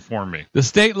inform me. The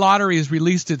state lottery has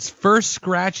released its first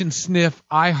scratch and sniff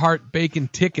I Heart Bacon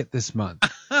ticket this month.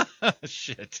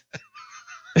 Shit.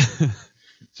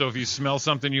 So if you smell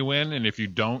something, you win, and if you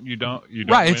don't, you don't.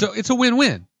 Right. Win? It's a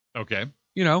win-win. Okay.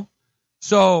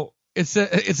 So it's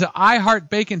a I Heart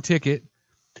Bacon ticket,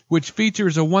 which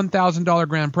features a $1,000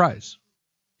 grand prize.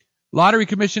 Lottery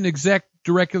Commission exec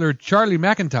director Charlie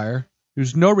McIntyre,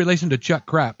 who's no relation to Chuck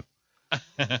Crap,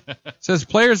 says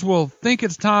players will think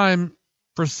it's time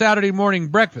for Saturday morning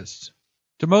breakfast.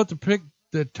 To promote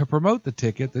the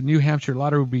ticket, the New Hampshire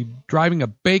Lottery will be driving a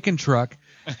bacon truck,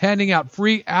 handing out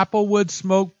free Applewood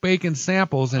smoked bacon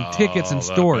samples and tickets in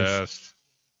stores. Best.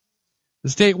 The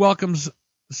State Welcome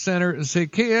Center at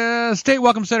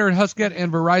Husket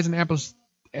and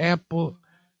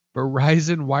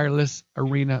Verizon Wireless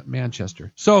Arena,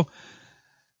 Manchester. So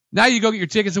now you go get your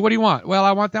tickets. And what do you want? Well,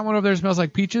 I want that one over there that smells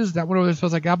like peaches. That one over there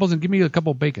smells like apples. And give me a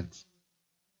couple of bacons.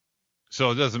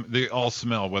 So it doesn't. They all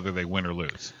smell whether they win or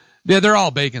lose. Yeah, they're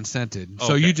all bacon scented. Okay.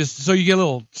 So you get a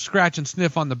little scratch and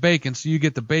sniff on the bacon. So you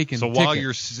get the bacon. So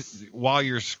ticket. while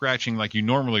you're scratching like you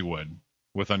normally would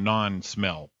with a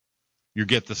non-smell, you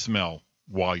get the smell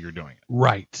while you're doing it.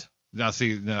 Right. Now,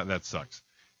 see, that sucks.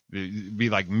 It'd be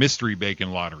like mystery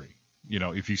bacon lottery.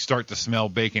 If you start to smell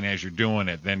bacon as you're doing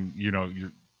it, then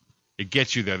it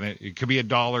gets you there. It could be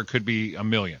 $1, could be $1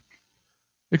 million.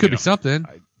 It could be something.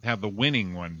 Have the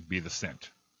winning one be the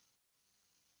scent.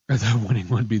 Or the winning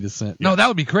one be the scent. Yeah. No, that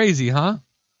would be crazy, huh? All of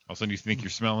a sudden you think you're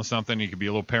smelling something, you could be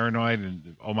a little paranoid,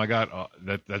 and oh my God,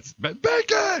 that's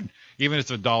bacon! Even if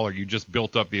it's $1, you just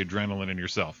built up the adrenaline in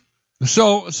yourself.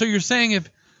 So you're saying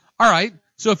all right,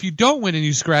 so if you don't win and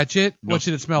you scratch it, what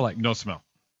should it smell like? No smell.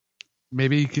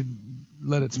 Maybe you could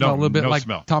let it smell a little bit like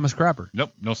smell. Thomas Crapper.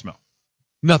 Nope, no smell.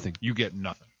 Nothing. You get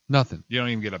nothing. Nothing. You don't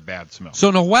even get a bad smell.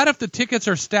 So now what if the tickets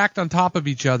are stacked on top of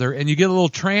each other and you get a little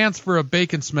transfer of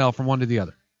bacon smell from one to the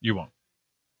other? You won't.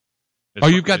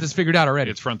 You've got this figured out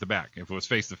already. It's front to back. If it was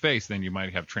face to face, then you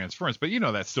might have transference. But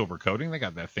that silver coating, they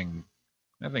got that thing.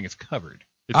 That thing is covered.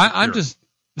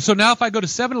 So now if I go to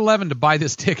 7-Eleven to buy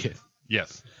this ticket.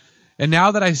 Yes. And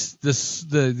now that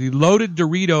the loaded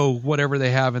Dorito, whatever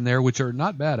they have in there, which are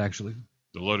not bad actually.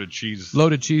 The loaded cheese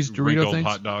Dorito things.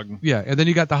 Hot dog. Yeah, and then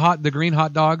you got the green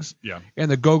hot dogs. Yeah. And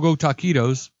the go-go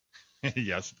taquitos.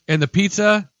 Yes. And the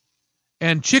pizza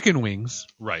and chicken wings.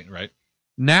 Right.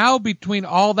 Now, between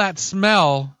all that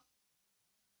smell,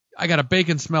 I got a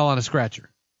bacon smell on a scratcher.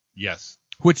 Yes.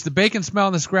 Which the bacon smell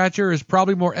on the scratcher is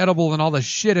probably more edible than all the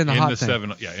shit in the hot thing.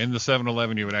 In the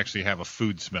 7-Eleven, you would actually have a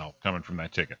food smell coming from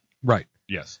that ticket. Right.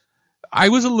 Yes. I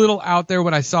was a little out there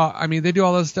when I saw, I mean, they do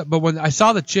all this stuff, but when I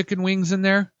saw the chicken wings in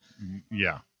there.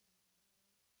 Yeah.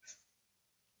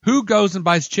 Who goes and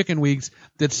buys chicken wings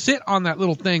that sit on that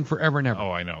little thing forever and ever?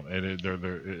 Oh, I know.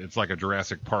 It's like a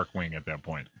Jurassic Park wing at that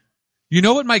point. You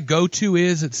know what my go-to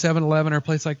is at 7-Eleven or a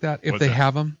place like that, if they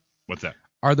have them? What's that?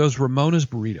 Are those Ramona's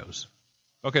burritos.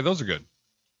 Okay, those are good.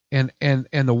 And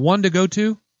the one to go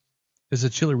to is a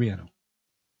chili relleno.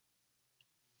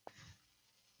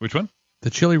 Which one? The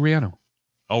chili relleno.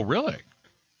 Oh, really?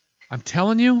 I'm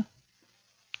telling you,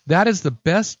 that is the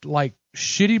best, like,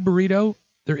 shitty burrito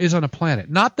there is on the planet.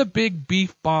 Not the big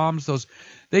beef bombs. Those,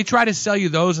 they try to sell you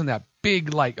those in that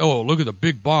big, like, oh, look at the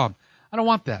big bomb. I don't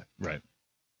want that. Right.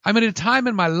 I mean, at a time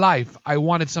in my life, I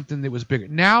wanted something that was bigger.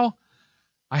 Now,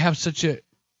 I have such a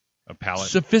palate,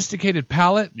 sophisticated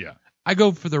palate. Yeah. I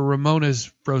go for the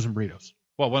Ramona's frozen burritos.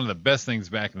 Well, one of the best things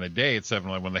back in the day at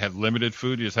 7-Eleven, when they had limited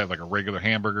food, you just had like a regular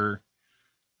hamburger,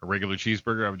 a regular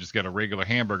cheeseburger. I would just get a regular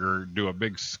hamburger, do a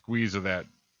big squeeze of that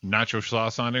nacho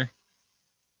sauce on there,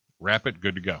 wrap it,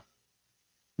 good to go.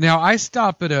 Now, I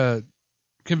stop at a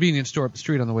convenience store up the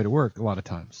street on the way to work a lot of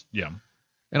times. Yeah.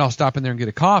 And I'll stop in there and get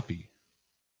a coffee.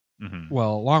 Mm-hmm.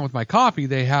 Well, along with my coffee,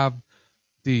 they have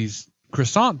these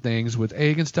croissant things with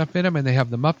egg and stuff in them, and they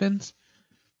have the muffins.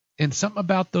 And something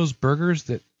about those burgers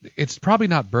that it's probably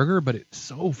not burger, but it's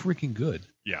so freaking good.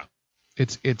 Yeah.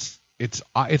 It's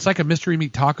like a mystery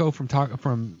meat taco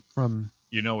from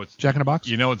you know it's Jack in the Box.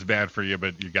 You know it's bad for you,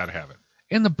 but you got to have it.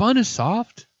 And the bun is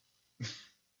soft.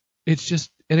 It's just,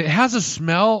 and it has a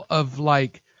smell of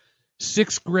like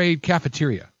 6th grade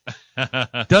cafeteria,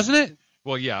 doesn't it?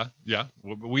 Well, yeah.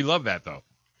 We love that though.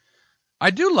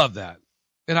 I do love that,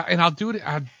 and I'll do it.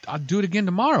 I'll do it again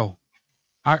tomorrow.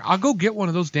 I'll go get one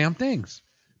of those damn things,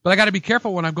 but I got to be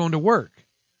careful when I'm going to work.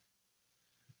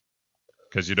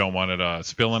 Because you don't want it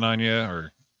spilling on you,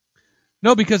 or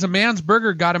no? Because a man's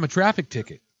burger got him a traffic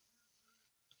ticket.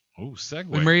 Oh,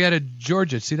 segue. In Marietta,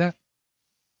 Georgia. See that?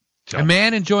 A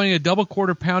man enjoying a double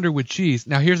quarter pounder with cheese.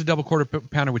 Now, here's a double quarter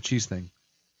pounder with cheese thing.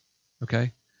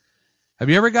 Okay. Have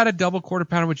you ever got a double quarter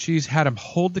pounder with cheese, had him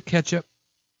hold the ketchup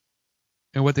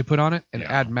and what they put on it, and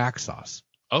add Mac sauce?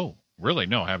 Oh, really?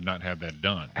 No, I have not had that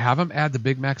done. Have them add the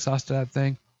Big Mac sauce to that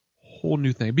thing. Whole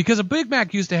new thing. Because a Big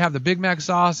Mac used to have the Big Mac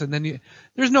sauce, and then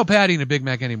there's no patty in a Big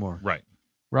Mac anymore.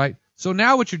 Right. So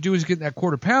now what you're doing is getting that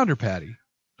quarter pounder patty.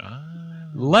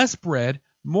 Less bread,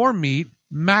 more meat,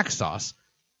 Mac sauce.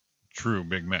 True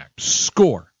Big Mac.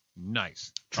 Score.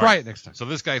 Nice. Try it next time. So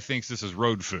this guy thinks this is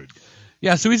road food.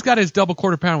 Yeah, so he's got his double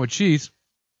quarter pounder with cheese.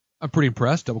 I'm pretty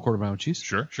impressed. Double quarter pounder with cheese.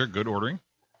 Sure. Good ordering.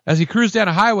 As he cruised down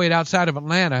a highway outside of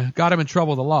Atlanta, got him in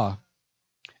trouble with the law.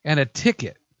 And a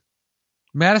ticket.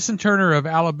 Madison Turner of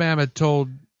Alabama told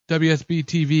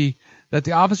WSB-TV that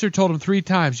the officer told him 3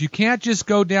 times, you can't just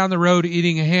go down the road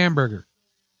eating a hamburger.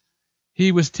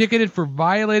 He was ticketed for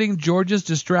violating Georgia's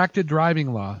distracted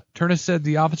driving law. Turner said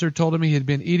the officer told him he had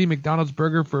been eating McDonald's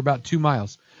burger for about 2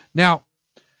 miles. Now,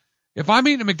 if I'm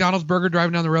eating a McDonald's burger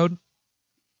driving down the road,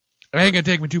 it ain't going to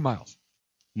take me 2 miles.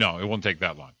 No, it won't take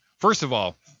that long. First of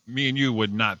all, me and you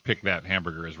would not pick that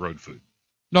hamburger as road food.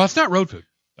 No, it's not road food.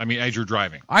 I mean, as you're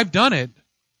driving. I've done it.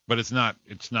 But it's not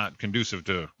conducive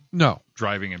to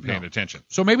driving and paying attention.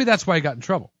 So maybe that's why he got in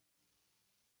trouble.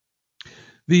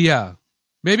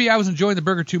 Maybe I was enjoying the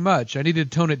burger too much. I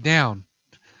needed to tone it down.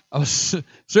 I was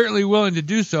certainly willing to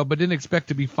do so, but didn't expect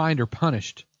to be fined or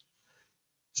punished.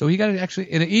 So he got it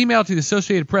actually in an email to the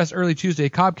Associated Press early Tuesday.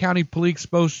 Cobb County Police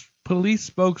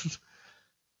spokesman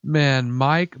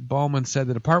Mike Bowman said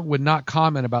the department would not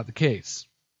comment about the case.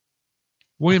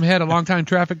 William Head, a longtime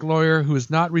traffic lawyer who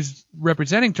is not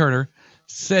representing Turner,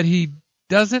 said he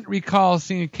doesn't recall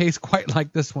seeing a case quite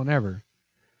like this one ever.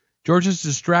 Georgia's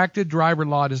distracted driver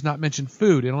law does not mention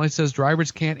food. It only says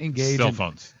drivers can't engage cell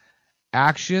phones. In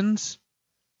actions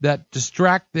that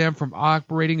distract them from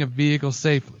operating a vehicle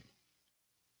safely.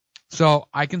 So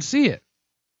I can see it.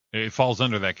 It falls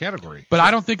under that category. But I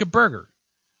don't think a burger.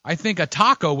 I think a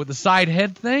taco with the side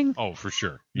head thing. Oh, for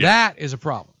sure. Yeah. That is a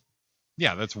problem.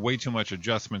 Yeah, that's way too much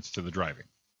adjustments to the driving.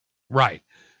 Right.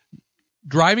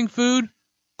 Driving food,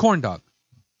 corn dog.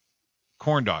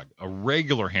 Corn dog, a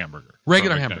regular hamburger.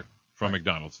 From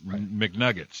McDonald's. Right.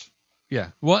 McNuggets. Yeah.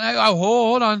 Well,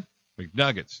 hold on.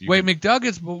 McNuggets.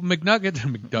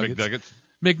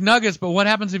 McNuggets, but what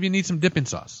happens if you need some dipping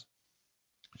sauce?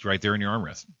 It's right there in your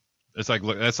armrest. That's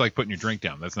like putting your drink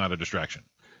down. That's not a distraction.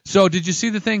 So did you see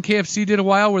the thing KFC did a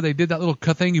while where they did that little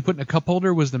thing you put in a cup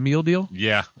holder was the meal deal?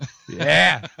 Yeah.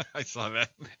 Yeah. I saw that.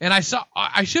 And I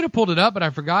should have pulled it up, but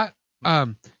I forgot.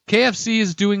 KFC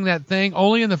is doing that thing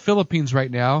only in the Philippines right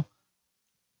now.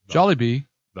 Jollibee.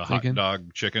 The hot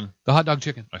dog chicken. The hot dog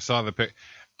chicken. I saw the pic.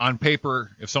 On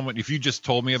paper, if you just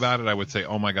told me about it, I would say,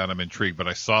 oh my God, I'm intrigued. But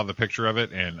I saw the picture of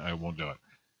it and I won't do it.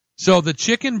 So the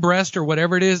chicken breast or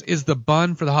whatever it is the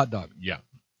bun for the hot dog. Yeah.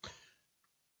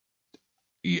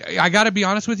 I got to be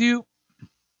honest with you.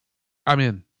 I'm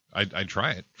in. I'd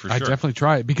try it for sure. I'd definitely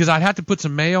try it because I'd have to put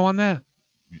some mayo on that.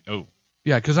 Oh.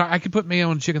 Yeah, because I could put mayo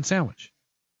on a chicken sandwich.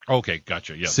 Okay,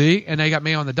 gotcha. Yeah. See? And they got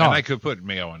mayo on the dog. And I could put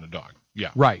mayo on the dog.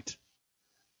 Yeah. Right.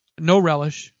 No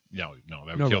relish. No,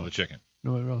 that would kill the chicken.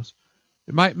 No relish.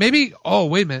 It might, maybe, oh,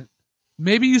 wait a minute.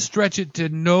 Maybe you stretch it to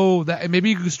know that, maybe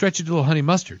you could stretch it to a little honey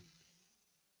mustard.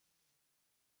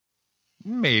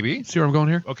 Maybe. See where I'm going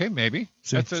here? Okay, maybe.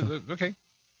 See, okay.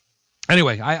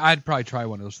 Anyway, I'd probably try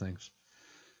one of those things.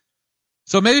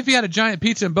 So maybe if you had a giant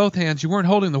pizza in both hands, you weren't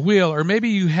holding the wheel, or maybe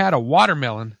you had a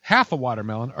watermelon, half a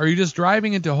watermelon, or you're just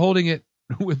driving into holding it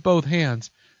with both hands.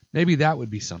 Maybe that would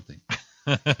be something.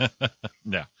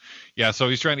 Yeah. So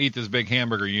he's trying to eat this big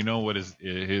hamburger. You know what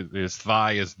his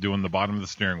thigh is doing the bottom of the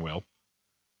steering wheel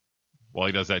while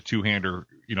he does that two-hander,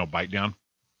 bite down.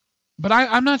 But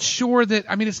I'm not sure that.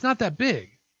 I mean, it's not that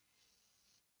big.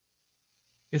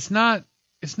 It's not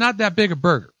that big a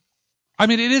burger. I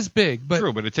mean, it is big, but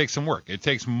true. But it takes some work. It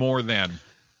takes more than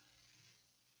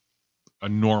a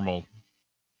normal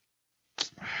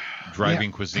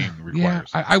driving cuisine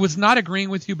requires. Yeah, I was not agreeing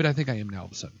with you, but I think I am now all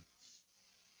of a sudden.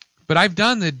 But I've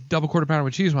done the double quarter pounder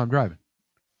with cheese while I'm driving.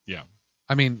 Yeah.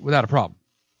 I mean, without a problem.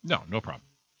 No problem.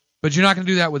 But you're not going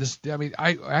to do that with a. I mean,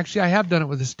 I have done it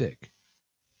with a stick.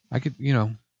 I could,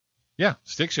 Yeah,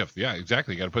 stick shift. Yeah,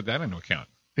 exactly. You got to put that into account.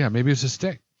 Yeah, maybe it's a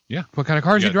stick. Yeah. What kind of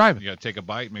car is you driving? You got to take a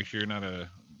bite. Make sure you're not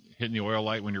hitting the oil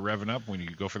light when you're revving up when you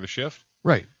go for the shift.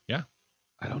 Right. Yeah.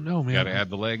 I don't know, man. You got to add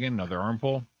the leg in, another arm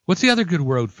pull. What's the other good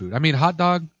road food? I mean, hot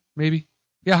dog, maybe.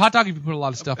 Yeah, hot dog if you put a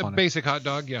lot of stuff on it. Basic hot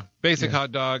dog, yeah. Basic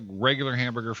hot dog, regular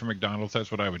hamburger from McDonald's.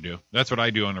 That's what I would do. That's what I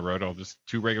do on the road. I'll just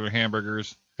 2 regular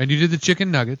hamburgers. And you did the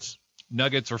chicken nuggets.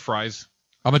 Nuggets or fries.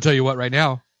 I'm going to tell you what right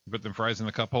now. You put them fries in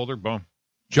the cup holder, boom.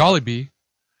 Jollibee.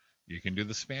 You can do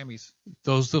the spammies.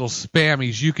 Those little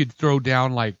spammies you could throw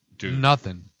down like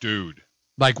nothing. Dude.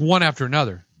 Like one after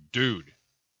another. Dude.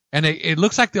 And it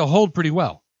looks like they'll hold pretty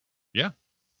well. Yeah.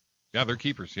 Yeah, they're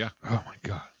keepers, yeah. Oh, my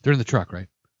God. They're in the truck, right?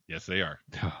 Yes, they are.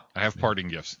 I have parting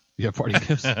gifts. You have parting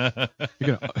gifts?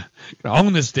 You're gonna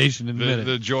own this station in a minute.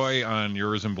 The joy on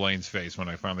yours and Blaine's face when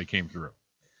I finally came through.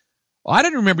 Well, I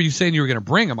didn't remember you saying you were going to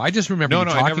bring them. I just remember you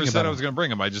talking about them. No, I never said I was going to bring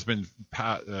them. I just been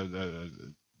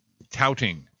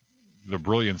touting the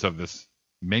brilliance of this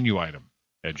menu item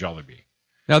at Jollibee.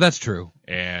 Now, that's true.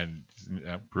 And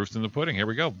proof's in the pudding. Here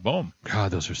we go. Boom.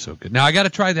 God, those are so good. Now, I got to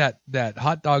try that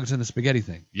hot dogs and the spaghetti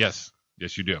thing. Yes.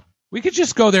 Yes, you do. We could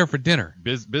just go there for dinner.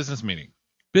 Business meeting.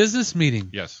 Business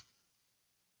meeting. Yes.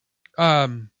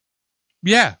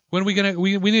 Yeah. When are we gonna?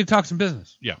 We need to talk some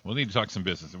business. Yeah, we'll need to talk some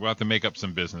business. We'll have to make up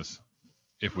some business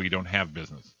if we don't have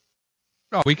business.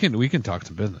 Oh, we can talk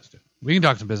some business, dude. We can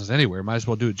talk some business anywhere. Might as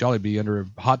well do it Jollibee under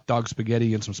a hot dog,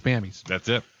 spaghetti, and some spammies. That's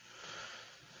it.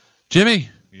 Jimmy.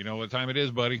 You know what time it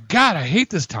is, buddy. God, I hate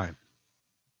this time.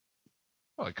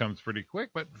 Well, it comes pretty quick,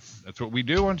 but that's what we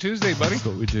do on Tuesday, buddy. That's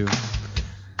what we do.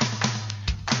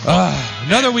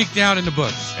 Another week down in the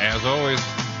books. As always,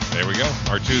 there we go.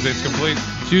 Our Tuesday's complete.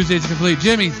 Tuesday's complete.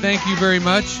 Jimmy, thank you very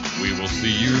much. We will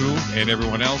see you and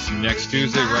everyone else next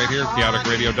Tuesday right here,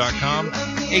 chaoticradio.com,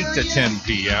 8 to 10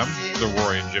 p.m., the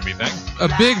Roy and Jimmy thing. A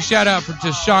big shout out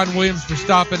to Sean Williams for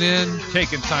stopping in.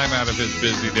 Taking time out of his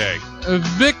busy day.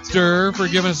 Victor for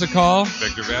giving us a call.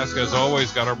 Victor Vasquez,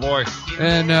 always got our boy.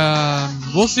 And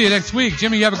we'll see you next week.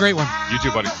 Jimmy, you have a great one. You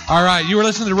too, buddy. All right. You were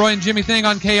listening to the Roy and Jimmy thing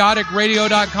on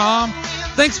chaoticradio.com.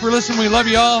 Thanks for listening. We love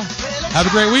you all. Have a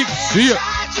great week. See ya.